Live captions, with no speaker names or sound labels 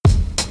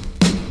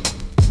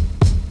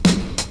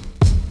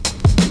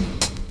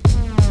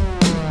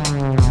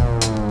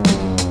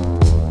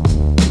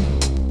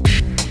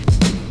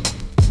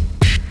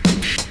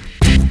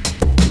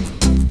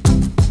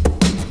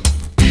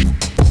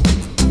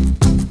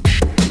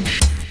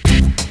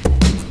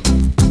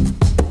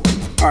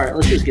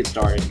just get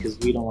started because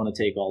we don't want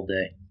to take all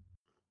day.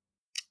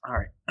 All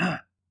right.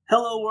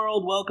 Hello,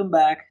 world. Welcome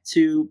back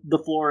to the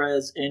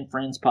Flores and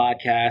Friends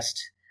podcast.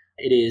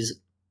 It is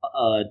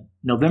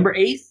November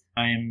 8th.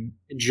 I am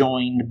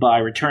joined by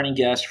returning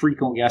guests,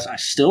 frequent guests. I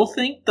still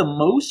think the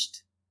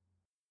most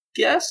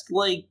guests,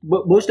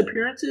 most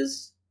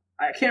appearances.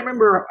 I can't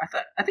remember.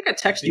 I think I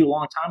texted you a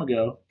long time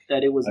ago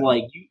that it was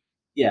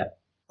yeah.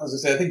 I was gonna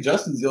say, I think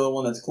Justin's the only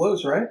one that's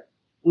close, right?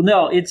 Well,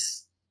 no,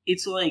 it's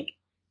like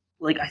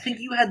I think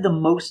you had the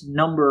most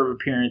number of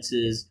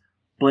appearances,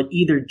 but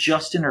either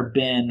Justin or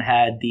Ben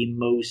had the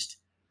most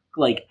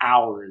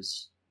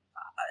hours.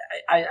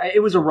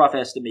 It was a rough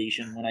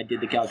estimation when I did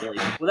the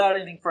calculation. Without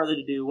anything further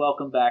to do,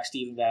 welcome back,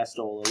 Stephen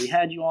Vastola. We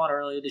had you on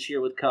earlier this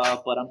year with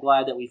Cup, but I'm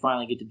glad that we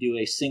finally get to do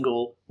a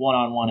single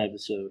one-on-one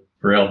episode.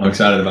 For real, I'm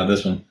excited about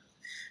this one.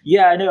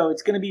 Yeah, I know.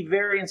 It's going to be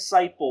very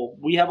insightful.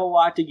 We have a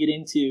lot to get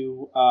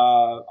into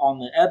on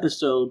the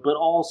episode, but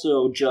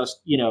also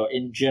just,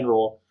 in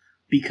general,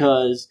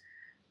 because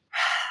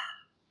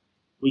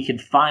we can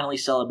finally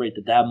celebrate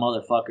that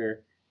motherfucker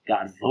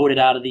got voted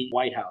out of the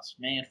White House.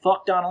 Man,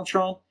 fuck Donald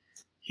Trump.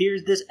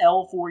 Here's this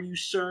L for you,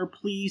 sir.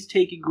 Please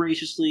take it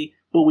graciously,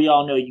 but we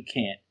all know you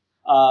can't.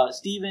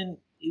 Steven,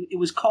 it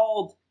was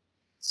called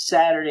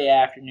Saturday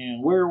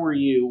afternoon. Where were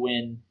you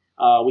when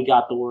we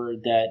got the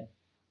word that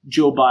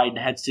Joe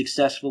Biden had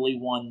successfully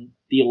won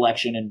the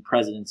election and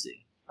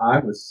presidency? I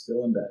was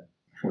still in bed.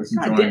 I was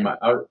enjoying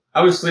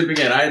I was sleeping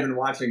in. I had been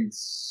watching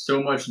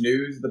so much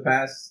news the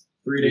past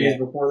 3 days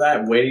before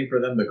that, waiting for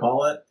them to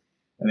call it,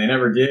 and they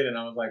never did. And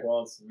I was like,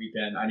 well, it's the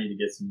weekend. I need to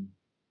get some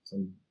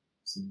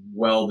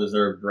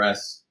well-deserved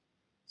rest.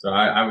 So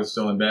I was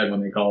still in bed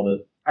when they called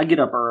it. I get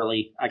up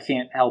early. I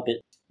can't help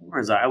it. Where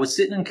was I? I was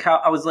sitting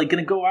I was going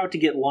to go out to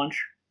get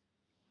lunch.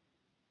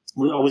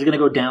 I was going to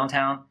go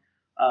downtown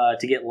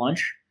to get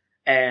lunch.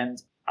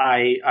 And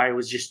I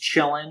was just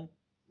chilling,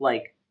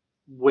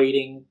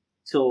 waiting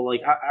till,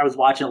 I was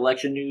watching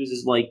election news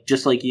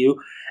just like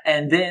you.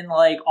 And then,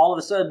 all of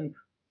a sudden,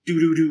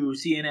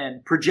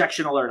 CNN,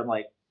 projection alert. I'm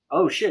like,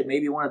 oh shit,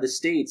 maybe one of the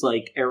states,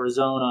 like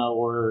Arizona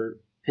or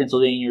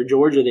Pennsylvania or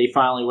Georgia, they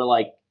finally were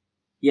like,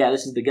 yeah,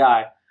 this is the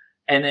guy.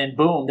 And then,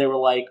 boom, they were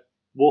like,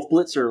 Wolf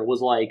Blitzer was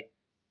like,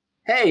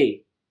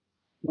 hey,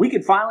 we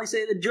could finally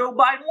say that Joe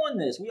Biden won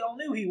this. We all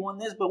knew he won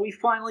this, but we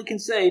finally can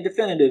say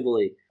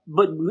definitively.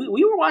 But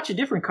we were watching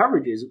different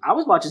coverages. I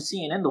was watching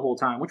CNN the whole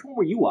time. Which one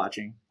were you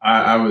watching?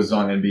 I was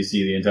on NBC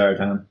the entire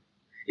time.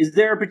 Is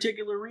there a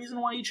particular reason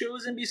why you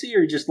chose NBC,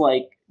 or just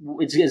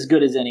it's as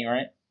good as any,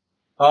 right?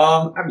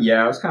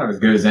 Yeah, it was kind of as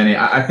good as any.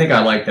 I think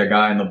I like that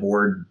guy on the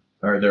board,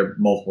 or there are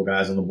multiple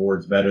guys on the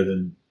boards better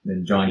than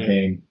John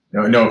King.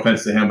 No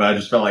offense to him, but I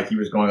just felt like he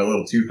was going a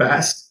little too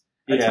fast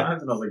at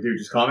times, and I was like, dude,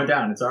 just calm it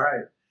down. It's all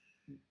right.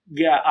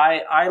 Yeah,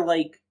 I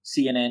like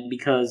CNN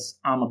because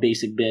I'm a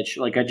basic bitch.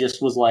 I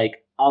just was like,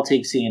 I'll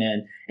take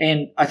CNN.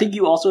 And I think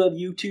you also have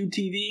YouTube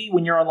TV.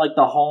 When you're on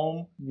the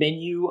home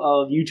menu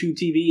of YouTube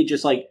TV, it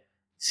just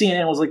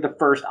CNN was the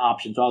first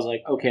option. So I was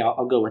like, okay,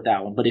 I'll go with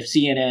that one. But if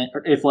CNN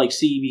or if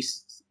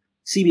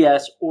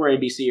CBS or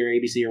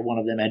ABC or one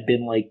of them had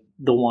been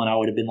the one, I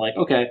would have been like,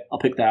 okay, I'll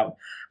pick that one.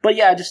 But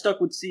yeah, I just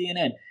stuck with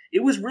CNN.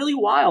 It was really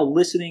wild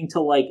listening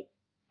to me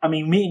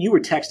and you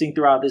were texting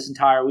throughout this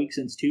entire week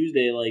since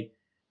Tuesday.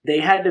 They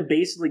had to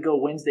basically go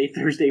Wednesday,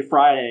 Thursday,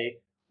 Friday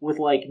with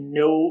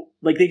no,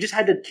 they just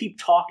had to keep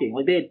talking.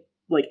 They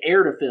had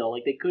air to fill.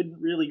 They couldn't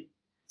really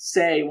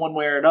say one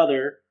way or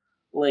another.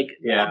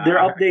 Their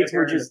updates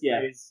were just,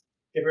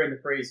 They ran the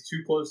phrase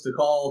too close to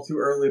call, too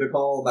early to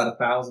call about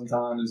 1,000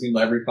 times. It seemed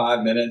every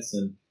 5 minutes.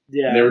 And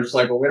they were just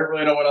like, well, we don't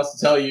really know what else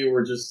to tell you.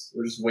 We're just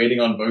waiting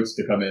on votes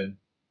to come in.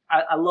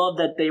 I love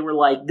that they were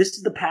like, this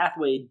is the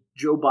pathway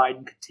Joe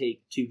Biden could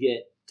take to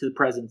get to the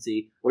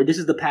presidency, or this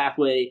is the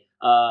pathway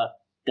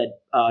that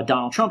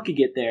Donald Trump could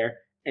get there.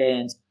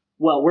 And,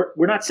 well,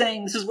 we're not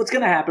saying this is what's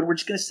going to happen. We're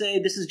just going to say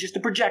this is just a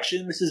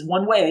projection. This is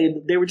one way.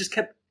 And they were just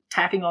kept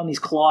tacking on these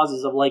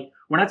clauses of we're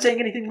not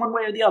saying anything one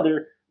way or the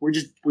other. We're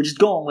just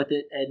going with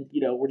it. And,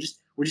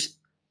 we're just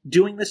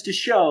doing this to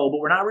show, but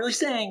we're not really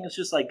saying. It's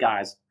just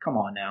guys, come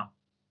on now.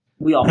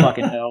 We all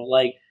fucking know.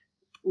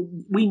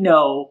 We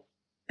know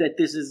that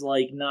this is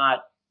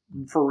not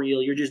for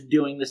real. You're just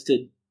doing this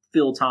to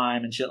fill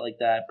time and shit like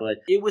that. But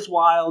it was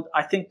wild.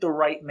 I think the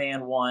right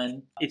man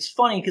won. It's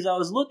funny because I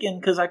was looking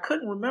because I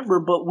couldn't remember,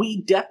 but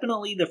we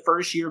definitely, the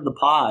first year of the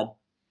pod,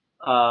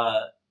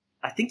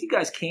 I think you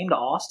guys came to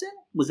Austin.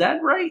 Was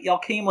that right? Y'all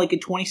came in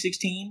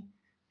 2016,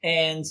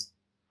 and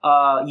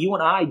you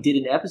and I did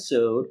an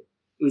episode.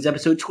 It was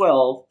episode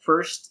 12,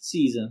 first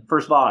season,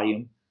 first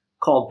volume,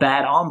 called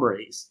Bad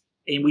Hombres.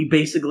 And we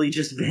basically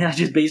I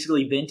just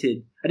basically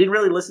vented. I didn't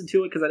really listen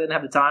to it because I didn't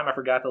have the time. I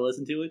forgot to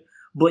listen to it.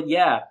 But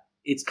yeah,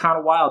 it's kind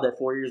of wild that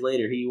 4 years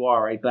later, here you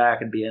are right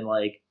back and being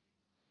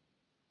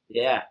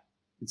yeah,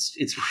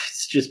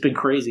 it's just been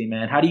crazy,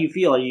 man. How do you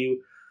feel? Are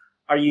you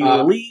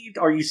relieved?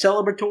 Are you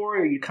celebratory?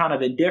 Are you kind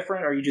of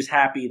indifferent? Or are you just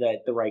happy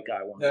that the right guy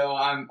won? No,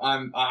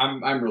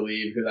 I'm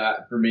relieved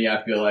because for me,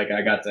 I feel like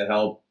I got to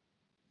help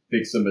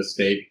fix a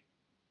mistake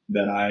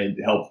that I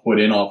helped put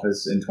in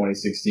office in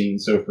 2016.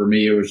 So for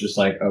me, it was just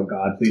like, oh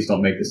God, please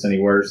don't make this any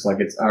worse. Like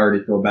I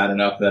already feel bad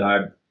enough that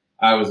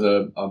I was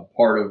a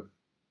part of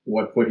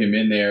what put him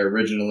in there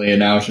originally. And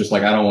now it's just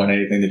like, I don't want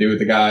anything to do with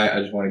the guy.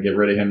 I just want to get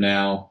rid of him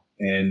now.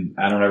 And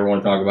I don't ever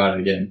want to talk about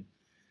it again.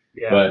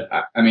 Yeah. But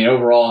I mean,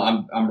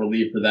 overall, I'm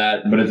relieved for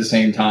that. But at the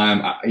same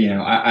time, I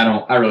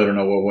really don't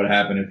know what would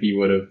happen if he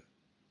would have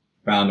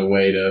found a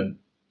way to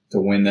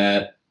win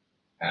that.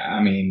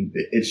 I mean,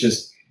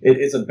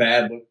 it's a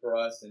bad look for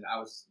us. And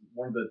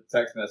one of the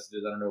text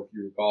messages, I don't know if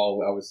you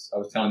recall, I was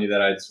telling you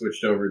that I'd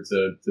switched over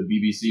to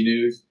BBC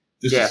News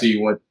just to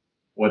see what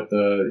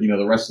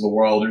the rest of the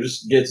world, or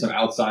just get some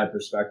outside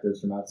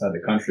perspectives from outside the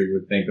country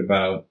would think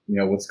about,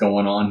 what's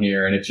going on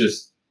here. And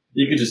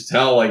you could just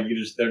tell, like,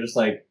 they're just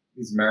like,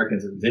 these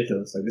Americans are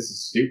ridiculous. Like, this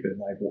is stupid.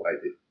 Like, what?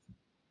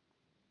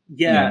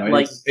 Yeah,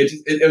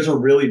 it was a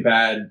really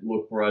bad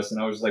look for us.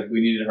 And I was like,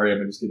 we needed to hurry up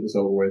and just get this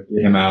over with,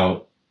 get him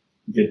out,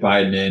 get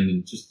Biden in,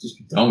 and just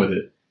be done with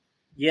it.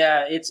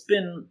 Yeah, it's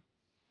been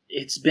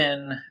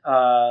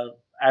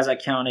as I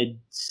counted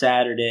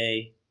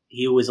Saturday,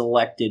 he was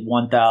elected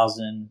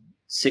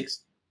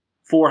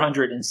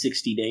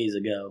 1,460 days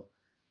ago,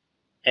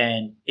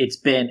 and it's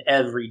been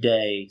every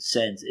day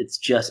since. It's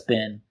just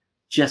been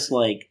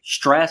like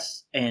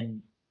stress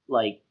and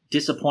like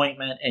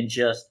disappointment and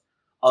just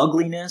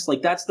ugliness.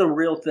 Like, that's the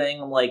real thing.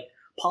 Like,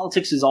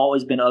 politics has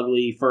always been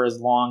ugly for as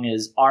long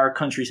as our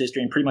country's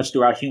history and pretty much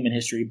throughout human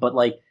history. But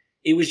like,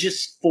 it was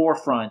just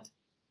forefront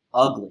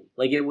ugly.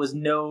 Like, it was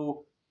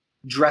no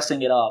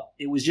dressing it up.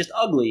 It was just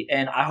ugly.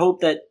 And I hope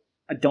that,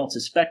 I don't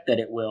suspect that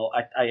it will.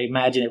 I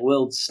imagine it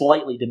will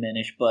slightly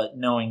diminish, but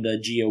knowing the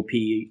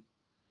GOP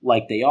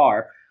like they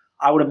are,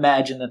 I would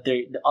imagine that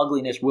the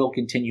ugliness will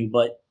continue.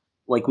 But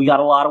like, we got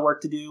a lot of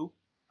work to do.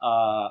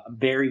 I'm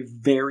very,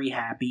 very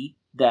happy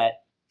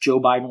that Joe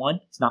Biden won.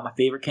 It's not my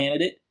favorite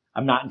candidate.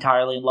 I'm not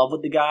entirely in love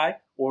with the guy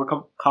or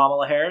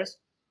Kamala Harris.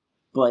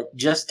 But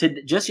just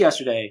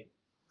yesterday,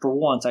 for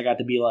once, I got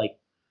to be like,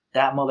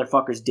 that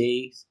motherfucker's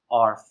days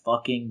are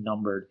fucking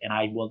numbered. And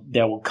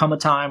there will come a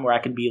time where I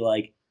can be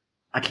like,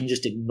 I can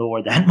just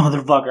ignore that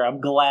motherfucker.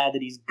 I'm glad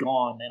that he's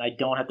gone and I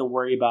don't have to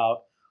worry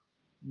about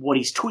what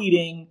he's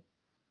tweeting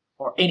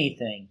or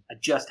anything. I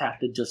just have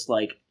to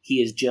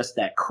he is just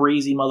that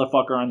crazy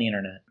motherfucker on the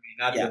internet.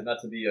 I mean,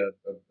 not to be a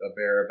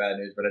bearer of bad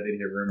news, but I did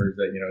hear rumors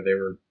that, they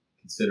were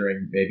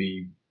considering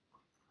maybe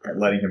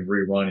letting him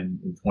rerun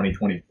in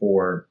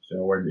 2024.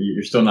 So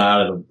you're still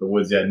not out of the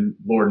woods yet. And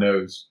Lord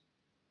knows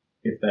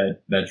if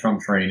that Trump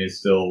train is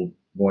still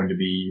going to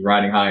be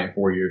riding high in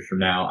 4 years from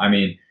now. I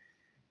mean,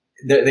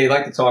 they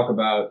like to talk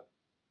about,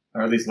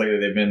 or at least lately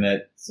they've been I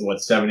think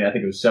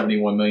it was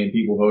 71 million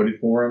people voted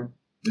for him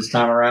this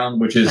time around,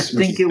 which is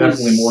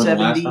definitely more than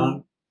last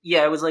time.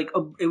 Yeah, it was like,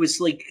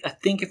 I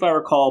think if I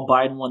recall,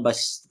 Biden won by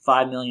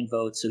 5 million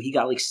votes. So he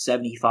got like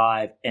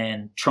 75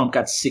 and Trump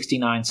got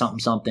 69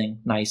 something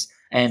nice.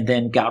 And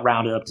then got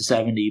rounded up to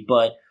 70.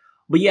 But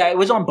yeah, it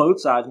was on both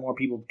sides. More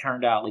people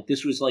turned out. Like,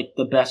 this was like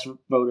the best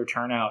voter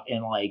turnout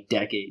in like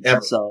decades.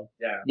 Ever. So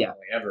yeah,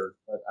 ever.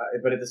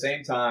 But at the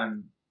same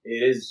time,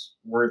 it is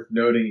worth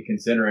noting and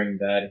considering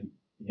that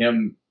he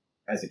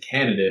as a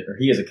candidate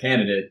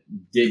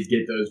did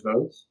get those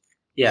votes.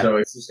 Yeah. So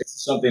it's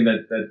something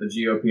that the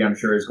GOP, I'm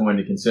sure, is going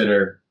to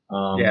consider.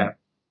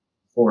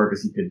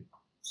 Because he could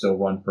still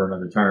run for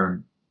another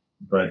term.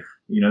 But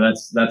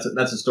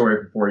that's a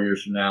story for 4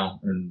 years from now,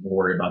 and we'll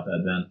worry about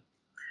that then.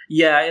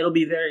 Yeah, it'll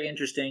be very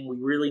interesting. We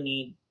really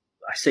need,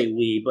 I say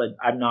we, but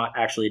I'm not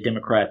actually a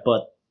Democrat,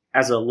 but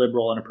as a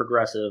liberal and a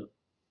progressive,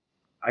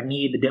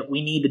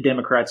 we need the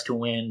Democrats to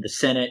win the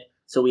Senate,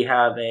 so we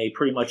have a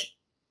pretty much,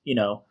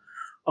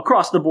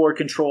 across the board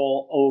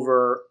control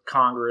over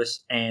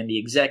Congress and the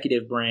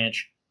executive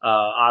branch.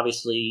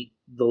 Obviously,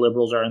 the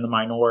liberals are in the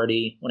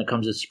minority when it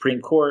comes to the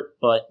Supreme Court,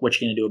 but what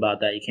you going to do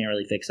about that? You can't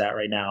really fix that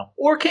right now.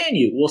 Or can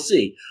you? We'll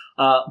see.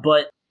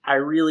 But I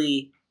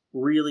really,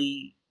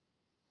 really,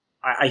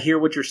 I hear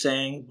what you're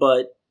saying,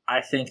 but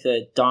I think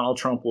that Donald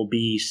Trump will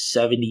be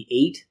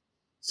 78,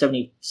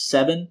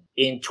 77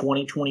 in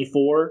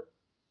 2024.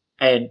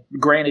 And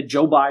granted,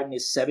 Joe Biden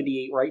is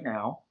 78 right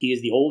now. He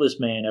is the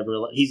oldest man ever.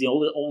 He's the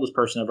oldest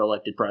person ever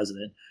elected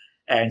president.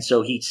 And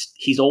so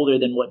he's older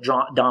than what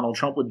Donald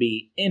Trump would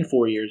be in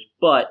 4 years.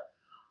 But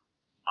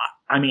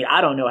I mean,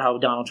 I don't know how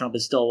Donald Trump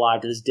is still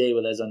alive to this day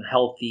with as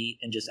unhealthy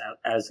and just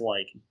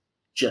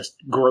just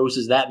gross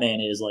as that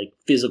man is, like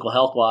physical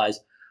health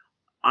wise.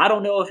 I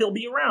don't know if he'll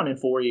be around in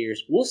 4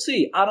 years. We'll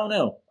see. I don't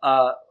know.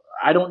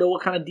 I don't know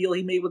what kind of deal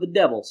he made with the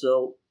devil.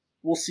 So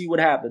we'll see what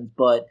happens.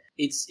 But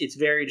it's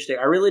very interesting.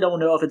 I really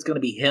don't know if it's going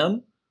to be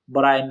him,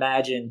 but I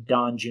imagine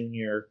Don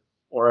Jr.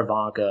 or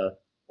Ivanka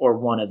or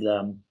one of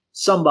them,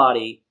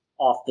 somebody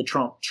off the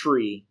Trump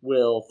tree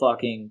will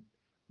fucking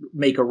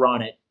make a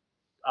run at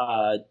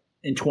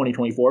in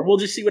 2024. We'll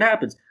just see what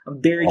happens.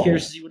 I'm very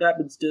curious to see what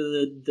happens to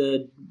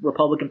the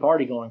Republican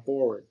Party going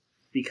forward,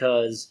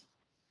 because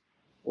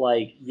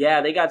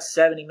they got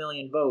 70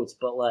 million votes,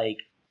 but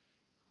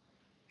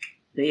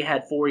they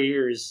had 4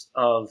 years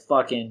of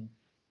fucking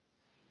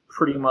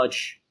pretty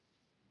much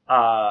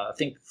I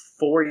think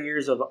 4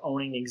 years of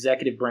owning the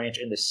executive branch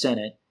in the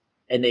Senate,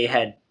 and they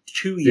had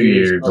 2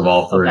 years of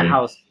all of the three.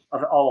 House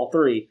of all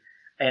three.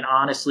 And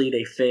honestly,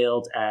 they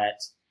failed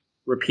at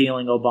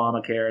repealing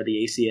Obamacare,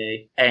 the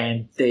ACA,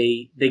 and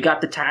they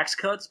got the tax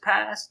cuts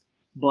passed.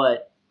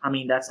 But I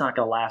mean, that's not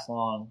going to last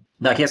long.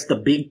 I guess the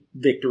big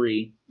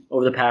victory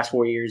over the past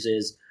 4 years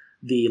is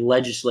the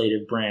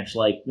legislative branch,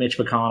 like Mitch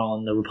McConnell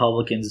and the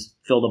Republicans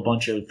filled a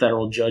bunch of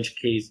federal judge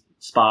case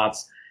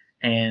spots,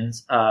 and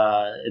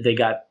they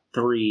got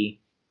 3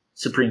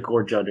 Supreme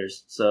Court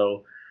judges.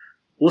 So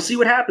we'll see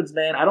what happens,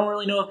 man. I don't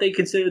really know if they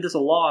consider this a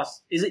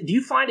loss. Do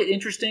you find it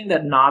interesting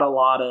that not a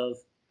lot of,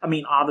 I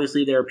mean,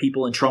 obviously there are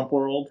people in Trump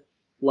world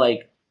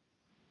like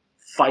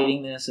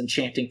fighting this and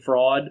chanting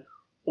fraud,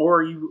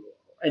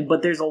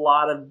 but there's a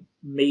lot of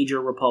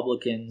major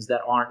Republicans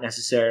that aren't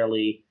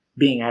necessarily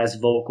being as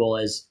vocal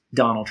as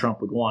Donald Trump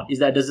would want.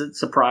 Does it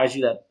surprise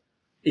you that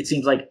it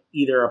seems like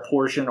either a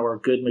portion or a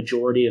good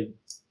majority of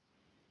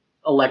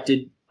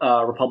elected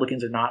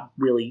Republicans are not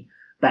really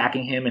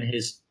backing him and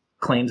his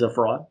claims of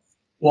fraud?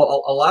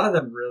 Well, a lot of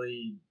them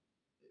really,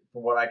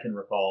 from what I can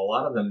recall, a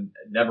lot of them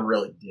never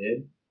really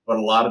did. But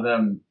a lot of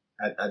them,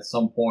 at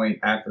some point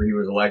after he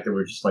was elected,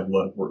 were just like,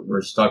 look,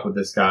 we're stuck with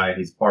this guy.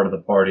 He's part of the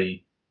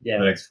party for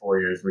the next 4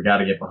 years. We got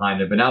to get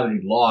behind him. But now that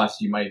he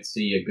lost, you might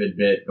see a good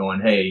bit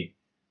going, hey,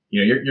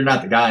 you're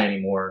not the guy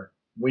anymore.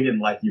 We didn't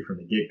like you from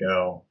the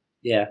get-go.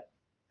 Yeah.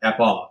 F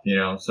off,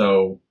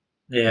 So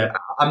yeah,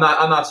 I'm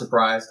not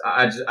surprised.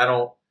 I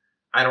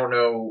don't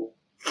know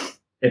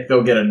if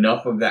they'll get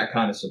enough of that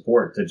kind of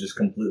support to just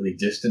completely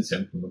distance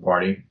him from the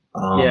party.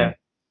 I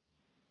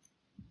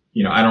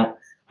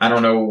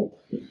don't know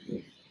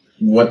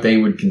what they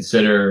would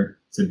consider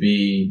to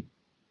be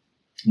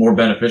more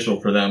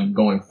beneficial for them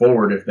going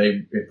forward if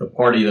the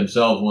party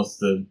themselves wants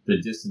to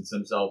distance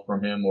themselves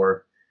from him,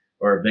 or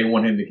if they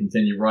want him to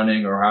continue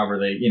running, or however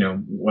they,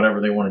 whatever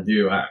they want to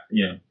do.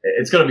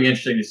 It's going to be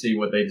interesting to see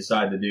what they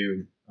decide to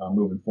do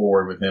moving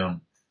forward with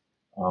him,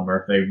 or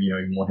if they,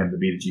 even want him to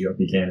be the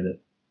GOP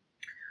candidate.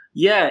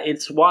 Yeah,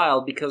 it's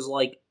wild because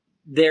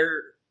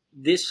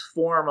this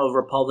form of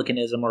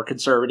republicanism or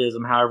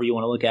conservatism, however you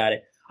want to look at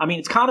it. I mean,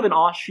 it's kind of an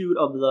offshoot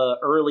of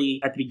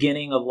at the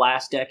beginning of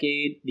last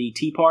decade, the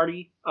Tea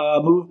Party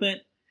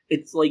movement.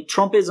 It's like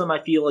Trumpism,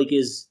 I feel like,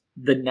 is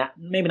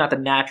maybe not the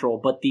natural,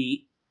 but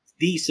the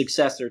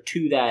successor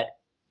to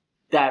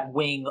that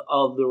wing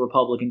of the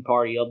Republican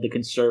Party, of the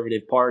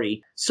conservative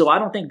party. So I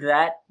don't think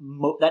that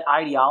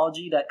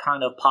ideology, that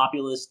kind of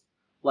populist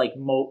like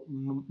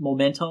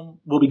momentum,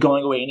 will be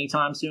going away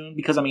anytime soon,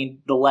 because I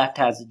mean the left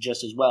has it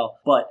just as well.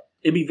 But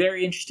it'd be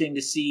very interesting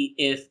to see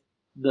if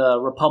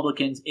the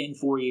Republicans in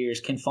 4 years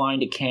can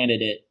find a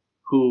candidate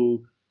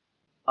who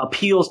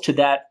appeals to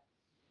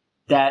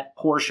that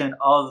portion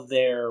of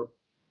their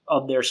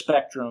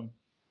spectrum,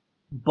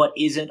 but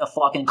isn't a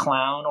fucking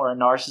clown or a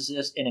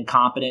narcissist and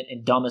incompetent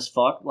and dumb as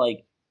fuck.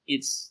 Like,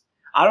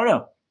 I don't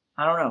know.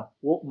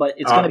 Well, but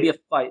it's going to be a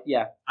fight.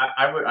 Yeah.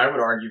 I would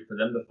argue for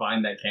them to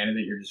find that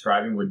candidate you're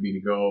describing would be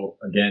to go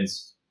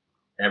against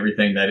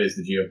everything that is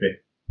the GOP.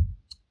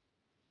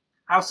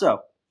 How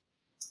so?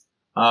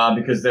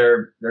 Because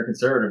they're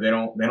conservative. They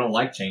don't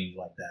like change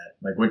like that.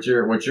 Like what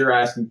you're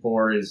asking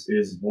for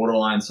is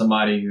borderline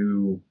somebody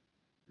who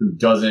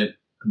doesn't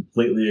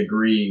completely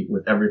agree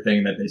with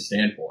everything that they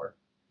stand for.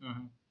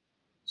 Mm-hmm.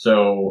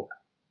 So,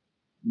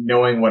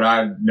 knowing what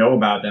I know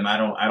about them, I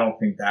don't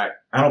think that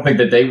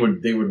they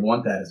would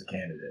want that as a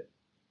candidate.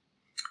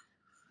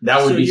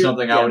 That would be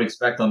something I would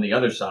expect on the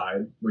other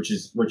side, which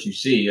is what you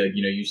see. Like,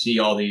 you see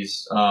all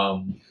these.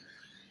 I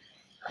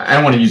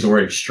don't want to use the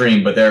word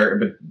extreme, but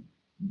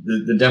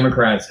the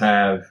Democrats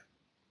have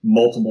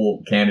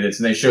multiple candidates,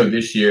 and they showed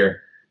this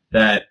year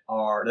that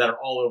are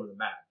all over the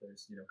map.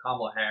 There's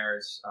Kamala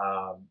Harris,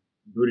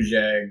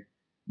 Buttigieg,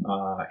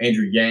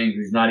 Andrew Yang,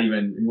 he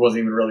wasn't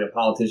even really a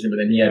politician, but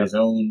then he had his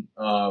own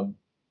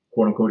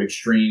quote unquote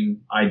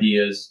extreme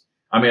ideas.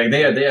 I mean,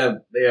 they have.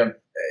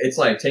 It's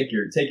like take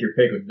your pick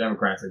with the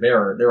Democrats. Like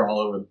they're all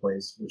over the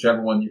place.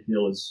 Whichever one you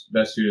feel is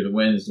best suited to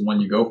win is the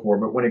one you go for.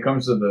 But when it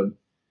comes to the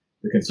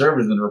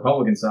conservatives and the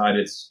Republican side,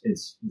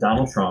 it's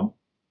Donald Trump,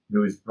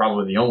 who is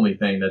probably the only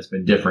thing that's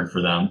been different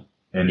for them.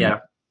 And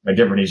by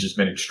different, he's just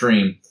been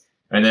extreme.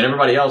 And then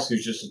everybody else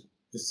who's just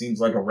seems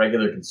like a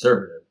regular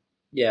conservative.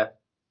 Yeah.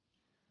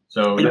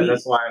 So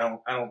that's why I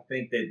don't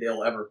think that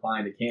they'll ever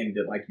find a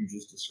candidate like you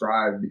just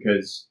described,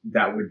 because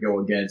that would go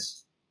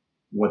against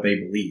what they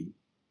believe.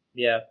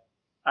 Yeah,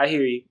 I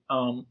hear you.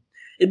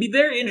 It'd be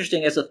very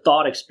interesting as a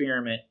thought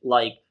experiment,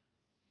 like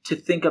to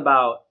think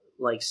about,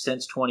 like,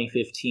 since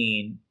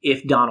 2015,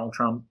 if Donald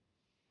Trump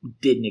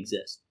didn't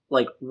exist,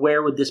 like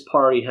where would this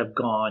party have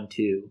gone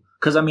to?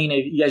 Because I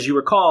mean, as you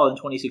recall, in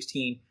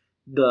 2016,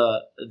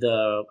 the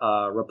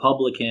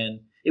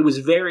Republican, it was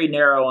very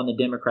narrow on the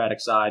Democratic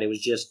side. It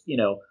was just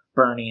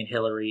Bernie and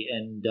Hillary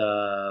and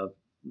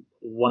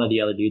one of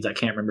the other dudes, I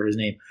can't remember his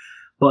name.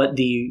 But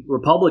the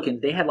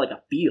Republicans, they had like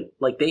a field.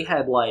 Like they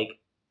had like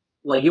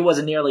it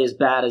wasn't nearly as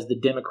bad as the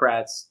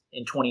Democrats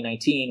in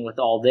 2019 with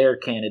all their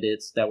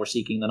candidates that were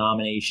seeking the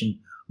nomination.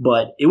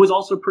 But it was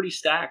also pretty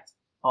stacked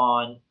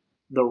on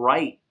the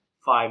right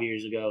 5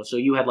 years ago. So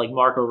you had like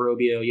Marco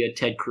Rubio, you had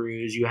Ted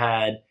Cruz, you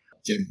had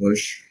Jeb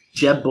Bush.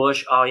 Jeb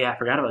Bush. Oh yeah, I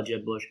forgot about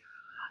Jeb Bush.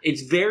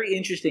 It's very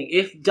interesting.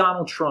 If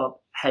Donald Trump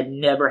had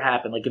never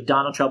happened, like if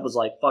Donald Trump was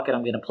like, fuck it,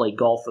 I'm going to play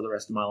golf for the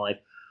rest of my life,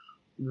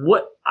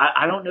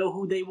 I don't know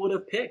who they would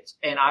have picked.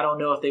 And I don't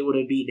know if they would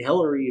have beat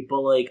Hillary,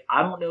 but like,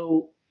 I don't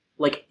know.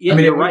 Like, yeah,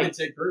 it you're would right. have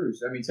been Ted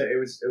Cruz. I mean, it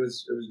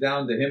was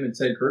down to him and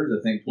Ted Cruz,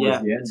 I think,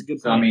 towards the end. That's a good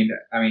point. So,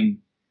 I mean,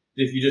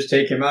 if you just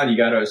take him out, you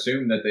got to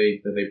assume that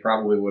they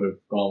probably would have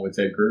gone with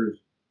Ted Cruz.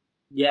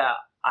 Yeah,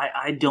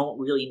 I don't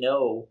really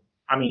know.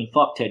 I mean,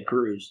 fuck Ted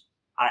Cruz.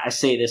 I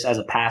say this as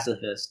a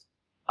pacifist.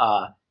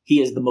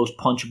 He is the most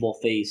punchable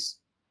face,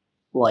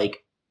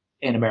 like,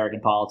 in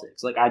American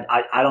politics. Like,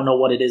 I don't know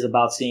what it is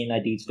about seeing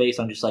that dude's face.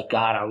 I'm just like,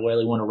 God, I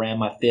really want to ram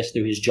my fist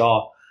through his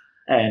jaw.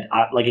 And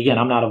again,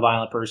 I'm not a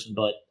violent person,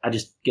 but I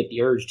just get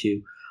the urge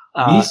to.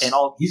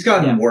 He's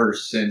gotten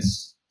worse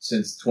since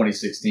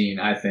 2016.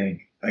 I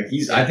think.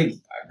 I think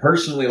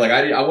personally, like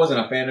I wasn't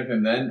a fan of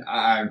him then.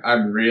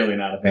 I'm really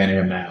not a fan of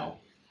him now.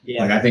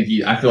 Yeah. Like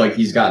I feel like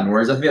he's gotten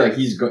worse. I feel like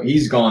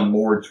he's gone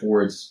more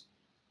towards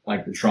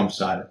like the Trump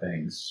side of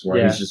things,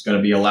 where he's just going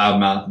to be a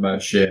loudmouth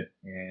about shit,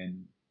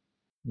 and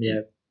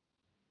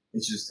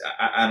it's just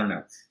I don't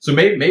know. So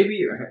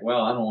maybe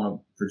well, I don't want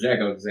to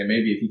project. I was going to say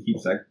maybe if he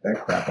keeps that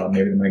crap up,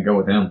 maybe they might go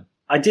with him.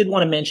 I did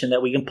want to mention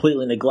that we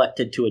completely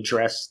neglected to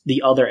address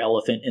the other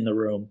elephant in the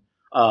room,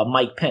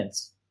 Mike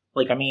Pence.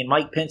 Like, I mean,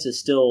 Mike Pence is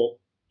still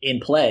in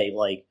play.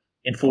 Like,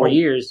 in 4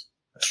 years,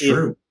 that's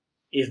true.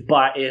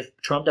 If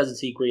Trump doesn't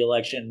seek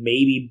re-election,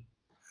 maybe,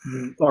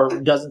 or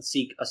doesn't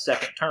seek a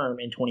second term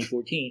in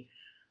 2014,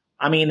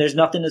 I mean, there's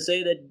nothing to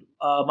say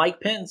that Mike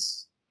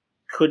Pence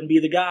couldn't be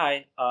the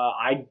guy.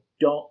 I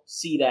don't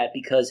see that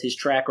because his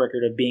track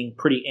record of being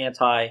pretty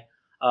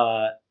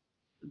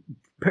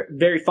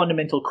very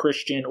fundamental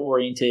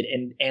Christian-oriented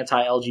and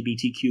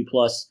anti-LGBTQ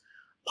plus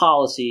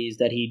policies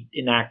that he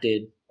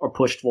enacted or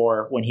pushed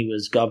for when he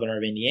was governor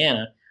of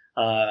Indiana.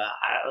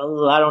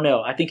 I don't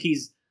know. I think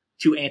he's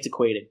too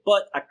antiquated.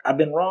 But I've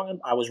been wrong.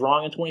 I was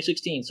wrong in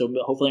 2016, so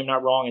hopefully I'm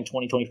not wrong in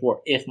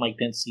 2024 if Mike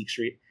Pence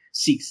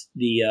seeks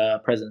the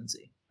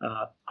presidency.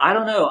 I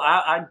don't know.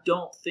 I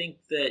don't think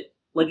that,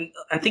 like,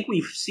 I think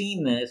we've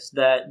seen this,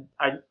 that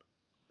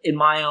in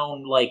my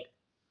own, like,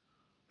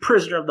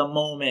 prisoner of the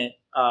moment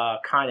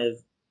kind of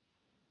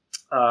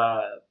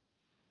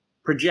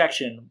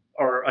projection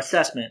or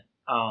assessment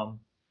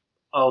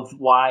of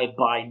why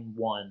Biden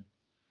won.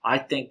 I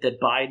think that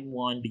Biden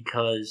won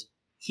because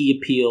he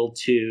appealed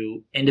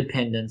to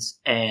independents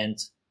and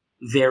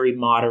very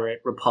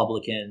moderate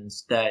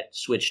Republicans that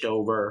switched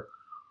over.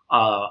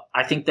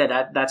 I think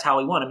that's how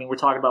he won. I mean, we're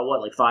talking about what,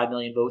 like 5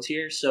 million votes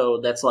here? So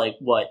that's like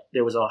what?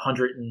 There was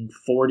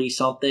 140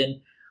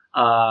 something.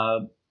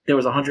 There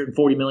was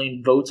 140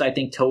 million votes, I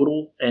think,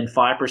 total, and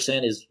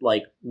 5% is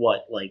like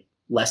what? Like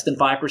less than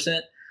 5%.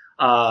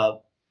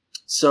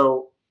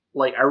 So,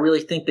 like, I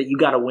really think that you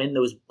got to win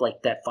those,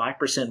 like, that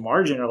 5%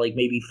 margin, or like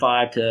maybe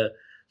 5 to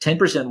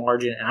 10%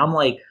 margin. And I'm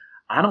like,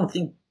 I don't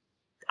think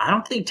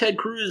Ted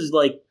Cruz is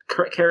like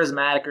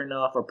charismatic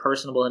enough or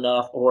personable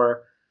enough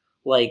or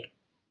like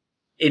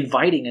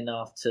inviting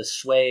enough to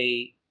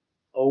sway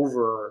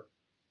over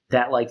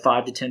that like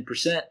 5 to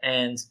 10%.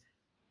 And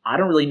I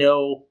don't really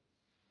know.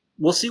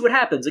 We'll see what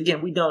happens.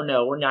 Again, we don't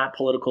know. We're not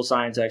political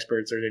science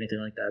experts or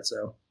anything like that.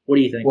 So what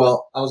do you think?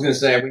 Well, I was going to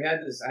say, I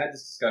had this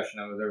discussion.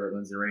 I was over at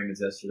Lindsay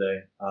Raymond's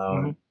yesterday.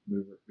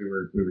 We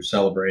were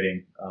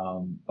celebrating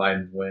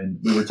Biden's win.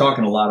 We were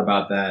talking a lot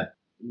about that.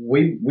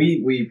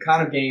 We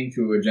kind of came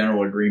to a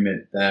general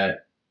agreement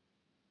that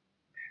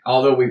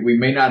although we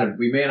may not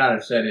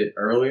have said it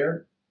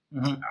earlier,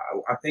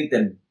 I think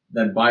that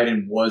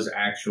Biden was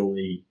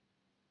actually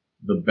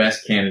the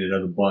best candidate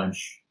of the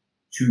bunch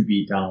to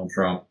beat Donald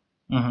Trump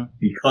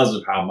because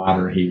of how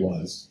moderate he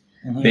was.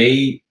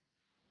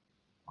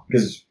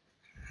 Because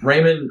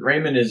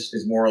Raymond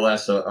is more or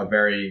less a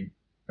very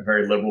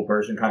liberal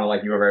person, kind of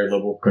like you, a very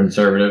liberal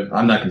conservative.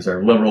 I'm not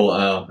conservative,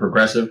 liberal,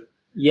 progressive.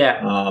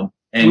 Yeah.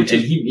 And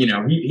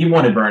he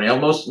wanted Bernie.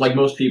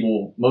 Most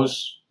people,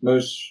 most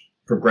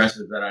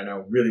progressives that I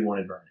know really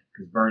wanted Bernie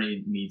because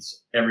Bernie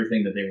meets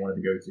everything that they wanted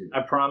to go to.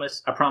 I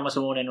promise I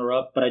won't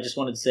interrupt, but I just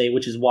wanted to say,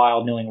 which is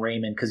wild knowing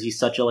Raymond because he's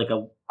such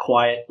a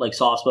quiet, like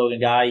soft-spoken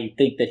guy. You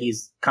think that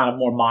he's kind of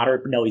more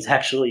moderate, but no, he's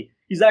actually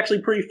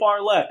pretty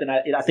far left, and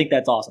I think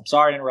that's awesome.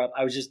 Sorry to interrupt.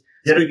 I was just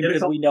speaking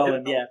because we know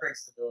him. Yeah,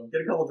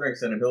 get a couple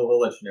drinks in him. He'll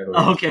let you know.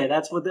 Who okay,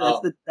 that's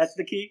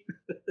the key.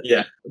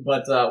 Yeah,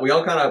 but we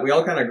all kind of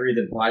agreed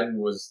that Biden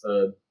was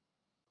the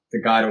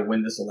guy to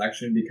win this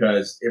election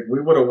because if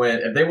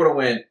they would have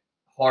went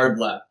hard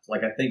left,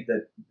 like I think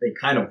that they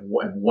kind of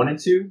wanted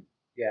to.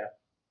 Yeah.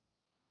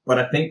 But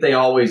I think they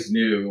always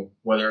knew,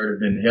 whether it had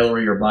been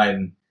Hillary or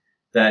Biden,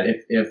 that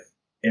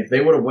if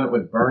they would have went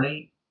with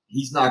Bernie,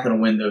 he's not going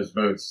to win those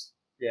votes.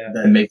 Yeah.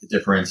 That make the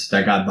difference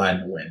that got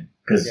Biden to win.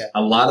 Because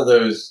a lot of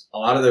those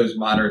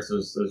moderates,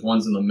 those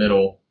ones in the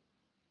middle,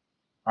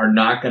 are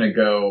not going to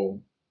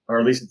go or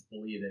at least it's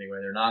believed anyway.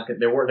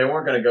 They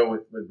weren't going to go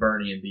with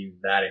Bernie and be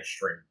that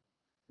extreme.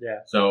 Yeah.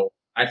 So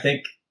I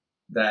think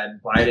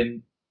that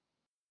Biden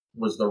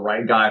was the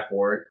right guy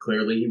for it.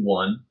 Clearly, he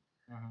won.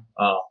 Mm-hmm.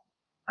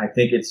 I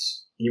think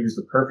he was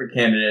the perfect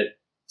candidate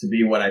to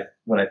be what I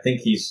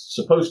think he's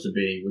supposed to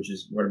be, which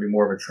is going to be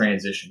more of a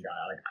transition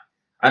guy. Like,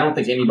 I don't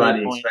think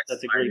anybody expects.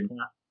 That's a great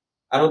point.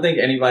 I don't think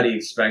anybody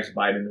expects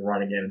Biden to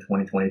run again in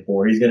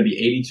 2024. He's going to be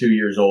 82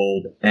 years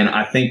old, and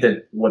I think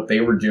that what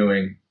they were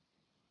doing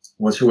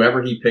was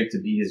whoever he picked to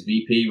be his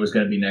VP was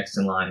going to be next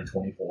in line in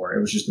 24.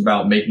 It was just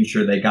about making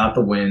sure they got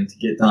the win to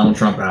get Donald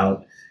Trump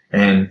out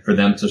and for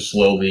them to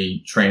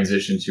slowly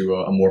transition to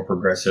a more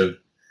progressive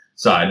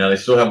side. Now, they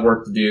still have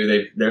work to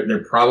do.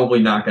 They're probably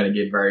not going to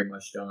get very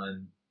much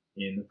done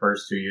in the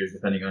first 2 years,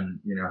 depending on,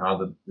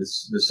 how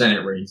the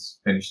Senate race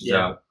finishes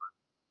out.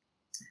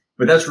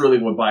 But that's really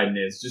what Biden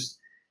is. Just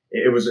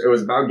it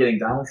was about getting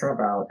Donald Trump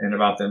out and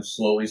about them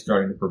slowly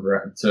starting to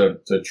progress to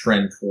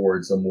trend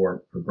towards a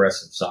more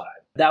progressive side.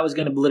 That was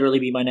going to literally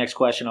be my next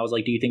question. I was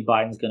like, do you think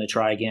Biden's going to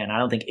try again? I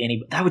don't think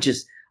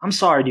I'm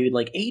sorry, dude.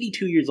 Like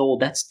 82 years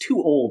old, that's too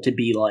old to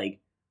be like.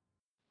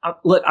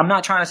 Look, I'm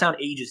not trying to sound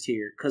ageist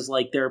here because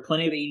like there are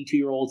plenty of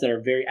 82-year-olds that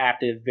are very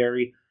active,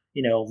 very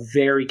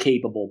very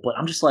capable. But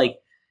I'm just like,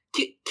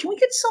 can we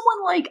get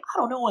someone like, I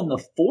don't know, in the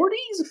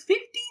 40s, 50s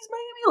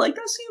maybe? Like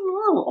that seems a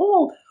little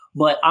old.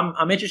 But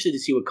I'm interested to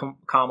see what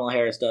Kamala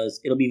Harris does.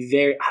 It'll be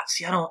very.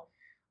 See, I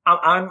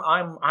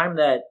am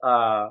that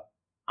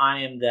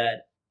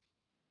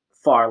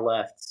far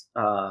left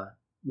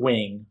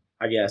wing,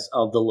 I guess,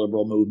 of the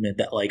liberal movement.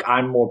 That like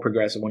I'm more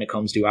progressive when it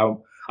comes to.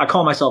 I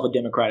call myself a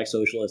democratic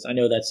socialist. I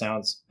know that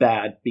sounds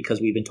bad because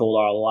we've been told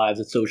our lives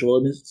that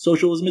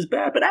socialism is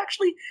bad, but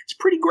actually it's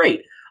pretty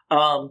great.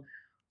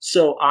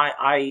 So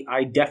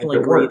I definitely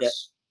agree that.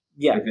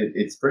 Yeah,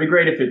 it's pretty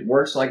great if it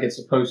works like it's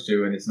supposed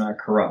to and it's not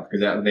corrupt,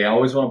 because they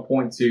always want to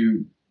point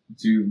to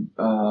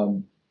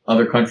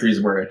other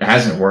countries where it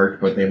hasn't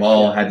worked, but they've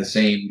all had the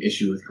same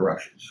issue with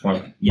corruption. Just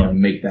want to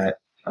make that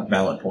a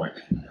valid point.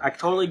 I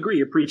totally agree.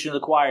 You're preaching to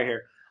the choir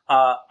here.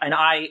 And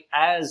I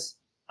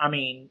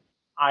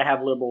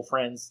have liberal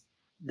friends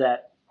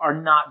that are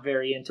not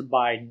very into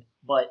Biden,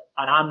 and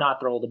I'm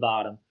not thrilled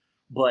about him.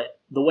 But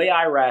the way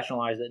I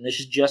rationalize it, and this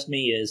is just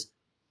me, is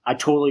I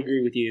totally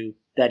agree with you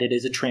that it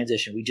is a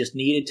transition. We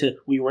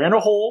were in a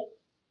hole.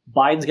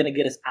 Biden's going to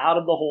get us out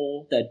of the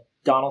hole that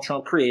Donald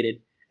Trump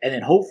created. And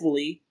then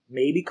hopefully,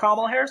 maybe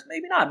Kamala Harris,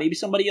 maybe not, maybe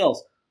somebody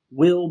else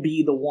will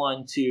be the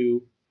one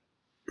to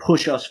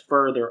push us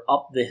further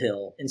up the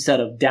hill instead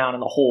of down in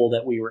the hole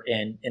that we were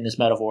in this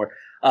metaphor.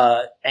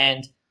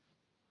 And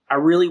I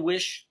really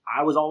wish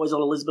I was always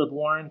on Elizabeth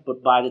Warren,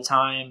 but by the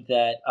time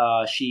that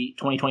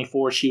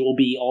 2024, she will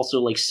be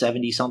also like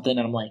 70 something.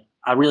 And I'm like,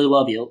 I really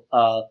love you,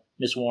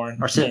 Miss Warren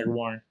or Senator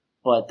Warren,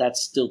 but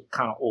that's still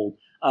kind of old.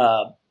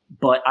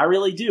 But I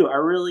really do.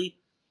 I'm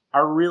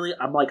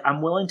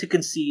willing to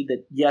concede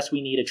that yes,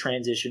 we need a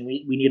transition.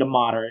 We need a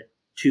moderate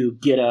to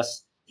get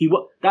us.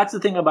 That's the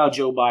thing about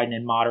Joe Biden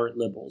and moderate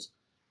liberals.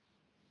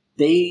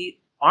 They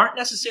aren't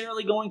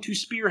necessarily going to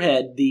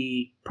spearhead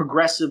the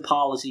progressive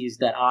policies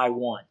that I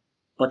want,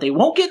 but they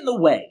won't get in the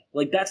way.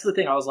 Like that's the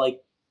thing. I was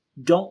like,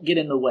 don't get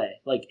in the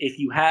way. Like if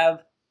you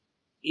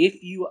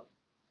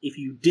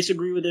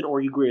disagree with it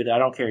or you agree with it, I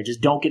don't care.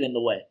 Just don't get in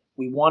the way.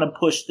 We want to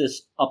push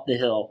this up the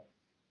hill.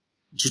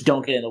 Just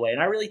don't get in the way.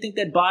 And I really think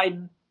that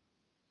Biden,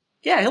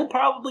 he'll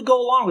probably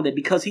go along with it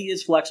because he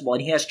is flexible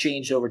and he has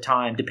changed over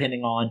time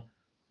depending on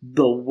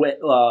where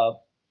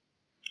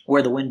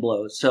the wind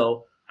blows.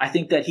 So I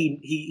think that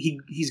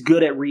he's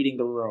good at reading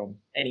the room,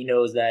 and he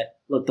knows that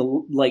look,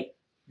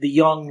 the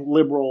young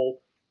liberal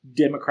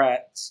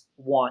Democrats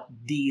want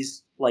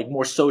these like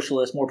more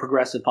socialist, more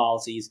progressive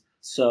policies.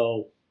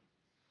 So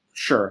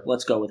sure,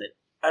 let's go with it.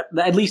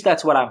 At least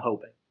that's what I'm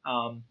hoping.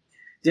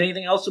 Did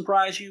anything else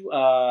surprise you?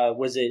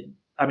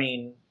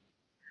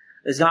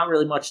 There's not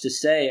really much to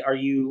say.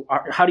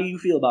 How do you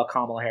feel about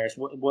Kamala Harris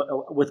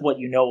with what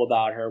you know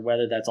about her,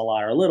 whether that's a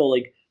lot or a little?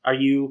 Like, are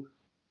you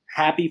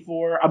happy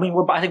for her? I mean,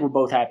 I think we're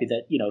both happy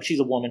that, she's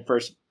a woman,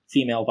 first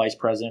female vice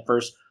president,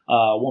 first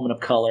woman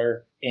of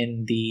color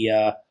in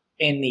the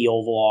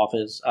Oval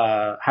Office.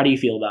 How do you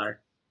feel about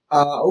her?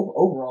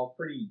 Overall,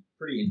 pretty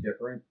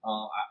indifferent.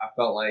 I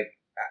felt like,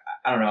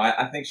 I don't know.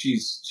 I think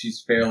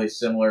she's fairly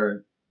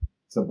similar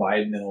to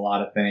Biden in a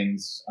lot of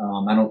things.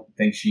 I don't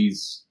think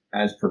she's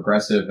as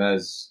progressive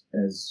as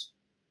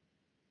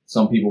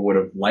some people would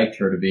have liked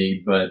her to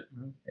be, but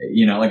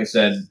like I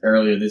said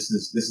earlier, this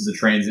is a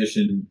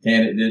transition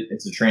candidate.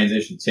 It's a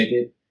transition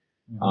ticket.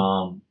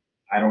 Mm-hmm.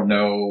 I don't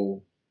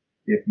know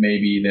if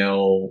maybe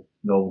they'll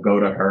go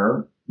to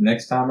her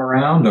next time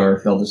around, or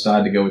if they'll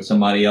decide to go with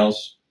somebody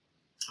else.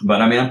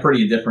 But I mean, I'm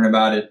pretty indifferent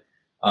about it.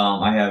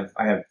 I have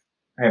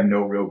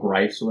no real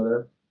gripes with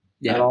her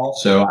at all.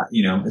 So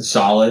it's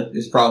solid.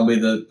 Is probably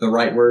the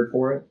right word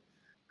for it.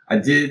 I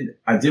did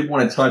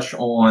want to touch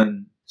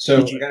on. So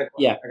I got a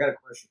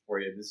question for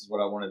you. This is what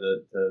I wanted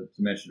to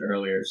mention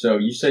earlier. So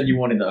you said you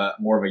wanted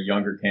more of a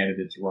younger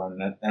candidate to run,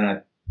 and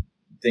I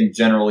think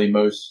generally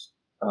most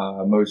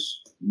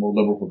most more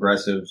liberal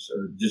progressives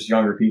or just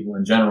younger people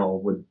in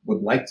general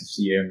would like to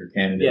see a younger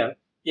candidate.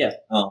 Yeah.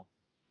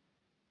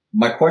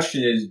 My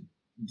question is,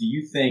 do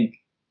you think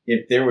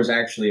if there was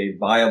actually a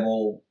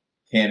viable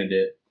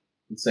candidate,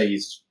 let's say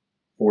he's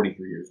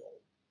 43 years old,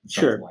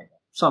 Sure.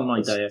 Something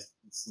like that, yeah.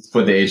 Let's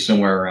put the age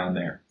somewhere around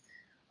there.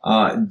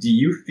 Do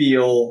you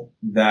feel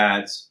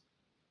that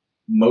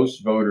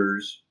most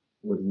voters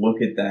would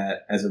look at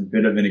that as a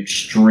bit of an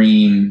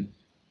extreme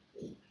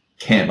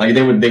like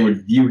they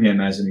would view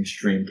him as an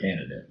extreme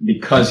candidate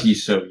because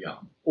he's so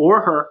young?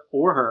 Or her.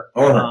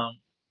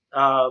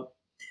 I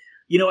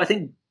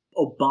think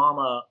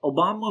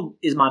Obama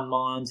is my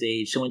mom's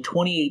age. So in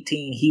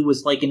 2018, he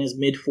was like in his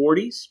mid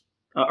 40s.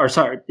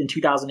 In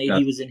 2008,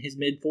 he was in his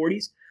mid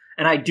 40s.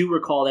 And I do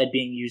recall that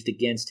being used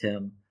against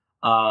him.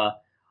 I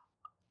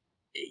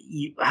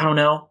don't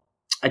know.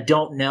 I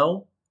don't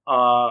know.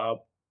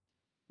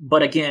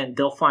 But again,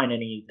 they'll find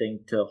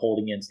anything to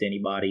hold against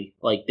anybody.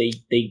 Like they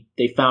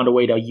found a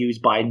way to use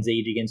Biden's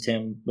age against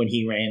him when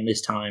he ran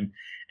this time.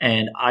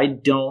 And I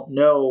don't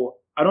know.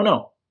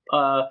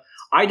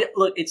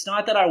 Look, it's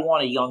not that I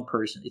want a young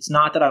person. It's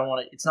not that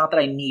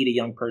I need a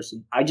young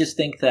person. I just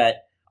think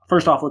that,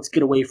 first off, let's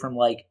get away from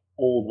like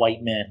old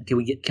white men. Can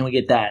we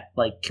get that?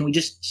 Like, can we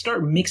just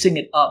start mixing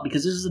it up?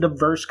 Because this is a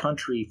diverse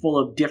country full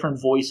of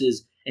different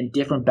voices and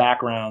different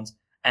backgrounds.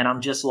 And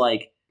I'm just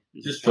like,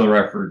 just for the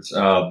reference,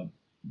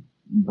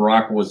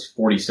 Barack was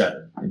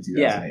 47 in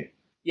 2008.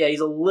 Yeah, he's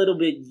a little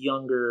bit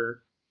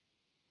younger.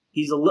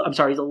 He's a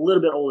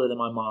little bit older than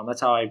my mom.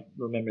 That's how I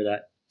remember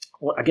that.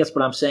 I guess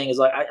what I'm saying is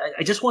like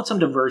I just want some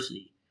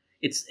diversity.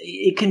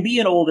 It can be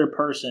an older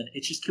person.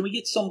 It's just, can we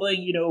get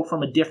somebody,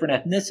 from a different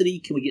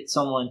ethnicity? Can we get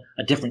someone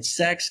a different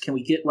sex? Can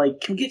we get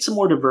some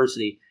more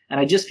diversity? And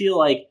I just feel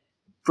like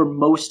for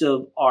most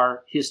of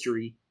our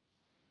history,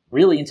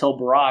 really until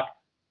Barack,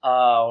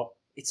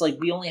 it's like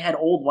we only had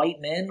old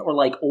white men or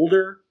like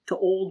older to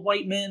old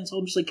white men. So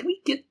I'm just like, can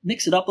we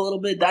mix it up a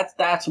little bit?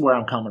 That's where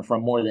I'm coming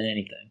from more than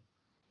anything.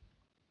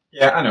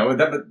 Yeah, I know.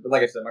 But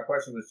like I said, my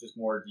question was just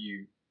more, do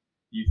you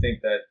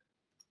think that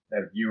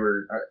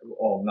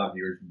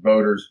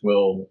voters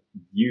will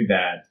view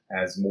that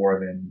as more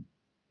of an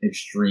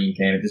extreme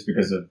candidate just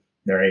because of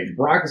their age?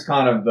 Barack is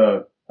kind of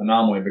the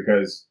anomaly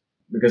because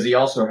he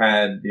also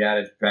had the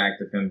added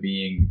fact of him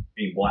being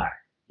black.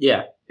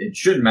 Yeah. It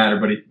shouldn't matter,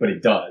 but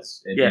it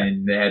does.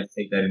 And they had to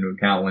take that into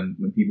account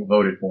when people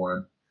voted for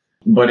him.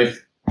 But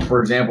if, for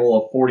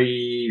example, a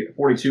 42,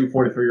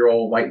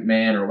 43-year-old white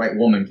man or white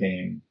woman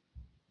came,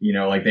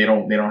 like they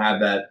don't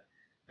have that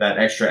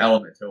extra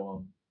element to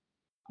them.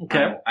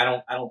 Okay. I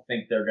don't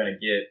think they're gonna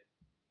get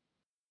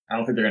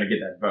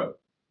that vote.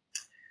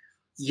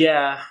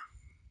 Yeah.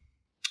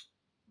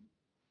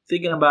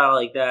 Thinking about it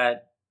like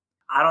that,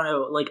 I don't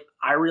know. Like,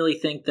 I really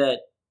think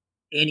that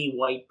any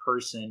white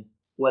person,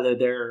 whether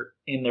they're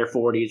in their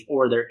 40s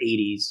or their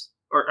 80s,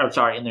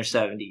 in their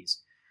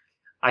 70s,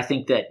 I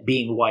think that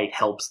being white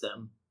helps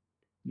them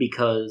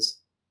because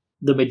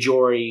the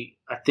majority,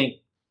 I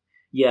think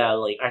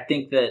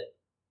that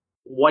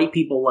white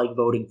people like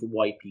voting for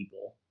white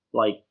people.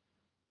 Like,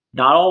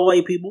 not all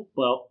white people,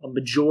 but a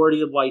majority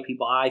of white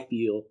people, I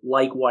feel,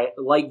 like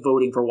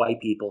voting for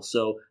white people.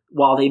 So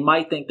while they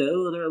might think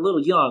that, they're a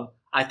little young,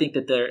 I think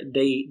that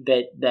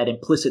that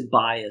implicit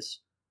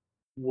bias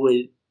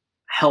would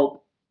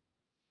help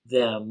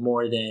them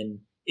more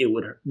than it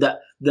would. The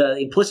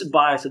implicit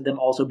bias of them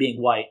also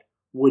being white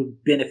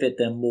would benefit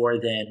them more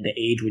than the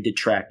age would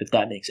detract, if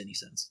that makes any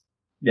sense.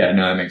 Yeah,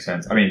 no, that makes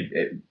sense. I mean,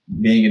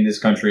 being in this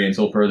country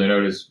until further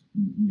notice,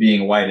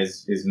 being white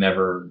is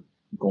never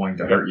going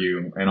to hurt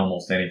you in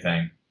almost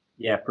anything.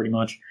 Yeah, pretty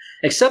much.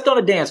 Except on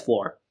a dance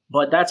floor.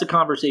 But that's a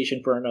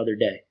conversation for another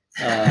day.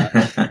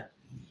 I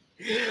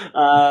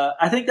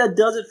think that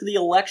does it for the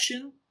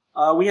election.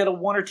 We had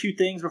one or two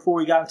things before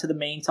we got into the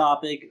main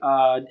topic.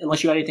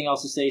 Unless you had anything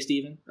else to say,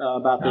 Stephen,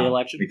 about the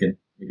election. We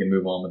can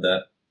move on with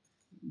that.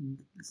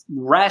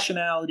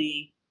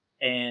 Rationality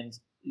and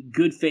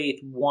good faith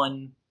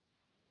won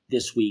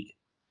this week,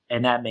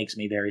 and that makes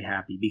me very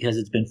happy because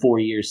it's been 4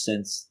 years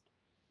since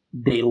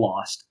they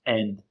lost,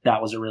 and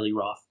that was a really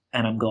rough.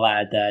 And I'm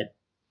glad that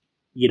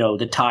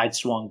the tide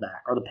swung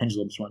back, or the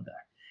pendulum swung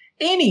back.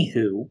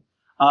 Anywho,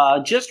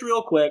 just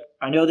real quick,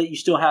 I know that you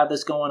still have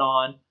this going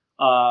on.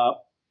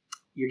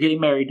 You're getting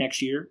married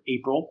next year,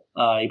 April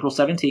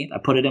 17th. I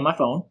put it in my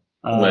phone.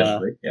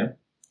 Allegedly, yeah.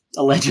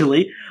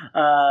 Allegedly.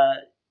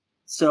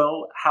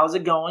 So how's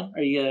it going?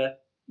 Are you?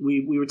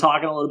 We were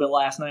talking a little bit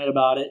last night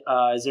about it.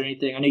 Is there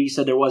anything? I know you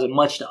said there wasn't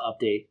much to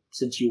update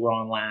since you were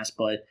on last,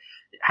 but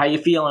how you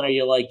feeling? Are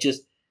you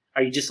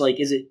just like,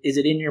 is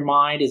it in your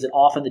mind? Is it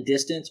off in the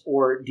distance,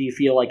 or do you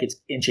feel like it's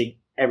inching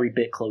every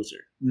bit closer?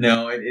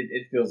 No,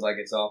 it feels like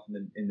it's off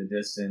in the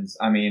distance.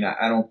 I mean,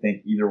 I don't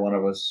think either one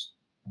of us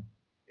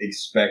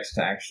expects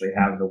to actually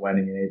have the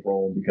wedding in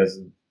April because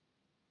of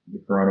the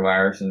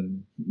coronavirus.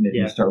 And if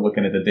you start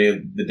looking at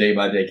the day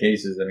by day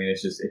cases, I mean,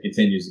 it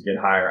continues to get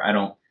higher. I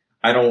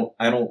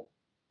don't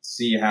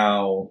see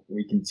how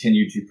we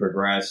continue to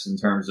progress in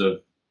terms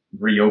of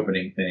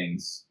reopening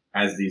things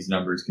as these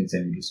numbers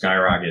continue to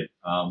skyrocket.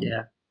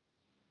 Yeah.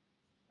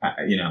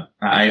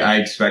 I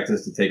expect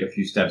us to take a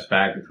few steps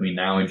back between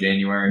now and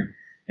January.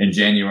 And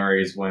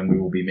January is when we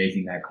will be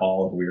making that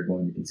call if we are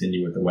going to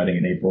continue with the wedding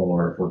in April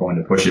or if we're going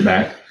to push it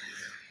back.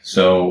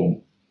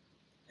 So,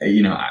 if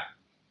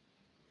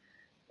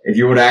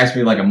you would have asked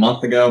me like a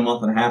month and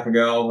a half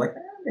ago, like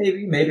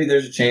maybe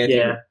there's a chance.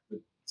 Yeah.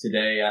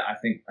 Today, I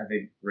think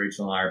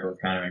Rachel and I are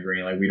both kind of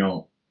agreeing. Like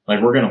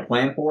we're going to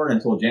plan for it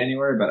until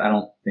January, but I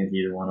don't think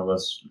either one of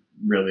us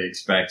really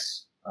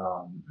expects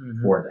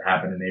for it to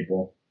happen in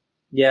April.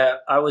 Yeah,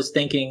 I was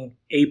thinking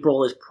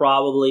April is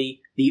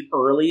probably the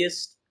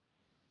earliest.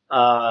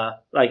 I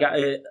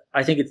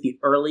think it's the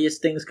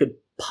earliest things could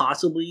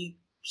possibly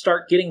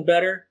start getting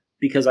better,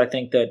 because I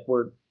think that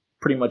we're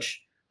pretty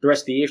much the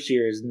rest of the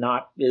year it's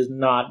not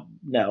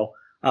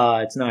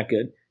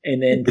good.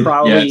 And then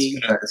probably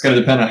it's going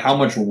to depend on how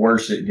much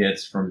worse it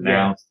gets from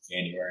now to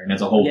January, and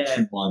it's a whole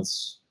 2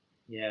 months.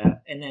 Yeah,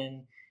 and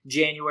then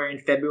January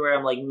and February,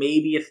 I'm like,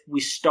 maybe if we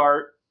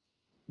start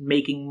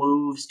making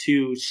moves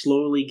to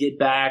slowly get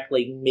back,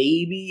 like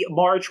maybe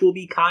March will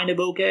be kind of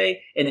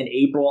okay, and then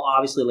April,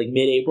 obviously, like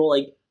mid-April,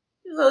 like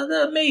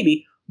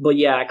maybe. But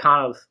yeah, I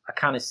kind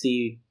of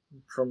see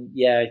from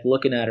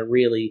looking at it,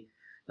 really,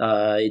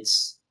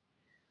 that's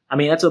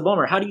a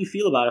bummer. How do you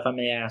feel about it, if I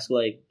may ask?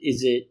 Like,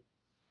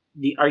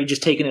 are you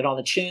just taking it on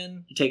the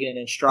chin, you're taking it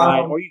in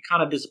stride, or are you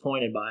kind of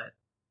disappointed by it?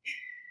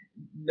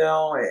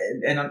 No,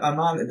 and I'm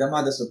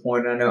not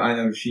disappointed. I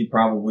know she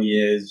probably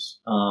is,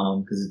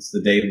 because it's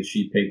the day that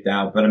she picked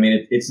out. But I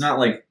mean, it's not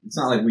like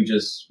we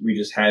just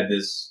had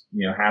this,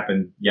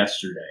 happen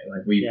yesterday.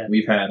 Like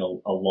we've had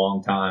a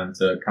long time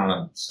to kind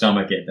of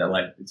stomach it, that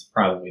like it's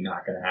probably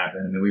not going to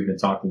happen. I mean, we've been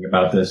talking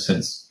about this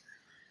since,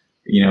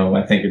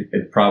 I think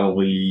it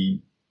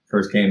probably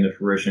first came to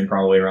fruition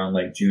probably around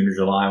like June or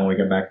July when we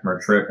got back from our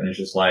trip, and it's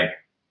just like,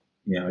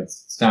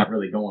 it's not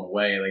really going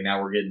away. Like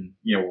now we're getting,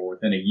 we're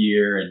within a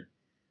year and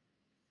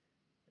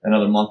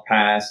another month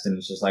passed, and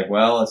it's just like,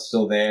 well, it's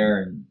still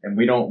there, and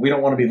we don't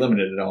want to be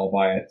limited at all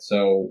by it.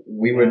 So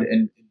we would,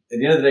 and at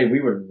the end of the day,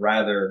 we would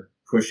rather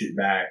push it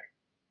back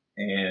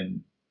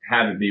and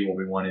have it be what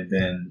we wanted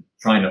than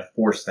trying to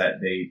force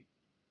that date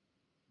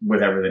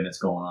with everything that's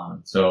going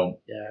on. So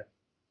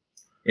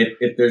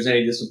if there's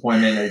any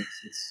disappointment,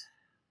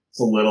 it's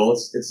a little,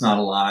 it's not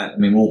a lot. I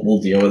mean,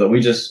 we'll deal with it. We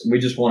just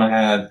want to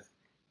have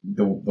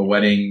the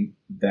wedding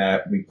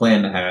that we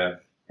plan to have,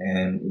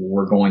 and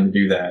we're going to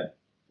do that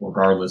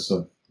regardless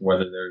of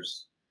whether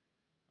there's,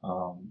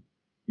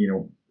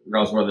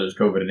 regardless of whether there's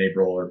COVID in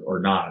April or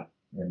not,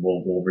 and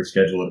we'll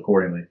reschedule it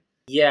accordingly.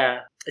 Yeah,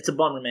 it's a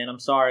bummer, man. I'm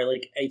sorry.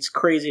 Like, it's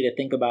crazy to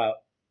think about.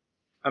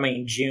 I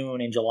mean,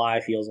 June and July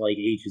feels like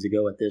ages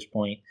ago at this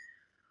point.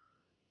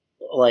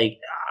 Like,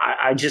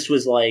 I just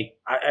was like,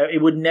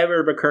 it would never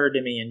have occurred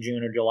to me in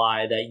June or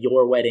July that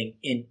your wedding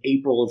in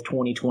April of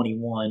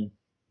 2021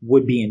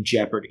 would be in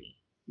jeopardy.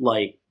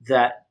 Like,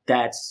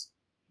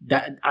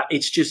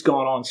 it's just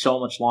gone on so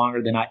much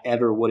longer than I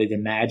ever would have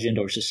imagined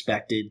or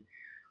suspected.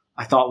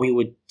 I thought we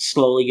would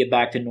slowly get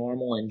back to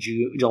normal in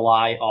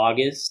July,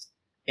 August,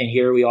 and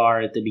here we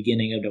are at the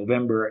beginning of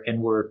November,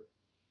 and we're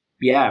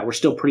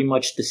still pretty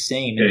much the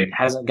same. It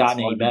hasn't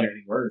gotten any better.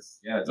 Worse.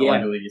 Yeah, it's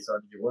only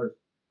starting to get worse.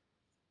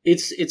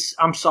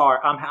 I'm sorry.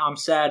 I'm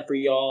sad for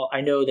y'all.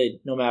 I know that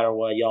no matter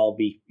what,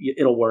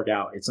 it'll work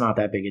out. It's not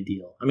that big a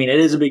deal. I mean, it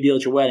is a big deal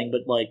at your wedding,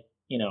 but like,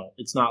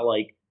 it's not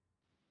like,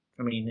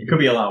 I mean, it could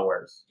be a lot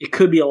worse. It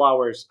could be a lot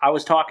worse. I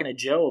was talking to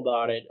Joe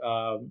about it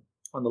on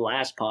the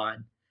last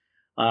pod.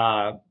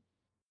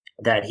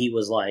 That he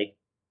was like,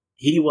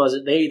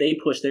 they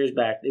pushed theirs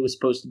back. It was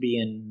supposed to be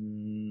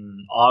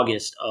in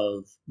August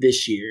of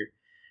this year,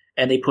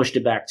 and they pushed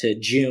it back to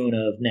June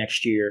of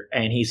next year.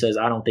 And he says,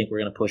 I don't think we're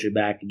going to push it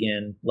back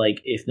again.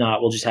 Like, if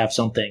not, we'll just have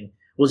something.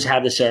 We'll just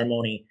have the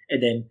ceremony,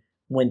 and then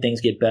when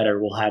things get better,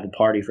 we'll have a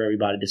party for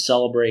everybody to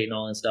celebrate and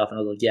all that stuff. And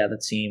I was like, yeah,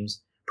 that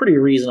seems pretty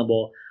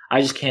reasonable. I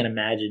just can't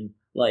imagine,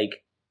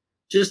 like,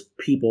 just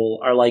people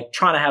are like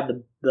trying to have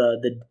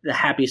the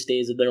happiest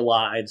days of their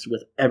lives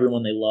with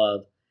everyone they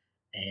love,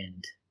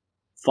 and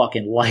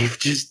fucking life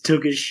just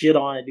took a shit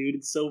on it, dude.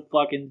 It's so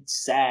fucking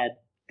sad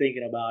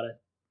thinking about it.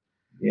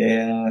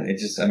 Yeah,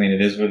 it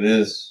is what it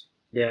is.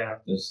 Yeah.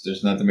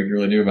 There's nothing we can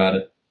really do about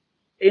it.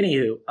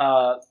 Anywho,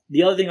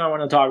 the other thing I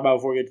want to talk about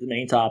before we get to the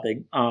main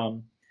topic,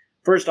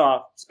 first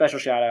off, special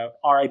shout out,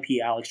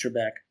 R.I.P. Alex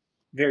Trebek.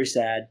 Very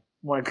sad.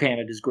 One of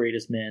Canada's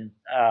greatest men.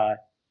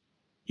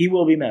 He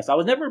will be missed. I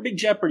was never a big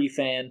Jeopardy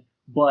fan,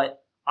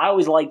 but I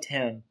always liked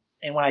him.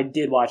 And when I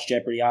did watch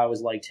Jeopardy, I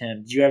always liked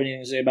him. Did you have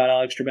anything to say about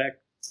Alex Trebek?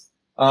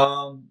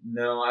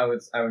 No, I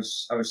was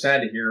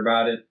sad to hear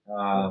about it.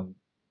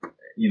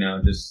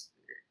 Just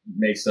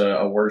makes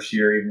a worse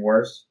year even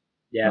worse.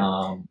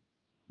 Yeah.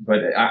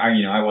 But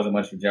I wasn't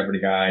much of a Jeopardy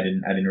guy. I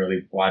didn't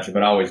really watch it,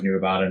 but I always knew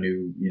about it. I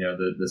knew,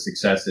 the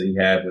success that he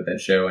had with that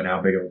show and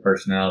how big of a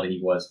personality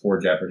he was for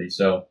Jeopardy.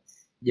 So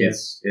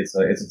it's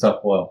a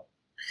tough blow.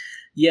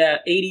 Yeah,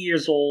 80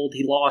 years old.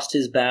 He lost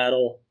his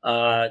battle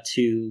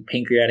to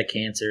pancreatic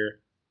cancer.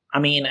 I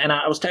mean, and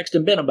I was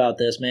texting Ben about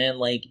this, man.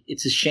 Like,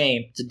 it's a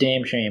shame. It's a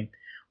damn shame.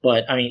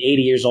 But, I mean,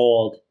 80 years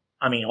old,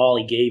 I mean, all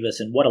he gave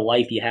us and what a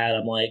life he had.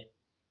 I'm like,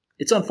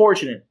 it's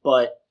unfortunate,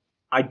 but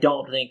I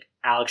don't think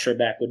Alex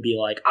Trebek would be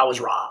like, I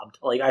was robbed.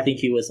 Like, I think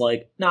he was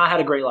like, no, I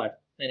had a great life,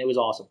 and it was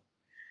awesome.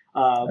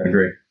 I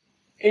agree.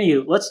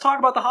 Anywho, let's talk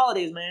about the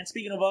holidays, man.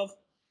 Speaking of,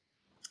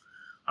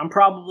 I'm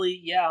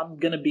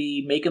going to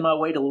be making my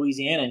way to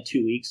Louisiana in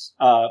 2 weeks.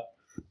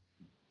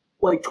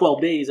 Like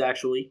 12 days,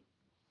 actually.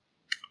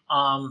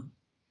 I'm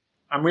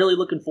really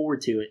looking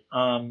forward to it.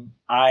 I'm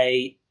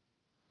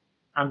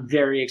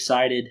very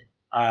excited.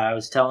 I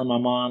was telling my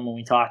mom when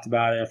we talked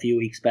about it a few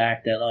weeks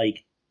back that,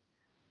 like,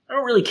 I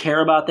don't really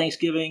care about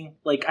Thanksgiving.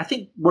 Like, I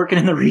think working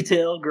in the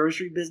retail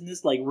grocery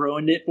business, like,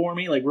 ruined it for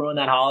me, like, ruined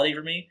that holiday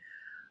for me.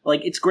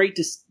 Like, it's great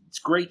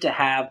to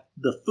have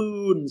the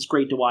food, and it's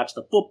great to watch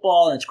the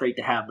football, and it's great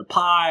to have the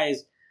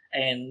pies.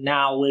 And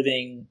now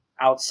living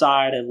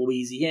outside of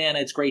Louisiana,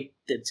 it's great.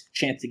 It's a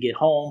chance to get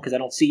home because I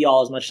don't see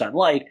y'all as much as I'd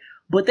like.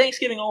 But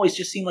Thanksgiving always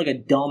just seemed like a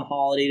dumb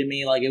holiday to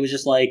me. Like, it was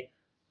just like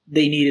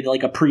they needed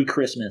like a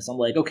pre-Christmas. I'm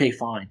like, okay,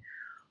 fine.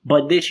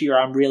 But this year,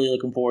 I'm really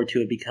looking forward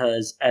to it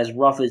because as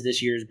rough as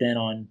this year has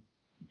been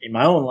in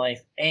my own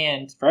life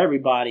and for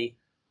everybody,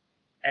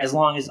 as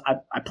long as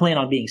I plan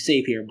on being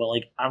safe here, but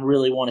like I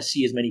really want to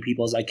see as many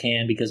people as I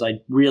can because I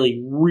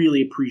really,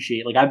 really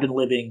appreciate. Like, I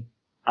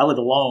live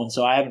alone,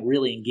 so I haven't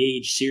really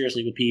engaged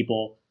seriously with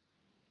people.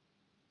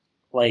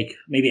 Like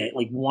maybe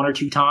like 1 or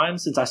 2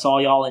 times since I saw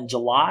y'all in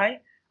July.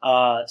 Did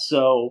I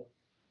see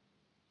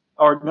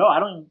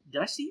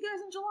you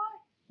guys in July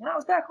when I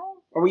was back home?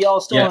 Or were y'all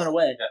still on the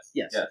way?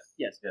 Yes.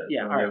 Yeah.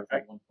 All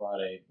right. One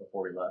Friday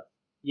before we left.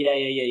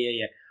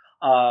 Yeah.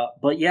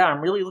 But yeah,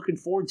 I'm really looking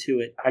forward to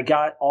it. I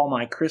got all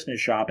my Christmas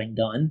shopping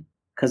done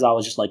because I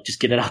was just like, just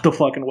get it out the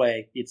fucking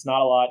way. It's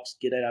not a lot,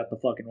 just get it out the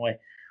fucking way.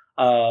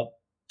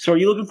 So are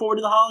you looking forward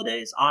to the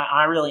holidays?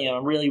 I really am.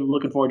 I'm really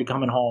looking forward to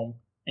coming home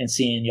and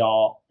seeing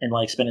y'all and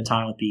like spending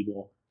time with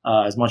people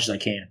as much as I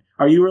can.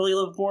 Are you really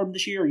looking forward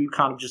this year, or are you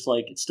kind of just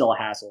like it's still a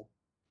hassle?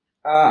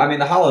 I mean,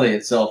 the holiday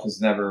itself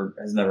has never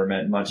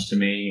meant much to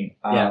me.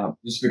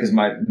 Just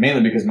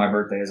mainly because my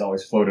birthday has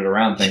always floated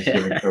around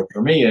Thanksgiving. So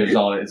for me, it's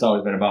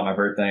always been about my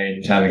birthday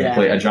and just having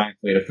a giant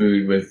plate of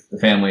food with the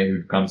family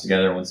who comes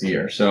together once a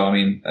year. So I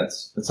mean,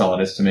 that's all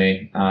it is to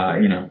me.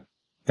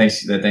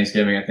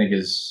 Thanksgiving I think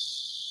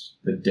is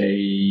the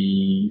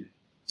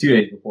 2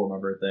 days before my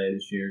birthday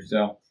this year.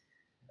 So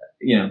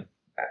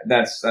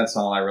that's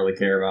all I really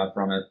care about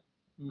from it.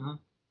 Mm-hmm.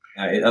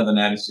 Other than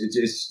that, it's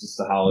just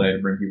a holiday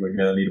to bring people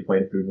together, need a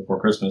plate of food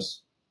before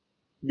Christmas.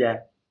 Yeah.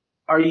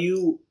 I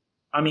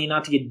mean,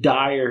 not to get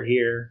dire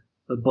here,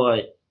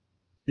 but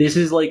this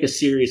is like a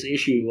serious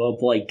issue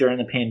of like during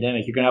the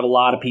pandemic, you're going to have a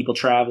lot of people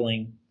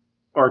traveling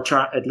or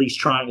at least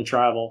trying to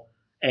travel,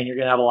 and you're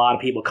going to have a lot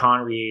of people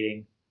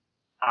congregating.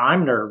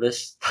 I'm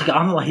nervous.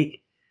 I'm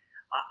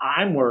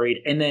worried.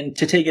 And then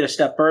to take it a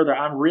step further,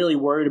 I'm really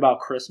worried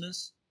about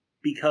Christmas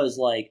because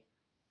like,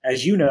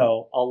 as you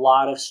know, a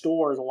lot of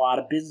stores, a lot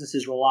of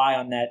businesses rely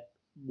on that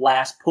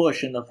last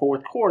push in the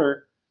fourth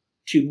quarter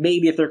to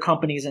maybe if their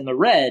company's in the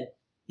red,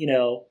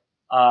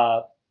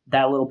 that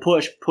little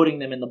push putting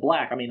them in the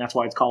black. I mean, that's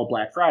why it's called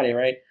Black Friday,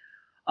 right?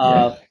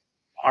 Are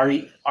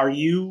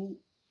you?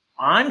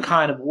 I'm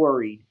kind of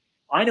worried.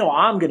 I know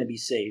I'm going to be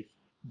safe,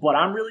 but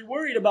I'm really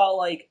worried about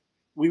like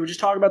we were just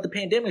talking about the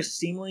pandemic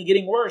seemingly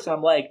getting worse.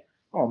 I'm like,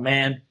 oh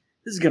man.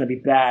 This is going to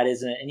be bad,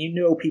 isn't it? And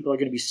people are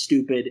going to be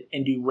stupid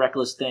and do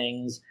reckless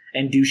things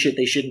and do shit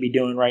they shouldn't be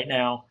doing right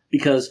now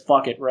because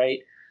fuck it, right?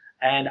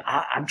 And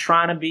I'm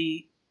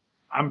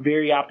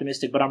very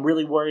optimistic, but I'm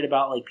really worried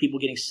about like people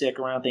getting sick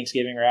around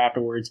Thanksgiving or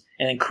afterwards,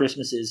 and then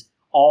Christmases,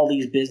 all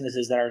these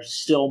businesses that are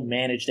still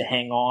managed to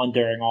hang on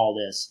during all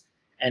this.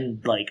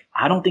 And like,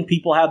 I don't think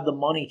people have the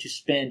money to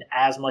spend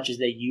as much as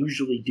they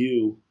usually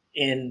do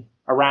in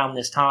around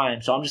this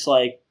time. So I'm just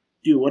like,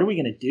 dude, what are we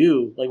going to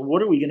do? Like,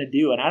 what are we going to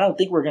do? And I don't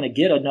think we're going to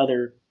get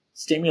another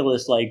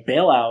stimulus, like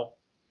bailout,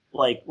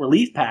 like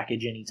relief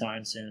package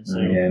anytime soon. So.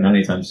 Yeah, not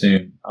anytime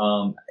soon.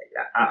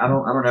 I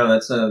don't know.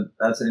 That's an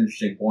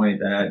interesting point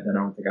that I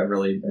don't think I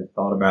really had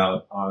thought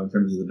about in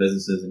terms of the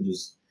businesses and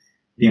just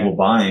people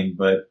buying.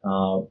 But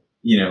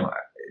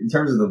in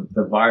terms of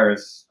the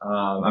virus,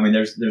 I mean,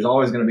 there's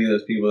always going to be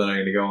those people that are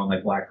going to go on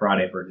like Black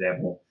Friday, for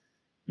example,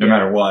 no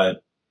matter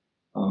what.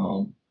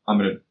 I'm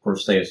going to, of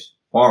course, stay as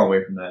far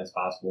away from that as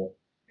possible.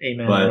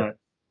 Amen. But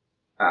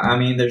I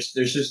mean, there's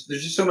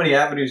just so many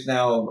avenues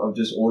now of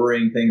just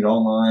ordering things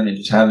online and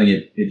just having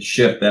it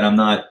shipped that I'm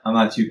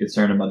not too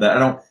concerned about that.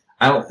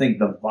 I don't think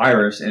the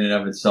virus in and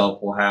of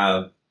itself will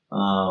have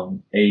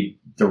a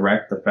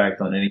direct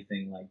effect on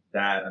anything like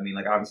that. I mean,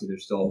 like obviously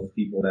there's still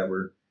people that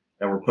were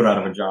put out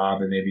of a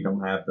job and maybe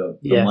don't have the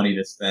money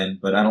to spend,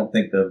 but I don't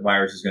think the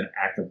virus is going to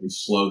actively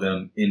slow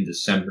them in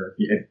December,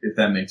 if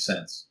that makes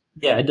sense.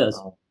 Yeah, it does.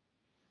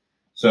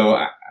 So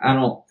I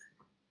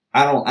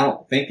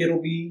don't think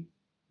it'll be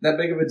that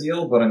big of a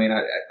deal, but I mean,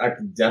 I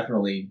could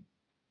definitely,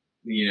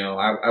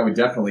 I would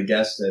definitely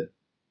guess that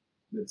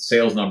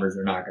sales numbers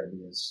are not going to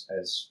be as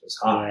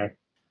high.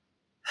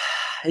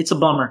 it's a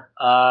bummer.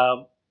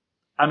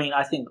 I mean,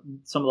 I think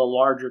some of the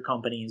larger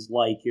companies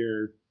like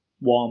your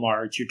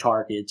Walmarts, your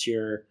Targets,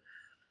 your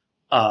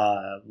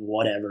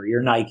whatever,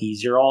 your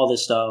Nikes, your all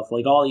this stuff,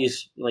 like all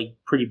these like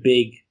pretty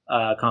big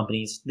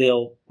companies,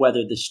 they'll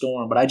weather the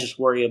storm. But I just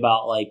worry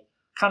about like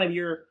kind of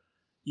your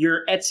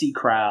Etsy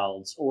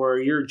crowds, or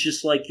you're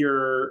just like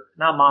your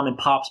not mom and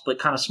pops, but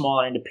kind of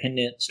smaller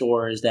independent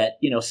stores that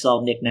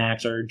sell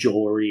knickknacks or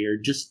jewelry or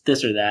just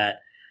this or that.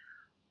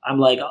 I'm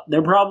like,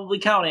 they're probably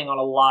counting on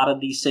a lot of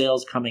these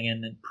sales coming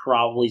in, and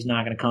probably is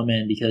not going to come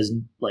in because,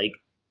 like,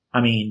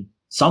 I mean,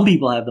 some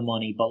people have the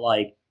money, but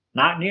like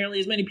not nearly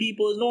as many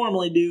people as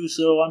normally do.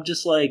 So I'm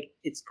just like,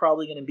 it's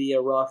probably going to be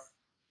a rough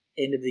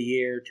end of the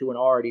year to an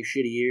already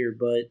shitty year.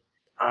 But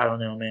I don't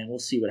know, man. We'll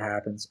see what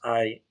happens.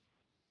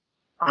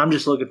 I'm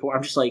just looking for.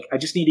 I'm just like, I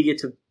just need to get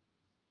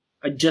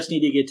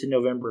to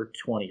November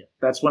 20th.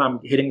 That's when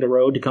I'm hitting the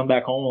road to come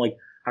back home. Like,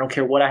 I don't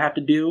care what I have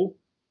to do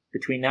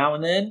between now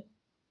and then.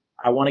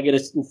 I want to get a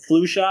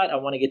flu shot. I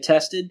want to get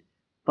tested,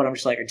 but I'm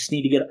just like, I just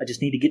need to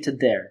get to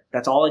there.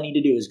 That's all I need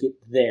to do is get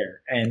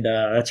there. And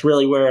that's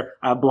really where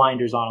I have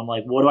blinders on. I'm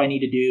like, what do I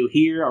need to do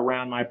here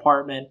around my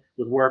apartment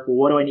with work? Well,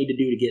 what do I need to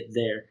do to get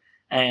there?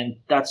 And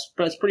that's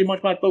pretty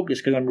much my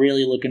focus, because I'm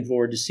really looking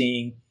forward to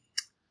seeing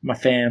my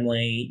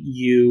family,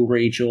 you,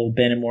 Rachel,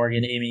 Ben and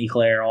Morgan, Amy,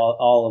 Claire,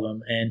 all of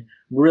them. And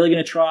I'm really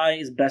going to try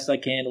as best I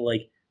can to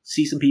like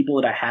see some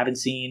people that I haven't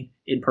seen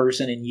in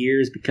person in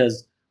years,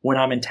 because when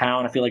I'm in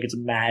town, I feel like it's a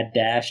mad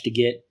dash to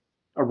get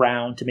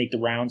around, to make the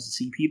rounds, to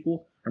see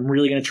people. I'm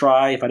really going to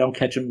try. If I don't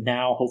catch them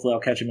now, hopefully I'll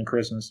catch them in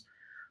Christmas.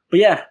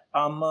 But yeah,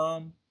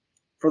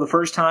 for the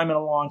first time in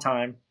a long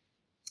time,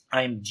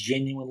 I am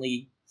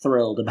genuinely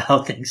thrilled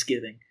about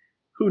Thanksgiving.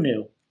 Who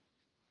knew?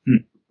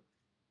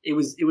 It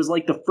was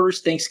like the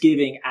first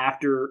Thanksgiving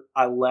after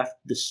I left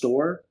the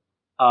store.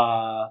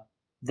 That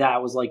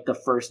was like the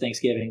first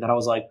Thanksgiving that I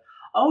was like,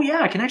 oh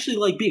yeah, I can actually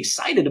like be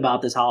excited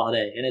about this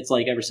holiday. And it's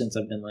like ever since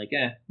I've been like,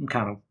 I'm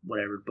kind of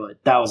whatever.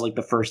 But that was like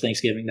the first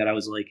Thanksgiving that I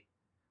was like,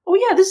 oh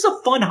yeah, this is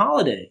a fun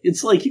holiday.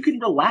 It's like you can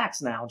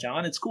relax now,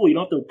 John. It's cool. You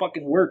don't have to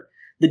fucking work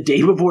the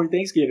day before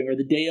Thanksgiving or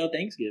the day of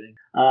Thanksgiving.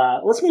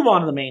 Let's move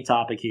on to the main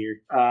topic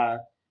here.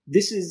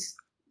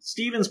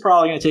 Steven's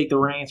probably going to take the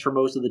reins for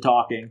most of the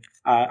talking.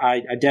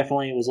 I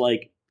definitely was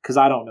like, because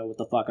I don't know what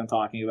the fuck I'm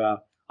talking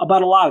about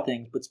a lot of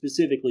things, but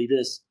specifically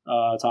this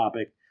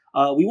topic.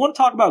 We want to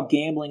talk about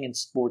gambling and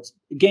sports,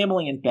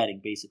 gambling and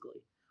betting,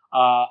 basically.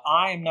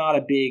 I am not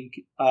a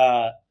big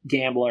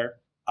gambler.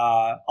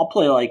 I'll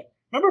play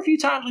remember a few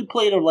times we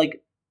played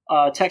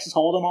Texas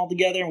Hold'em all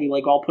together, and we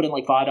all put in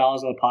 $5 on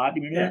a pot.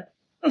 Do you remember that?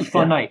 That was a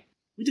fun night.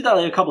 We did that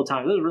a couple of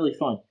times. It was really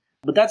fun.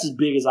 But that's as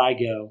big as I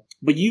go.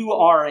 But you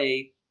are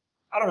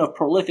I don't know if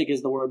prolific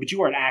is the word, but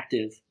you are an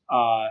active.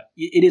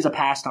 It is a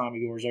pastime of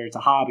yours, or it's a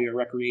hobby or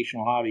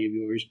recreational hobby of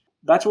yours.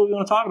 That's what we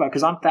want to talk about,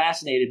 because I'm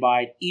fascinated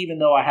by it, even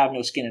though I have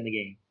no skin in the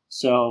game.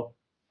 So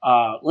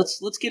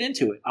let's get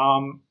into it.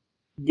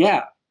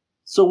 Yeah.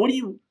 So what do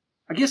you?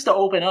 I guess to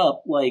open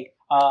up,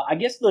 I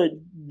guess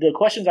the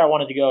questions I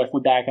wanted to go, if we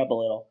back up a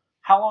little.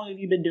 How long have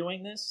you been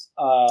doing this?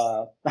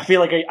 I feel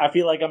like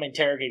I'm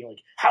interrogating.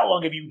 How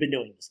long have you been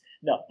doing this?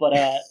 No, but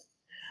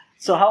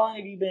so how long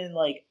have you been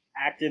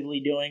actively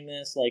doing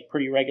this?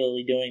 Pretty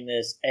regularly doing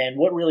this, and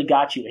what really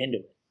got you into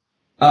it?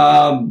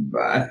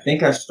 I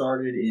think I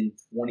started in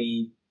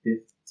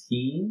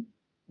 2015.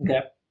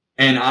 Okay.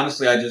 And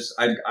honestly, I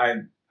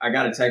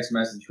got a text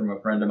message from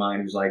a friend of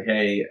mine who's like,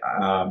 hey,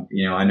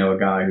 I know a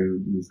guy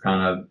who's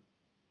kind of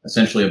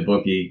essentially a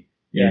bookie.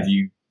 Do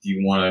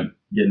you want to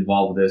get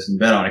involved with this and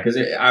bet on it? Because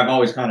I've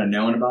always kind of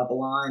known about the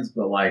lines,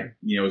 but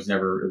it was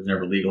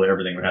never legal.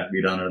 Everything would have to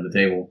be done under the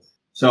table.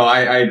 So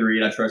I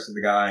agreed. I trusted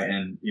the guy,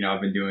 and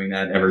I've been doing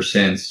that ever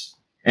since.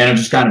 And I've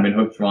just kind of been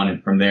hooked on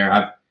it from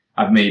there.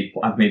 I've made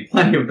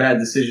plenty of bad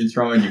decisions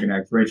from it. You can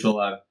ask Rachel.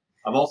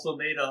 I've also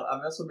made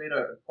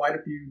quite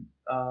a few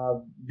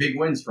big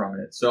wins from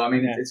it. So I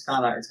mean, it's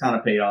kind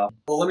of paid off.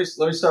 Well, let me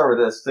start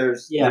with this.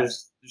 There's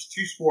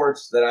two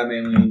sports that I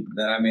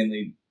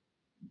mainly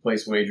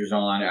place wagers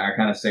on. I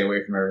kind of stay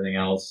away from everything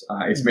else.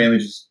 It's mainly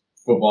just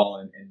football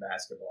and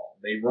basketball.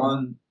 They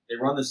run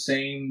the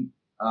same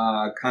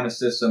kind of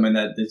system, in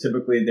that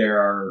there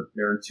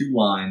are two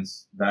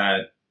lines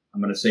that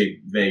I'm going to say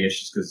Vegas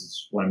just because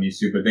it's what I'm used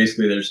to. But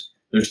basically,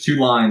 there's two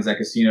lines that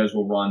casinos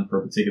will run for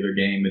a particular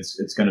game.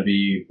 It's going to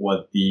be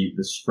what the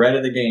spread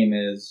of the game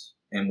is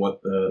and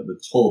what the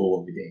total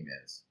of the game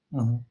is.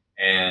 Mm-hmm.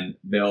 And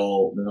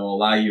they'll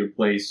allow you to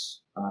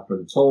place for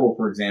the total,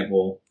 for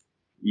example,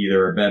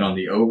 either a bet on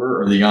the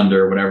over or the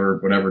under,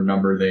 whatever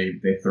number they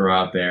throw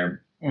out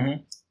there.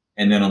 Mm-hmm.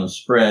 And then on the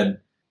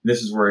spread,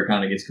 this is where it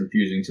kind of gets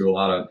confusing to a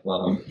lot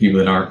of people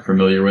that aren't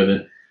familiar with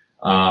it.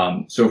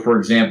 So, for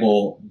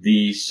example,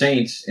 the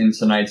Saints in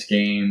tonight's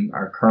game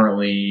are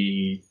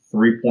currently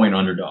 3-point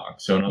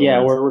underdogs. So,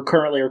 we're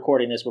currently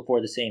recording this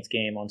before the Saints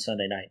game on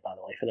Sunday night, by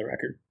the way, for the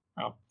record.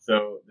 Oh.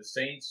 So the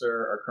Saints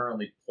are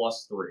currently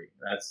 +3.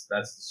 That's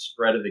the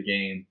spread of the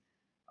game.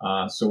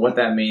 So what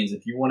that means,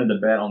 if you wanted to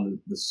bet on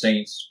the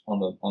Saints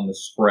on the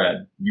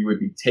spread, you would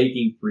be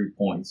taking 3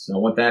 points. Now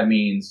what that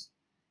means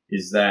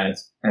is that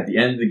at the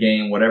end of the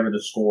game, whatever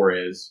the score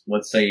is,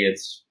 let's say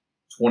it's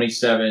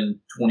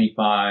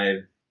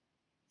 27-25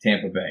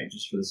 Tampa Bay,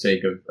 just for the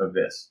sake of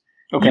this.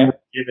 Okay.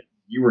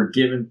 You were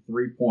given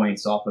 3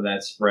 points off of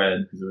that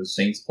spread because it was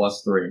Saints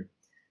plus 3.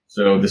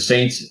 So the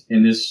Saints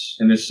in this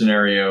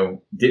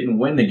scenario didn't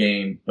win the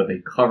game, but they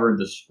covered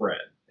the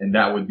spread, and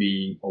that would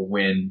be a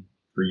win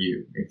for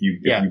you if you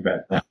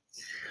bet that.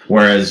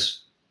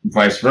 Whereas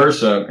vice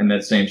versa, in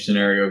that same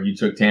scenario, if you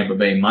took Tampa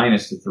Bay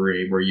minus the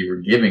 3, where you were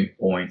giving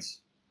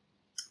points,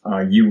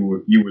 you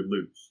would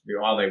lose.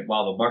 While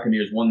the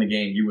Buccaneers won the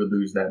game, you would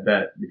lose that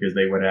bet because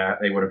they would have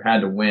had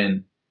to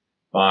win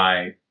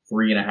by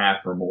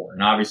 3.5 or more.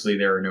 And obviously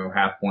there are no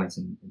half points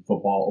in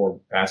football or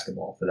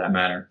basketball for that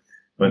matter.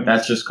 But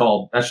that's just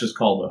called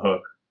the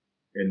hook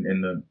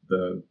in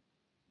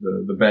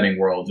the betting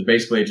world.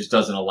 It just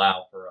doesn't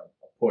allow for a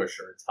push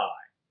or a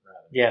tie.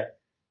 Rather. Yeah.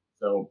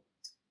 So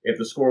if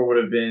the score would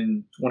have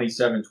been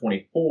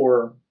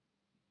 27-24,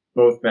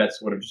 both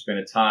bets would have just been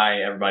a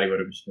tie. Everybody would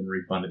have just been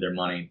refunded their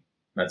money.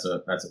 That's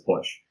a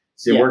push.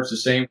 See, it works the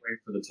same way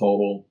for the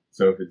total.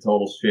 So if it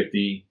totals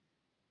 50,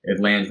 it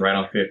lands right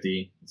on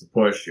 50. It's a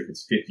push. If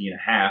it's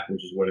 50.5,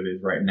 which is what it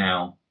is right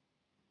now,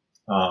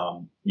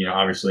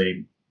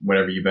 obviously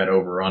whatever you bet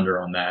over or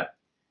under on that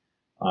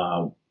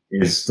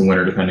is the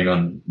winner, depending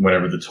on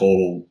whatever the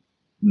total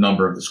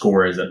number of the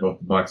score is that both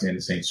the Bucs and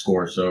the Saints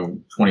score. So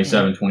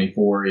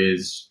 27-24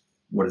 is,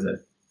 what is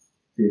that?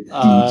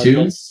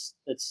 52?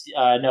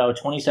 No,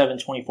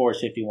 27-24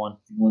 is 51.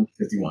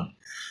 51.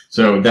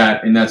 So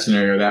that in that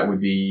scenario, that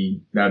would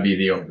be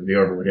the over. The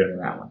over would hit on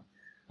that one.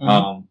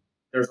 Mm-hmm.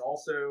 There's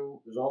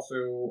also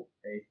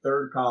a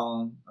third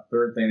column, a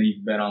third thing that you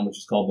can bet on, which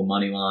is called the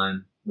money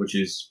line, which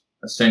is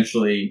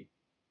essentially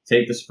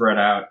take the spread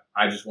out.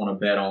 I just want to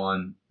bet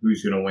on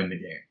who's going to win the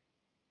game.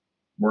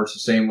 Works the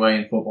same way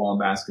in football and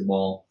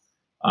basketball.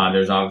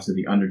 There's obviously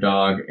the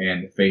underdog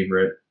and the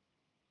favorite.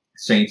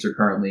 Saints are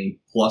currently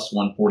plus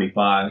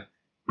 145.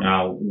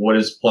 Now, what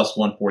does plus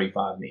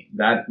 145 mean?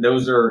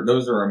 Those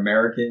are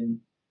American.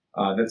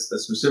 That's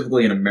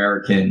specifically an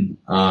American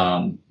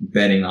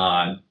betting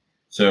odd.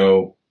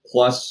 So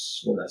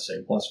plus, what did I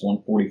say? Plus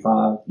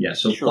 145. Yeah.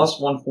 So sure. Plus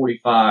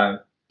 145.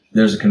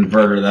 There's a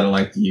converter that I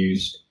like to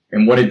use.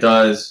 And what it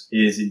does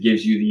is it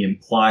gives you the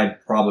implied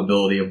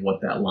probability of what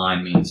that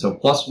line means. So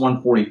plus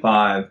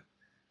 145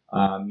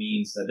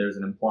 means that there's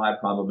an implied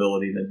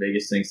probability that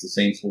Vegas thinks the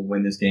Saints will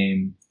win this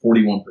game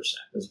 41%.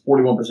 There's a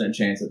 41%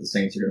 chance that the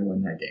Saints are going to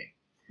win that game.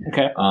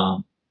 Okay.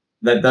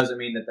 That doesn't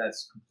mean that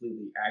that's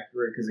completely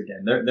accurate because,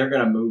 again, they're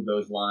going to move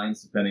those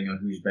lines depending on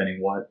who's betting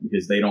what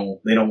because they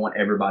don't want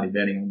everybody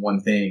betting on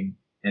one thing.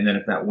 And then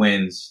if that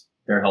wins,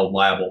 they're held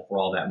liable for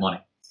all that money.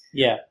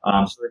 Yeah.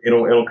 So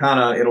it'll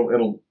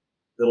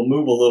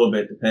move a little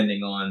bit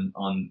depending on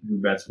who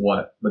bets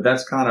what, but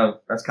that's kind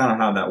of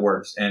how that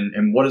works.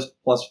 And what does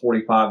plus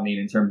 45 mean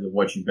in terms of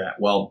what you bet?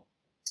 Well,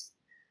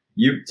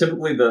 you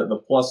typically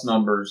the plus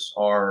numbers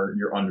are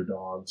your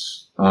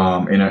underdogs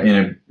in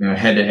a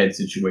head-to-head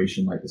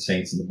situation like the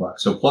Saints and the Bucs.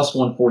 So plus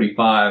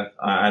 145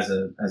 as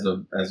a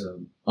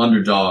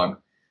underdog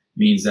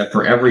means that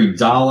for every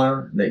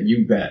dollar that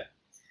you bet,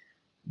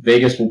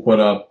 Vegas will put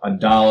up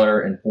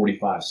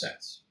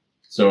 $1.45.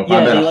 So if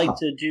I bet they like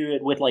to do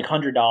it with like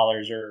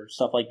 $100 or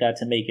stuff like that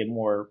to make it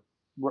more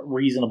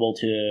reasonable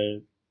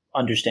to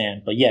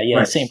understand. But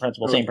right. Same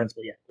principle. So if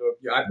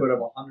I put up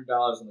 $100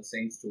 on the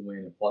Saints to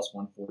win at plus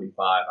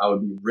 145, I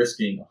would be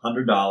risking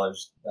 $100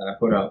 that I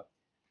put up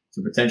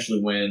to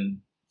potentially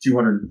win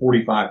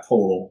 245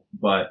 total,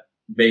 but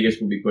Vegas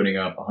will be putting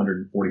up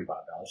 $145.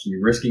 So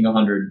you're risking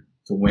 100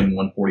 to win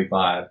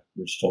 145,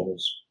 which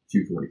totals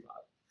 245.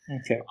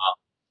 Okay.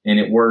 And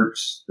it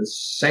works the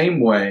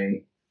same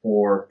way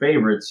for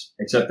favorites,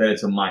 except that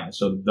it's a minus.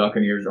 So the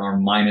Buccaneers are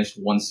minus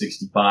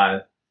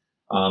 165.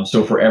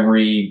 So for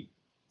every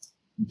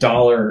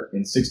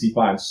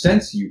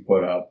 $1.65 you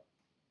put up,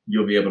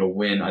 you'll be able to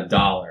win $1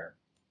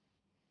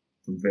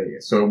 from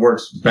Vegas. So it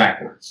works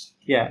backwards.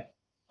 Yeah.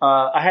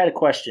 I had a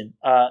question.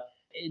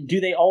 Do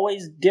they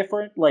always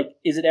differ? Like,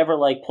 is it ever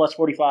like plus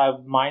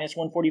 45 minus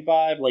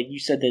 145? Like you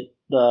said that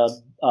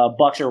the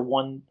Bucs are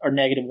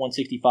negative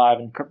 165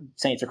 and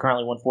Saints are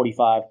currently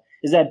 145.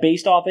 Is that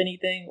based off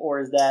anything,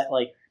 or is that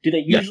like, do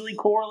they usually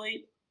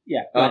correlate?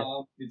 Yeah.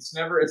 It's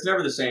never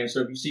the same.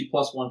 So if you see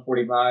plus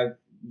 145,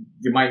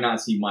 you might not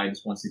see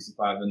minus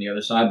 165 on the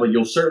other side, but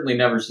you'll certainly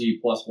never see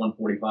plus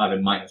 145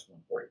 and minus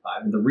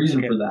 145. And the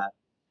reason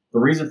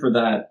for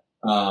that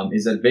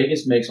is that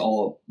Vegas makes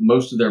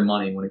most of their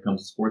money when it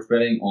comes to sports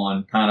betting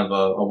on kind of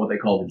a what they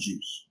call the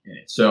juice in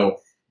it. So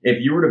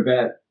if you were to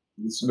bet,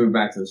 let's move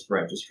back to the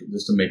spread just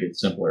to make it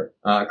simpler.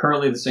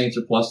 Currently the Saints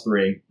are plus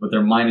 3, but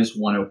they're minus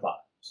 105.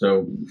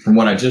 So from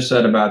what I just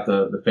said about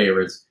the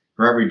favorites,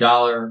 for every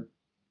dollar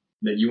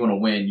that you want to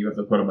win, you have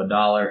to put up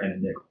 $1 and a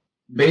nickel.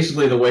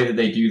 Basically, the way that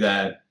they do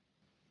that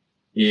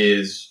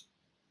is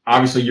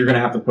obviously you're going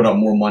to have to put up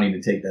more money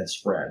to take that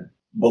spread.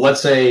 But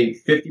let's say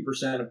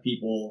 50% of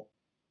people,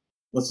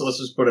 let's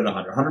just put it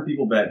 100. 100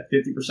 people bet,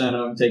 50%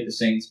 of them take the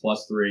Saints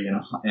 +3,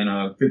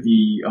 and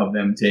 50 of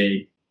them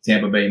take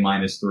Tampa Bay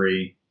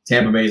 -3.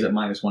 Tampa Bay's at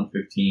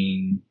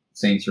 -115.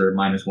 Saints are at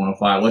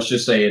 -105. Let's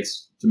just say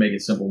it's, to make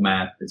it simple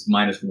math, it's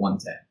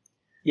 -110.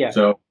 Yeah.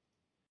 So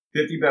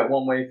 50 bet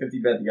one way,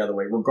 50 bet the other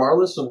way,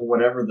 regardless of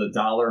whatever the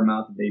dollar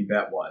amount that they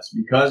bet was,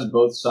 because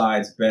both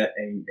sides bet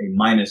a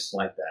minus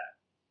like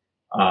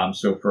that.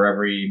 So for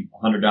every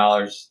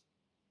 $100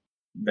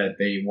 that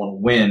they want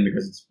to win,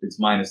 because it's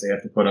minus, they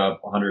have to put up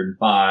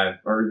 105,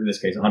 or in this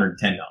case,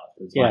 $110.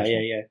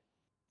 Yeah.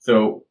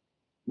 So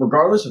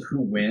regardless of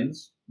who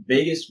wins,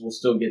 Vegas will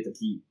still get to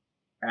keep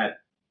at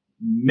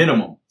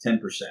minimum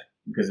 10%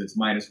 because it's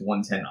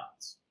 -110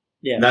 odds.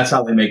 Yeah. And that's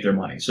how they make their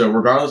money. So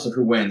regardless of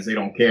who wins, they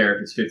don't care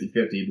if it's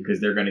 50-50 because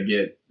they're going to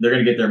get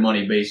their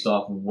money based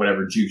off of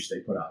whatever juice they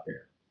put out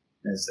there,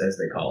 as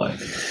they call it.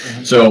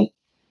 Mm-hmm. So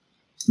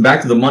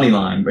back to the money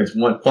line, it's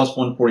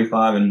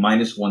 +145 and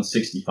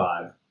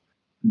 -165.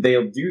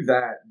 They'll do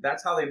that.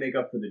 That's how they make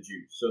up for the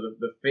juice. So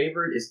the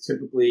favorite is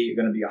typically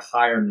going to be a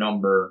higher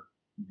number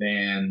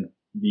than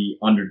the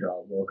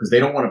underdog will, because they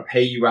don't want to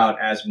pay you out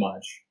as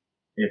much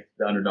if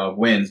the underdog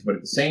wins, but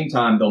at the same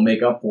time, they'll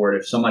make up for it.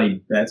 If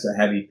somebody bets a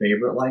heavy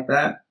favorite like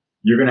that,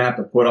 you're going to have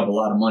to put up a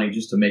lot of money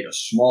just to make a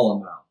small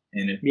amount.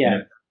 And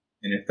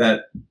if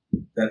that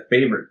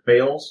favorite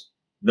fails,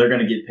 they're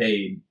going to get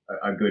paid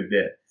a good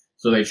bit.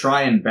 So they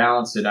try and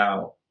balance it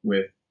out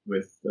with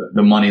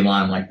the money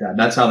line like that.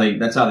 That's how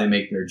they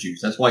make their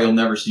juice. That's why you'll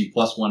never see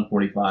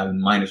 +145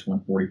 and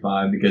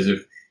 -145, because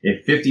if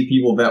 50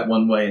 people bet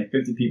one way and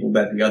 50 people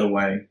bet the other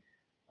way,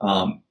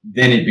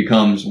 then it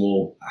becomes,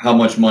 well, how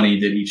much money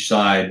did each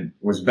side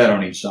was bet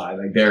on each side?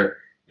 Like they're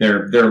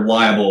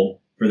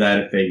liable for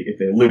that if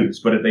they lose.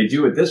 But if they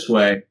do it this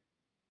way,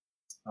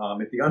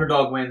 if the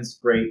underdog wins,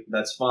 great,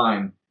 that's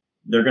fine.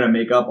 They're going to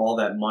make up all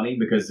that money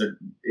because if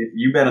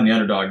you bet on the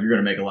underdog, you're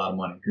going to make a lot of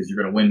money because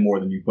you're going to win more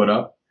than you put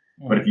up.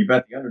 Mm-hmm. But if you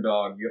bet the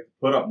underdog, you have to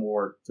put up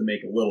more to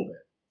make a little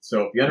bit.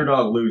 So if the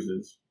underdog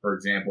loses, for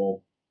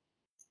example,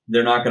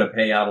 they're not going to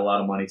pay out a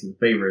lot of money to the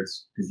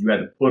favorites because you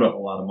had to put up a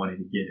lot of money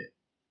to get it.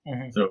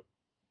 Mm-hmm. So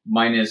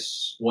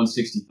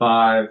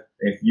 -165,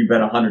 if you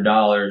bet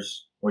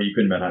 $100, well, you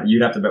couldn't bet on it.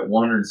 You'd have to bet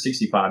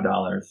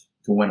 $165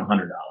 to win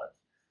 $100.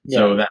 Yeah.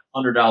 So that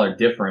 $100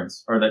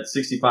 difference, or that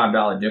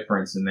 $65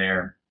 difference in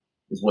there,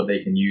 is what they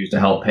can use to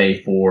help pay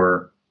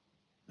for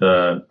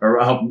or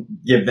help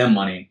give them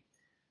money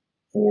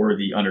for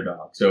the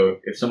underdog. So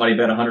if somebody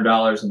bet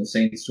 $100 on the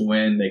Saints to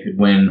win, they could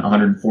win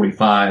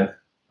 $145,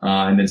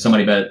 and then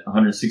somebody bet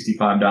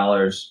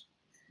 $165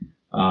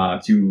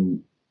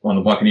 on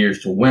the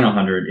Buccaneers to win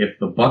 $100. If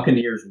the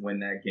Buccaneers win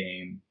that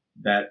game,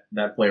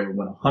 that player would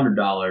win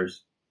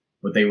 $100,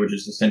 but they would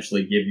just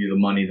essentially give you the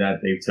money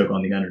that they took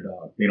on the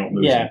underdog. They don't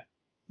lose it.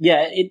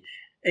 Yeah.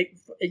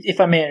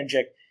 If I may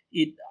interject,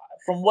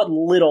 from what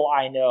little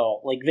I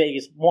know, like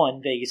Vegas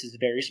is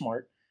very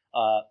smart.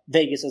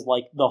 Vegas is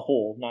like the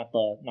whole, not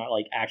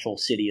like actual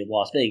city of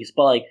Las Vegas,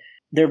 but like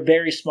they're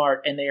very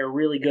smart and they are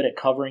really good at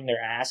covering their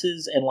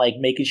asses and like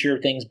making sure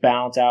things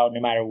balance out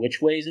no matter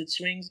which ways it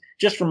swings.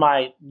 Just from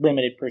my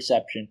limited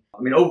perception.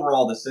 I mean,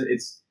 overall,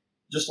 it's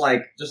just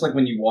like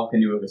when you walk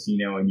into a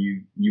casino and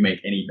you make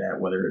any bet,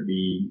 whether it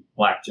be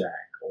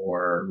blackjack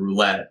or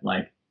roulette.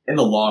 Like in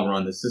the long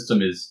run, the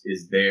system is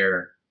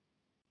there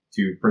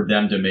for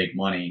them to make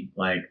money.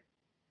 Like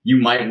you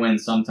might win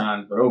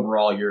sometimes, but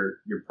overall,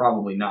 you're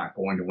probably not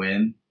going to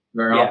win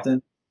very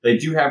often. They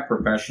do have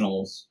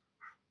professionals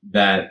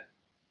that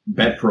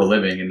bet for a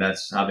living, and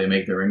that's how they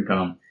make their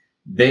income.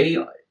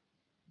 The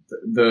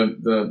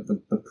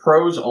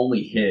pros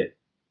only hit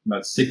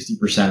about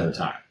 60% of the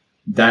time.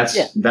 That's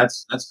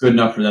good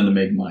enough for them to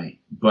make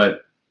money.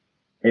 But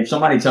if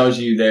somebody tells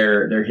you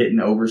they're hitting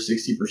over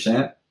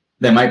 60%,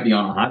 they might be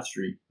on a hot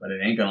streak, but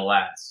it ain't gonna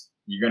last.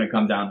 You're gonna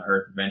come down to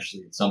earth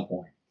eventually at some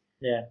point.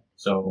 Yeah.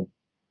 So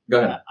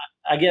go ahead.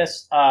 I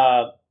guess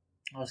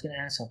I was going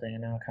to ask something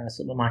and now it kind of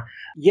slipped my mind.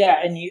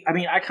 Yeah, and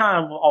I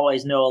kind of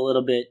always know a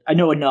little bit. I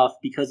know enough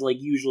because,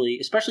 like, usually,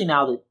 especially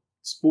now that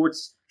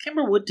sports, I can't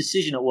remember what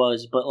decision it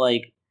was, but,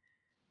 like,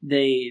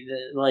 NBA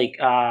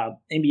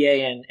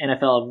and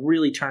NFL have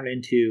really turned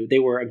into, they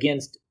were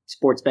against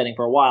sports betting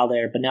for a while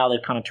there, but now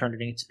they've kind of turned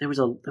it into, there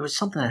was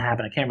something that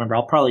happened. I can't remember.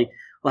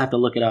 We'll have to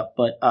look it up,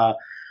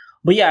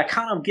 but yeah, I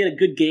kind of get a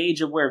good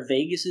gauge of where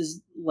Vegas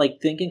is like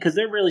thinking because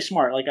they're really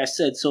smart, like I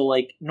said. So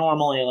like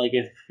normally, like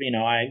if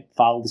I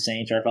follow the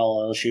Saints or I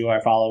follow LSU or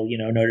I follow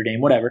Notre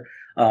Dame, whatever.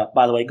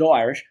 By the way, go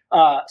Irish.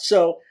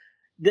 So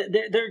they're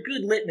a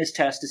good litmus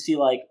test to see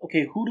like,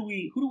 okay, who do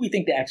we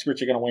think the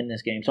experts are going to win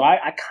this game? So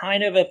I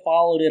kind of have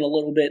followed it a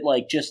little bit,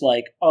 like just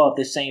like, oh, if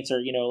the Saints are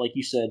like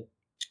you said,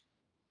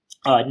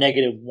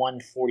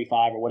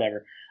 -145 or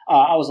whatever.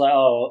 I was like,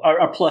 oh, or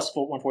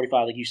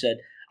 +145, like you said.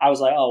 I was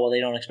like, oh, well,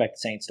 they don't expect the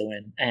Saints to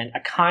win. And I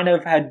kind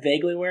of had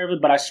vaguely aware of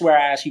it, but I swear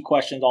I ask you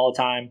questions all the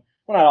time.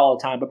 Well, not all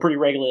the time, but pretty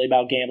regularly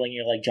about gambling.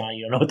 You're like, John,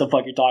 you don't know what the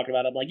fuck you're talking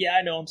about. I'm like, yeah,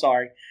 I know. I'm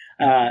sorry.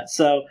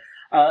 So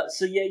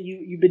yeah,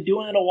 you've been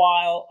doing it a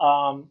while.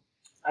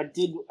 I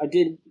did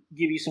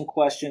give you some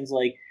questions.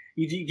 Like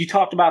you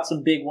talked about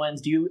some big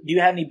wins. Do you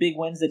have any big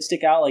wins that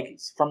stick out, like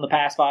from the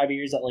past 5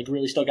 years, that like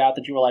really stuck out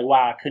that you were like,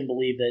 wow, I couldn't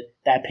believe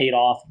that paid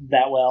off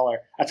that well, or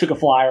I took a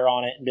flyer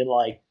on it and been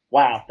like,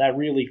 wow, that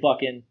really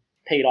fucking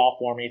paid off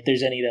for me. If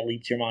there's any that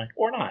leaps your mind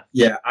or not.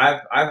 Yeah,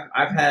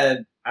 I've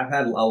had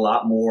a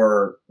lot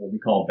more what we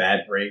call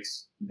bad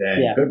breaks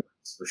than good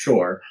breaks for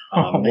sure.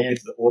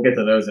 We'll get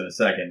to those in a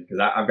second because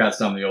I've got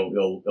some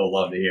you'll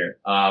love to hear.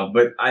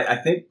 But I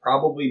think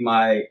probably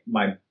I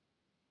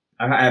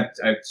have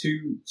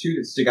two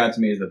that stick out to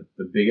me as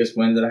the biggest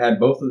wins that I had.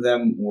 Both of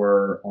them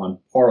were on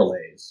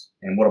parlays,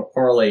 and what a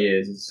parlay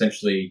is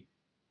essentially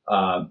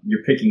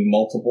you're picking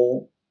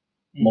multiple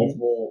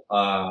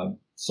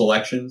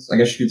selections, I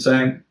guess you could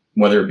say,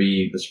 whether it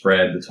be the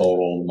spread, the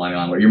total, the money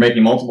line, where you're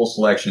making multiple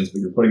selections, but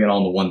you're putting it all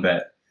into one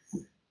bet.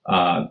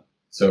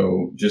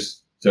 So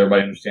just so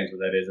everybody understands what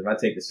that is, if I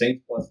take the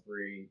Saints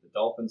 +3, the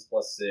Dolphins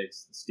 +6,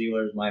 the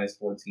Steelers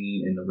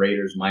 -14, and the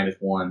Raiders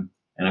 -1,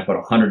 and I put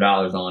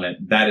 $100 on it,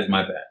 that is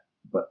my bet.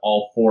 But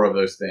all four of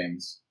those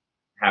things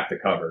have to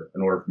cover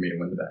in order for me to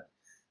win the bet.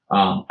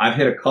 I've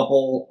hit a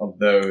couple of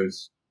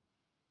those,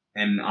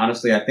 and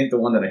honestly, I think the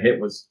one that I hit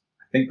was,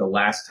 I think the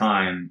last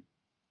time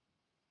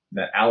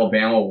that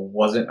Alabama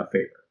wasn't a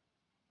favorite.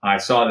 I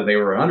saw that they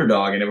were an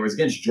underdog, and it was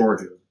against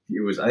Georgia. I think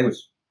it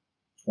was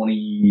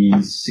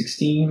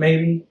 2016,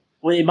 maybe.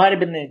 Well, it might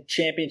have been the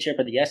championship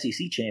or the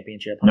SEC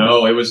championship. Huh?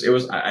 No, it was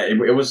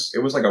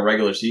like a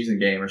regular season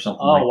game or something.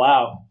 Oh,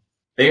 wow.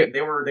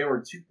 They were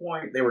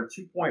 2-point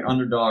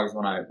underdogs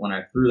when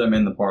I threw them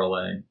in the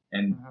parlay,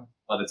 and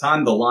by the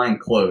time the line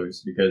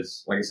closed,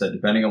 because like I said,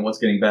 depending on what's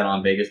getting bet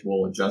on, Vegas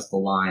will adjust the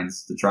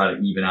lines to try to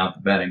even out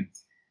the betting.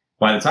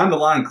 By the time the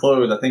line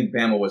closed, I think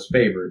Bama was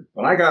favored,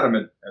 but I got them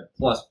at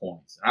plus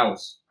points. I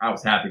was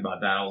happy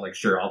about that. I was like,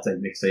 sure, I'll take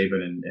Nick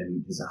Saban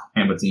and his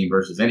Alabama team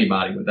versus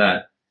anybody with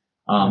that.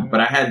 But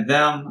I had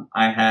them,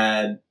 I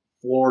had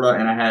Florida,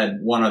 and I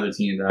had one other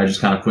team that I just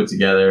kind of put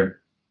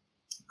together,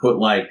 put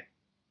like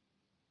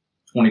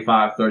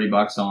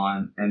 $25-$30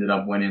 on, ended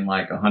up winning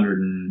like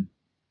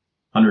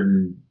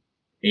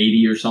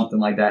 180 or something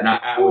like that. And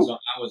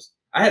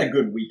I had a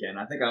good weekend.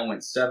 I think I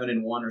went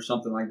 7-1 or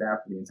something like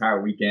that for the entire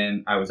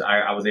weekend. I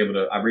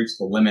reached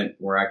the limit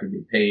where I could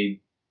get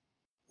paid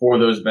for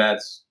those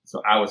bets.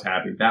 So I was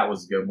happy. That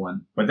was a good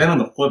one. But then on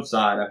the flip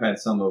side, I've made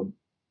some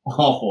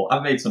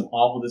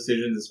awful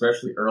decisions,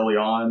 especially early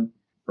on.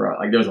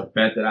 There was a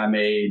bet that I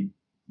made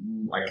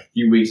like a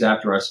few weeks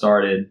after I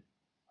started.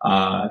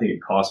 I think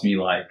it cost me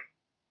like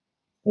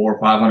 $400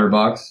 or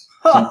 $500,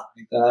 something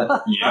like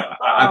that. Yeah,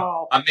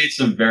 I've made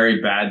some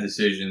very bad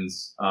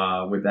decisions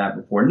with that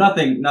before.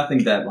 Nothing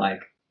that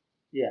like.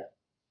 Yeah.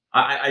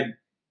 I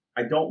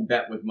don't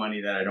bet with money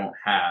that I don't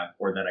have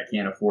or that I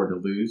can't afford to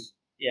lose.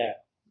 Yeah.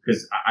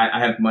 Because I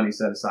have money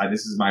set aside.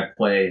 This is my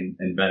play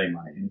and betting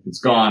money. And if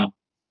it's gone, well,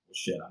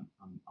 shit,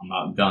 I'm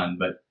not done.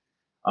 But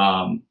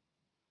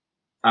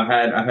I've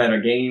had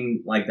a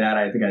game like that.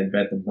 I think I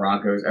bet the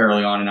Broncos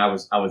early on, and I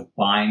was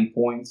buying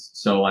points.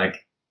 So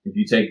like if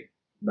you take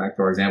back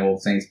to our example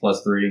of Saints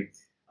 +3,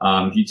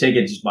 if you take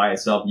it just by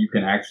itself, you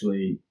can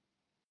actually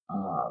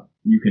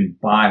you can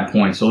buy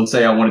points. So let's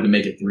say I wanted to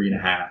make it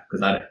 3.5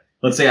 because I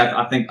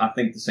think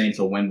the Saints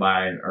will win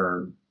by,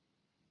 or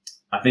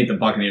I think the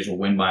Buccaneers will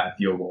win by a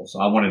field goal. So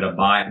I wanted to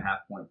buy a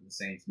half point for the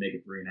Saints, make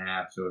it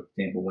 3.5. So if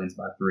Tampa wins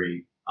by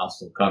 3, I'll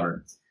still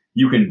cover.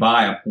 You can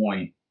buy a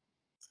point,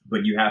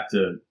 but you have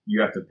to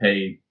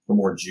pay for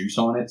more juice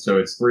on it. So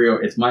it's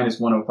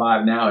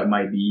 -105 now. It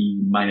might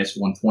be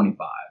 -125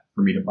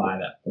 for me to buy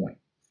that point.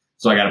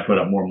 So I got to put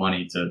up more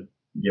money to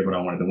get what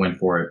I wanted to win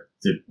for it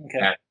to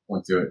add a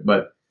point to it.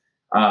 But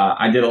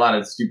I did a lot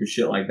of stupid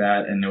shit like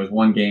that, and there was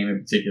one game in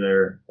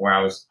particular where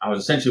I was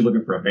essentially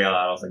looking for a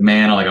bailout. I was like,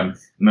 man, I'm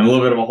in a little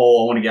bit of a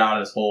hole. I want to get out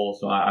of this hole.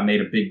 So I made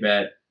a big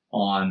bet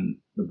on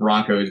the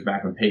Broncos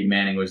back when Peyton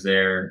Manning was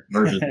there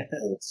versus the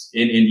Colts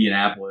in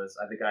Indianapolis.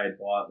 I think I had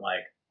bought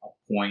like a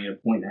point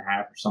and a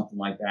half or something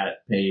like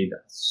that. Paid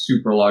a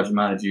super large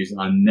amount of juice,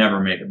 and I'll never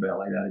make a bet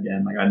like that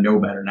again. Like I know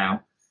better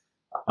now.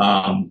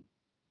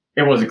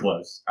 It wasn't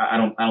close. I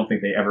don't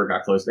think they ever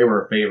got close. They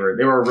were a favorite.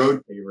 They were a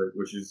road favorite,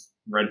 which is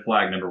red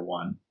flag number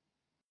 1.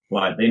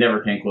 But they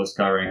never came close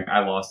covering. I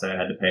lost it. I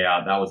had to pay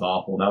out. That was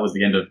awful. That was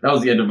the end of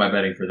my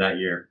betting for that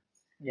year.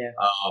 Yeah.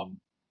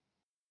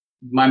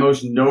 My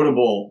most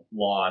notable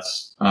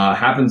loss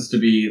happens to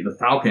be the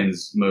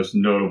Falcons' most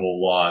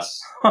notable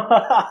loss.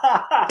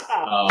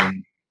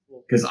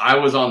 Because I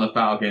was on the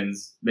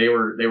Falcons. They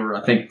were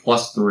I think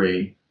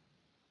 +3.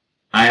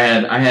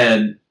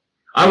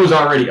 I was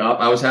already up.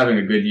 I was having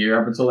a good year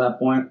up until that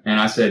point, and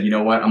I said, you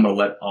know what? I'm going to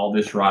let all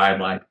this ride.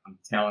 Like I'm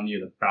telling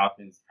you, the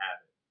Falcons have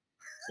it.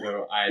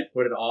 So I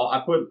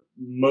put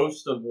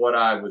most of what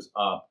I was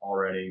up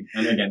already.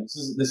 And again,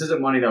 this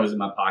isn't money that was in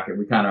my pocket.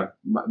 We kind of,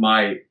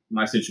 my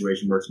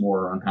situation works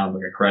more on kind of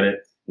like a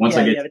credit. Once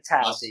I get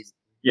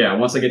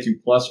to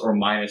plus or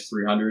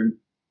 -300,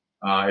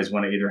 is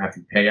when I either have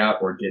to pay out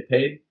or get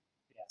paid.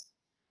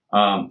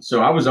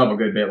 So I was up a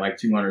good bit, like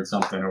 200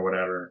 something or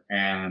whatever.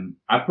 And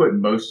I put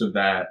most of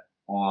that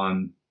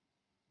on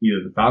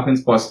either the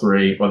Falcons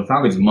 +3 or the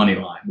Falcons money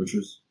line, which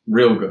was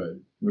real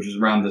good, which was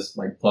around this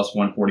like plus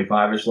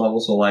 145-ish level.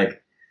 So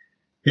like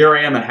here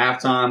I am at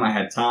halftime. I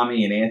had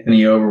Tommy and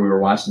Anthony over. We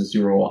were watching the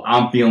Super Bowl.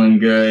 I'm feeling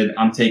good.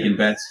 I'm taking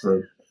bets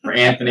for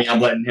Anthony. I'm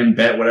letting him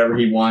bet whatever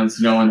he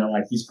wants, knowing that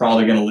like he's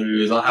probably going to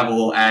lose. I'll have a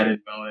little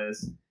added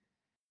bonus.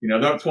 You know,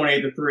 they're up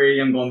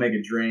 28-3. I'm going to make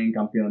a drink.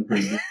 I'm feeling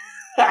pretty good.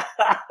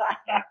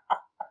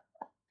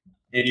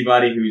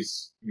 Anybody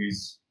who's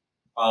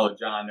followed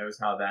John knows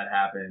how that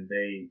happened.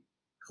 They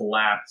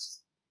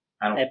collapsed.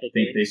 I don't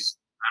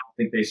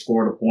think they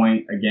scored a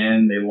point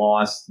again. They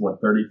lost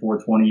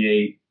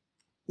 34-28,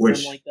 which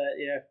something like that.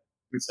 Yeah.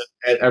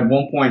 At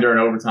one point during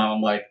overtime,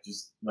 I'm like,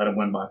 just let them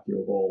win by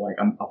field goal. Like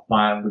I'm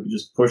fine. We could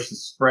just push the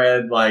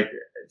spread.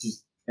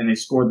 And they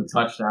scored the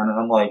touchdown, and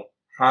I'm like,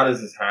 how does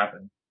this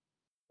happen?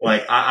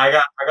 Like I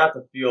got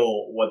to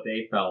feel what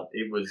they felt.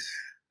 It was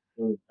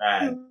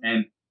bad.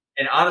 And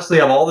honestly,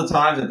 of all the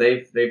times that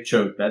they've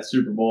choked that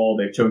Super Bowl,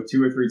 they've choked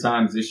 2 or 3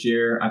 times this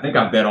year. I think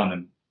I've bet on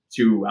them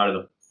 2 out of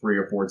the 3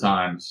 or 4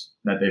 times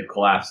that they've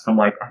collapsed. I'm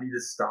like, I need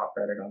to stop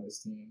betting on this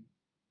team.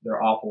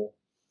 They're awful.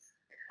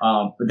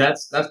 But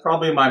that's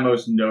probably my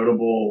most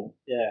notable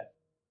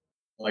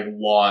like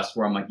loss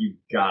where I'm like, you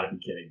gotta be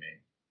kidding me.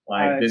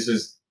 Like this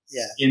is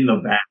in the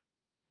back.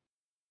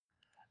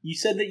 You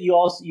said that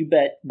you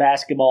bet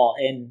basketball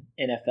and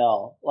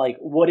NFL. Like,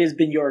 what has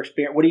been your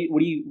experience?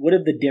 What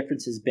have the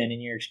differences been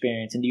in your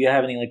experience? And do you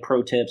have any like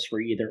pro tips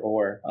for either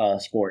or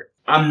sport?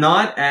 I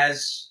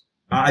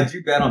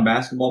do bet on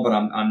basketball, but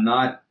I'm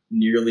not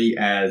nearly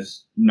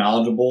as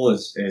knowledgeable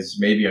as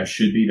maybe I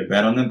should be to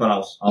bet on them. But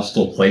I'll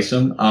still place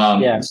them.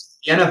 The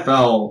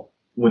NFL,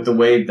 with the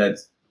way that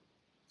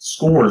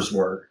scores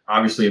work,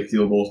 obviously a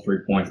field goal is 3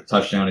 points, a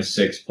touchdown is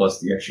 6 plus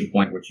the extra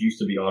point, which used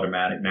to be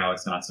automatic. Now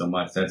it's not so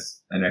much.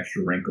 That's an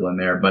extra wrinkle in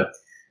there. But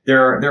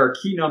there are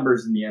key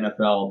numbers in the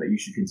NFL that you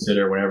should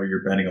consider whenever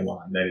you're betting a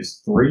line. That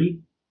is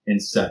 3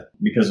 and 7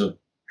 because of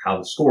how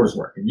the scores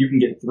work. And you can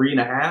get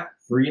 3.5.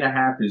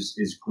 3.5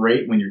 is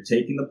great when you're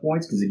taking the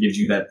points because it gives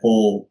you that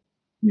full,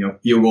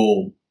 field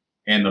goal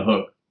and the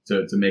hook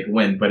to make a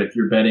win. But if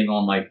you're betting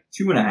on like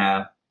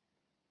 2.5,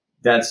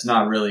 that's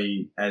not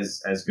really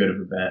as good of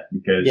a bet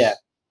because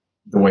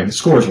the way the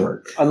scores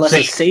work. Unless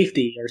it's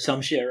safety or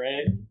some shit,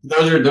 right?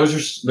 Those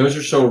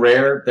are so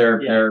rare.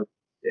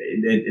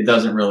 It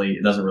doesn't really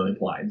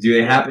apply. Do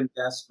they happen?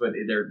 Yes, but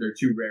they're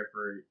too rare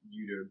for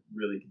you to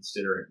really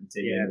consider it and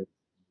take it into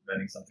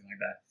betting something like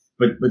that.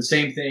 But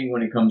same thing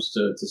when it comes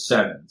to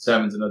 7.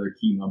 7's another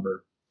key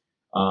number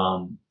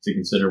to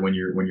consider when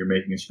you're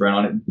making a spread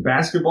on it.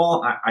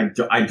 Basketball, I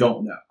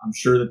don't know. I'm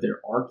sure that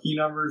there are key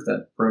numbers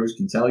that pros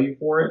can tell you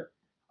for it.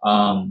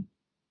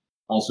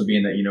 Also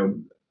being that,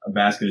 a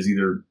basket is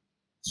either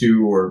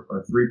 2 or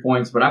 3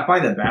 points, but I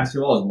find that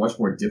basketball is much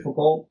more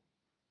difficult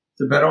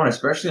to bet on,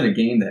 especially in a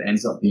game that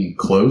ends up being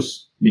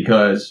close,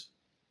 because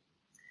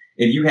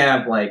if you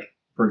have like,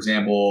 for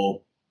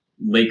example,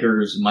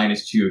 Lakers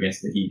 -2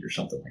 against the Heat or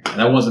something like that.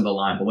 That wasn't the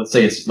line, but let's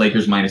say it's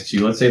Lakers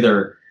 -2. Let's say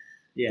they're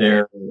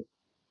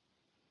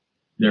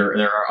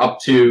up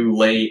 2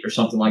 late or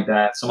something like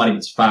that. Somebody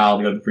gets fouled,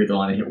 they go to the free throw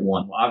line and hit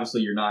 1. Well,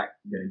 obviously you're not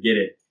going to get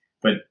it,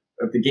 but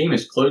if the game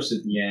is close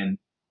at the end,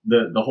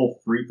 the whole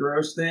free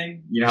throws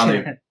thing, how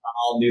they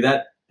all do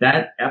that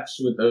F's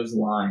with those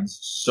lines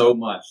so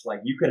much. Like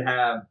you could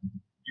have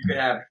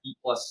Heat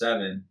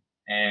 +7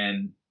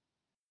 and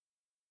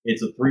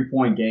it's a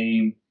 3-point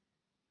game.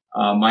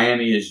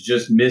 Miami has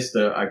just missed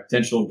a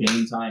potential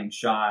game-tying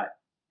shot,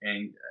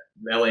 and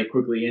LA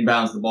quickly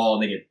inbounds the ball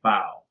and they get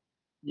fouled.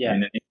 Yeah.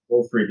 And then they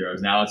both free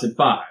throws. Now it's at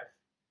 5.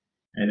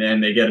 And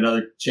then they get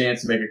another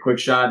chance to make a quick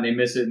shot and they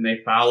miss it and they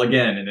foul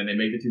again. And then they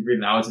make the 2 free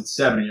throws. Now it's at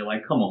 7 and you're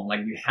like, come on,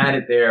 like you had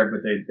it there,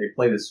 but they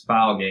play this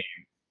foul game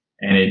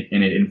and it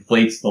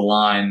inflates the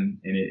line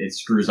and it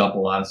screws up a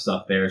lot of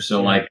stuff there.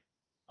 So like,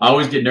 I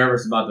always get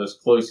nervous about those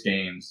close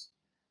games.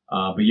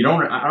 But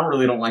I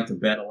really don't like to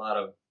bet a lot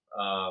of,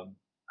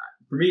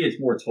 for me, it's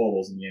more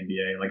totals in the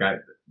NBA. Like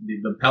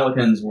the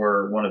Pelicans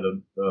were one of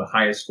the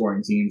highest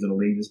scoring teams in the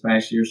league this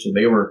past year. So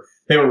they were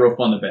real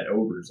fun to bet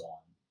overs on.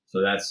 So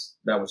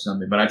that was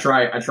something, but I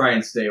try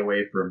and stay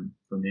away from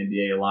the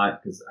NBA a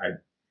lot because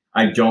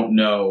I don't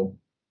know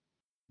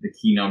the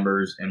key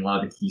numbers and a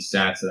lot of the key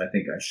stats that I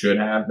think I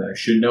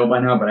should know by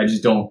now, but I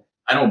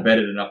don't bet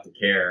it enough to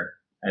care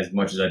as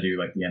much as I do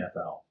like the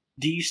NFL.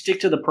 Do you stick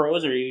to the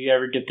pros, or have you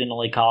ever dipped into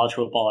like college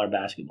football or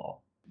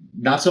basketball?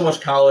 Not so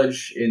much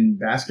college in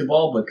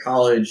basketball, but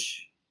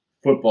college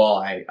football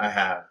I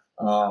have.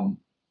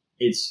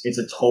 It's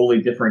a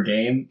totally different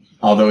game,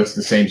 although it's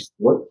the same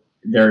sport.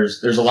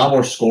 There's a lot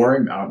more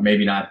scoring,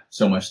 maybe not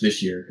so much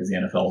this year because the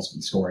NFL has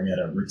been scoring at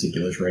a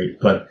ridiculous rate,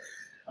 but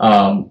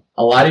a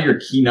lot of your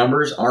key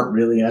numbers aren't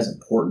really as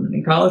important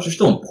in college. They're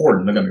still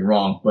important, don't get me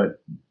wrong,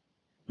 but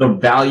the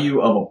value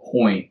of a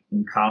point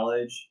in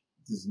college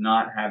does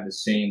not have the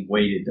same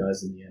weight it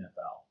does in the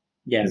NFL.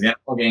 Yeah. Because the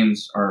NFL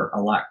games are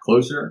a lot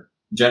closer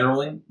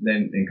generally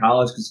than in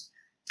college because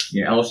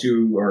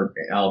LSU or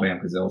Alabama,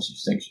 because LSU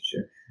stinks and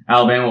shit.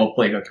 Alabama will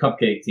play a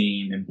cupcake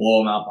team and blow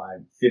them out by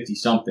 50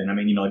 something. I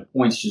mean, like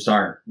points just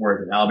aren't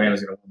worth it.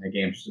 Alabama's going to win the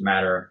game. It's just a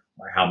matter of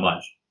like how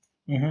much.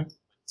 Mm-hmm.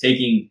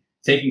 Taking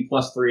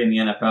 +3 in the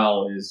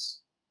NFL is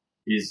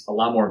a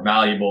lot more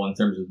valuable in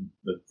terms of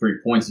the 3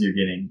 points that you're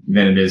getting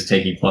than it is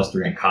taking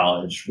 +3 in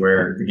college,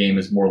 where the game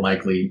is more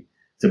likely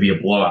to be a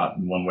blowout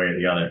in one way or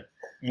the other.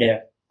 Yeah.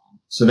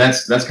 So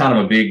that's kind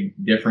of a big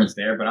difference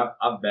there, but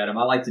I've bet them.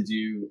 I like to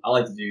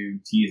do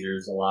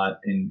teasers a lot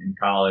in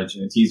college,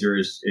 and a teaser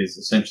is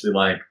essentially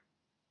like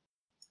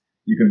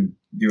you can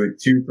do it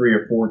 2, 3,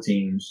 or 4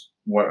 teams.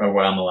 What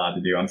I'm allowed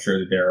to do. I'm sure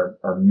that there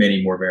are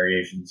many more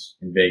variations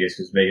in Vegas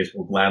because Vegas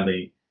will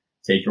gladly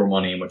take your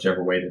money in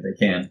whichever way that they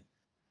can.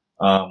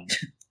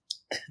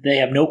 They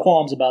have no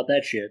qualms about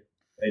that shit.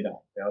 They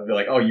don't. They'll be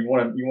like, "Oh, you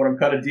want to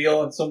cut a deal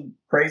on some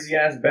crazy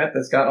ass bet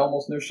that's got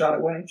almost no shot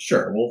at winning?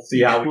 Sure, we'll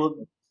see how we work.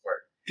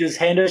 Just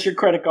hand us your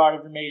credit card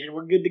information.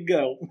 We're good to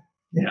go."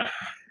 Yeah.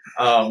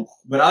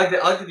 But I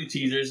like to do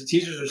teasers. The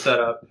teasers are set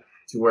up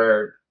to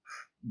where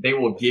they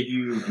will give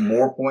you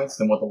more points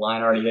than what the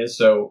line already is.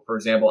 So, for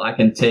example, I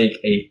can take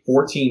a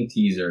 4-team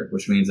teaser,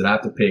 which means that I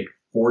have to pick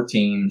 4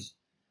 teams,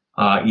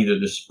 either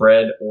the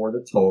spread or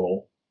the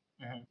total.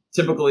 Mm-hmm.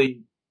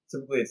 Typically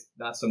it's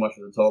not so much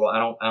of the total. I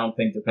don't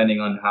think, depending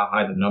on how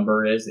high the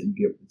number is that you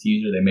get with the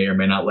teaser, they may or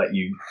may not let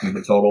you do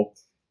the total.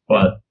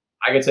 But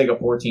I can take a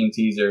 4-team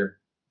teaser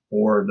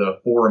for the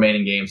 4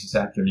 remaining games this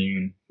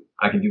afternoon.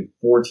 I can do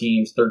 4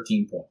 teams,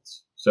 13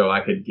 points. So I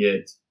could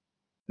get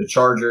the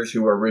Chargers,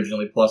 who were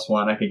originally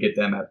 +1, I could get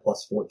them at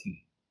 +14.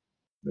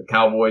 The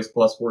Cowboys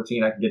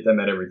 +14, I could get them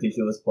at a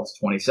ridiculous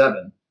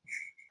 +27.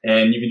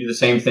 And you can do the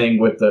same thing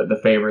with the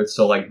favorites.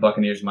 So like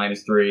Buccaneers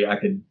 -3, I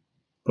could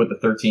put the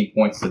 13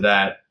 points to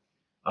that,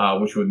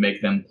 which would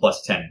make them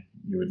 +10.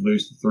 You would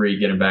lose the 3,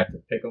 get them back to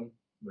pick 'em,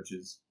 which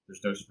is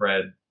there's no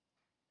spread.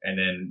 And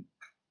then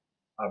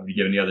I would be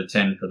given the other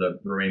 10 for the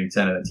remaining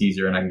 10 of the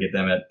teaser, and I can get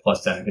them at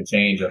 +10. I could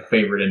change a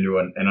favorite into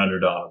an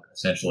underdog,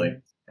 essentially.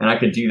 And I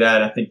could do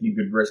that. I think you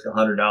could risk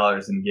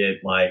 $100 and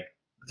get like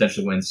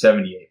potentially win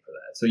 78 for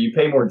that. So you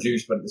pay more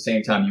juice, but at the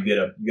same time you get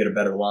a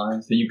better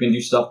line. So you can do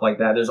stuff like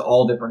that. There's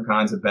all different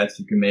kinds of bets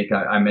you can make.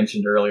 I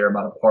mentioned earlier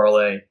about a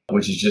parlay,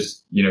 which is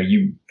just,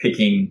 you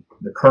picking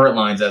the current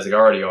lines as they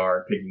already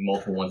are, picking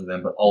multiple ones of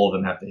them, but all of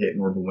them have to hit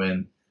in order to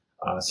win.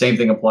 Same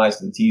thing applies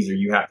to the teaser.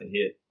 You have to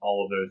hit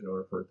all of those in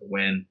order for it to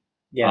win.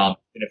 Yeah. And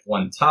if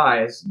one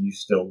ties, you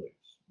still lose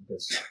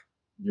because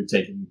you're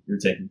taking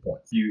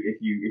points.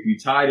 If you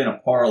tied in a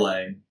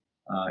parlay,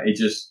 it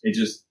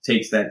just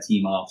takes that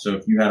team off. So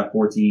if you had a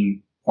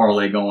 4-team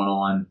parlay going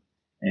on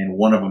and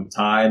one of them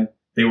tied,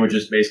 they would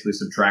just basically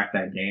subtract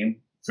that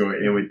game. So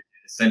you'd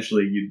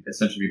essentially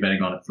be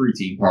betting on a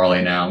 3-team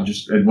parlay now.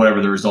 Just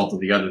whatever the result of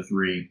the other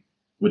 3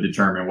 would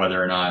determine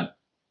whether or not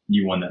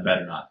you won that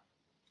bet or not.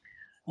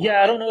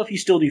 Yeah, I don't know if you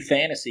still do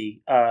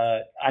fantasy.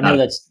 I know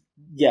that's.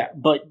 Yeah,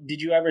 but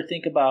did you ever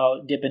think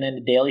about dipping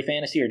into daily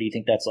fantasy, or do you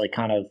think that's like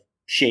kind of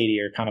shady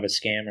or kind of a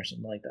scam or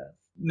something like that?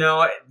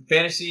 No,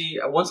 fantasy.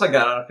 Once I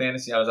got out of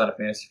fantasy, I was out of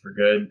fantasy for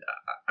good.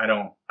 I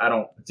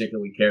don't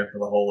particularly care for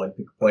the whole like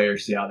pick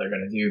players, see how they're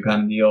going to do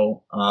kind of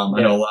deal.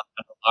 I know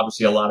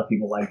obviously a lot of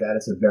people like that.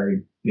 It's a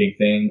very big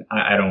thing.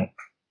 I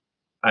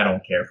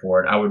don't care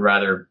for it. I would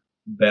rather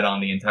bet on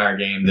the entire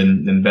game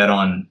than bet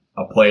on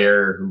a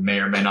player who may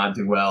or may not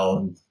do well,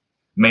 who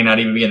may not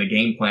even be in the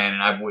game plan,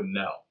 and I wouldn't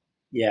know.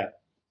 Yeah.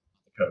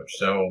 Coach.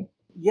 So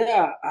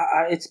yeah,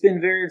 it's been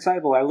very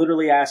insightful. I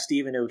literally asked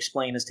Steven to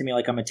explain this to me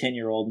like I'm a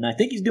 10-year-old, and I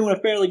think he's doing a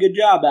fairly good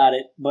job at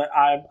it, but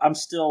I'm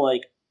still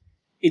like,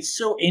 it's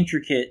so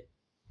intricate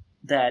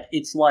that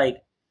it's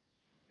like,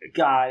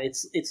 God,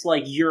 it's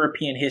like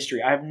European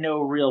history. I have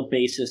no real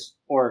basis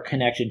or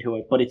connection to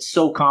it, but it's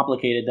so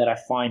complicated that I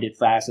find it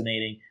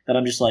fascinating that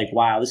I'm just like,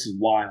 wow, this is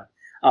wild.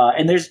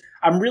 And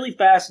I'm really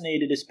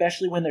fascinated,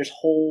 especially when there's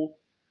whole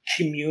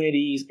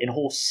communities and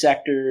whole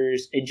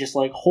sectors and just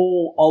like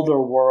whole other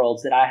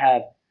worlds that I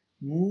have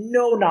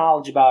no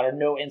knowledge about or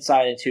no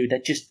insight into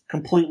that just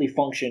completely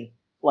function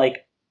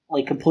like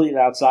completely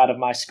outside of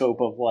my scope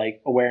of like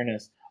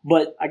awareness.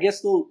 But I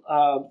guess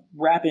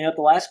wrapping up,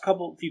 the last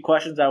few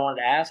questions I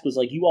wanted to ask was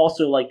like, you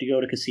also like to go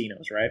to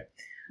casinos, right?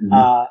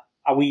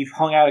 Mm-hmm. We've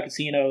hung out at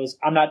casinos.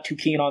 I'm not too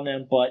keen on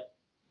them, but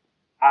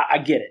I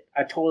get it.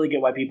 I totally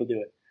get why people do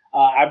it.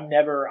 I've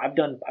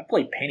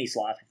played penny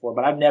slots before,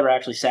 but I've never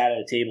actually sat at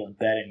a table and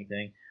bet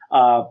anything.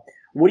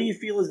 What do you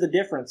feel is the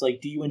difference?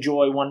 Like, do you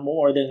enjoy one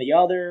more than the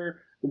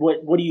other?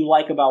 What do you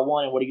like about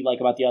one and what do you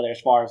like about the other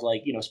as far as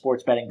like,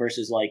 sports betting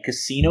versus like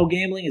casino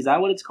gambling? Is that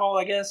what it's called,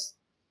 I guess?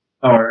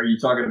 Oh, are you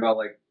talking about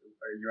like,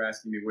 are you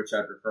asking me which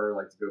I prefer,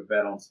 like to go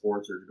bet on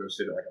sports or to go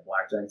sit at like a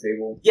blackjack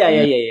table?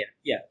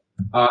 Yeah.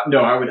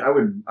 No,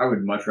 I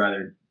would much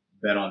rather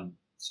bet on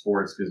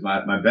sports because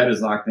my bet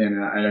is locked in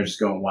and I just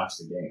go and watch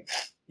the game.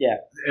 Yeah.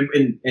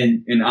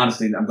 And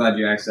honestly, I'm glad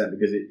you asked that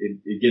because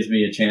it gives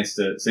me a chance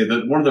to say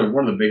that one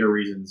of the bigger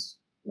reasons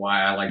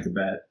why I like to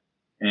bet.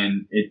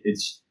 And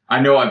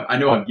I've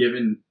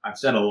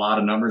said a lot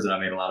of numbers and I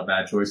made a lot of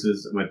bad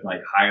choices with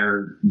like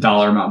higher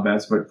dollar amount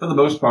bets, but for the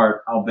most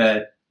part, I'll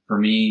bet for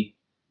me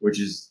which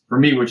is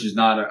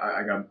not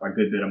I got a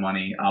good bit of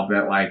money. I'll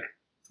bet like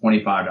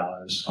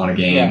 $25 on a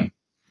game,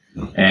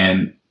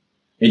 and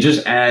it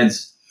just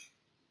adds.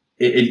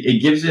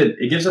 It gives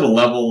it a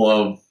level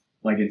of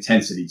like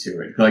intensity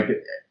to it. Like,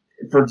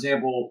 for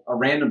example, a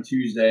random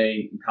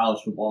Tuesday in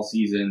college football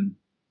season,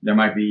 there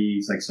might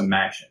be like some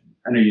action.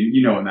 I know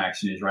you know what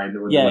action is, right?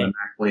 When the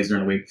MAC plays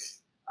during the week.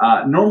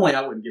 Normally,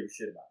 I wouldn't give a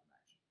shit about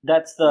the MAC.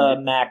 That's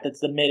the MAC. That's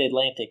the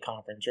Mid-Atlantic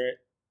Conference, right?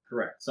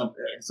 Correct.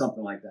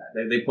 Something like that.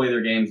 They play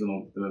their games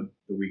on the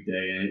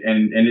weekday,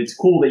 and it's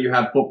cool that you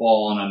have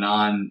football on a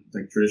non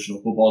like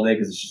traditional football day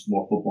because it's just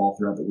more football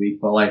throughout the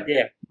week. But like,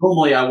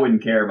 normally I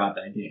wouldn't care about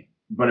that game.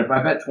 But if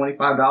I bet $25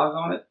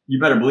 on it, you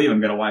better believe I'm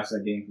going to watch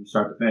that game from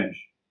start to finish.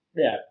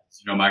 Yeah.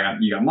 So,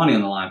 you got money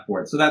on the line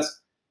for it. So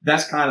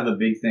that's kind of the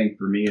big thing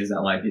for me is that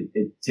like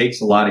it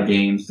takes a lot of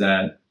games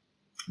that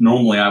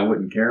normally I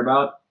wouldn't care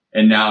about,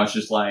 and now it's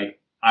just like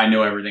I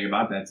know everything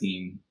about that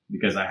team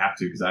because I have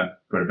to because I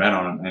put a bet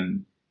on them,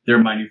 and they're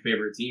my new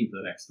favorite team for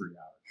the next 3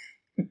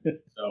 hours.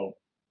 So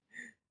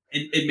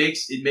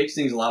it makes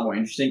things a lot more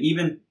interesting.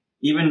 Even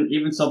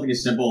something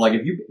as simple like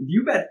if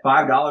you bet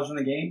 $5 on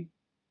the game,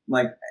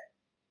 like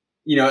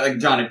like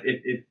John,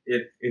 if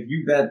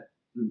you bet.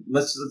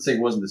 Let's say it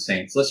wasn't the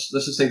Saints. Let's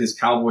just say this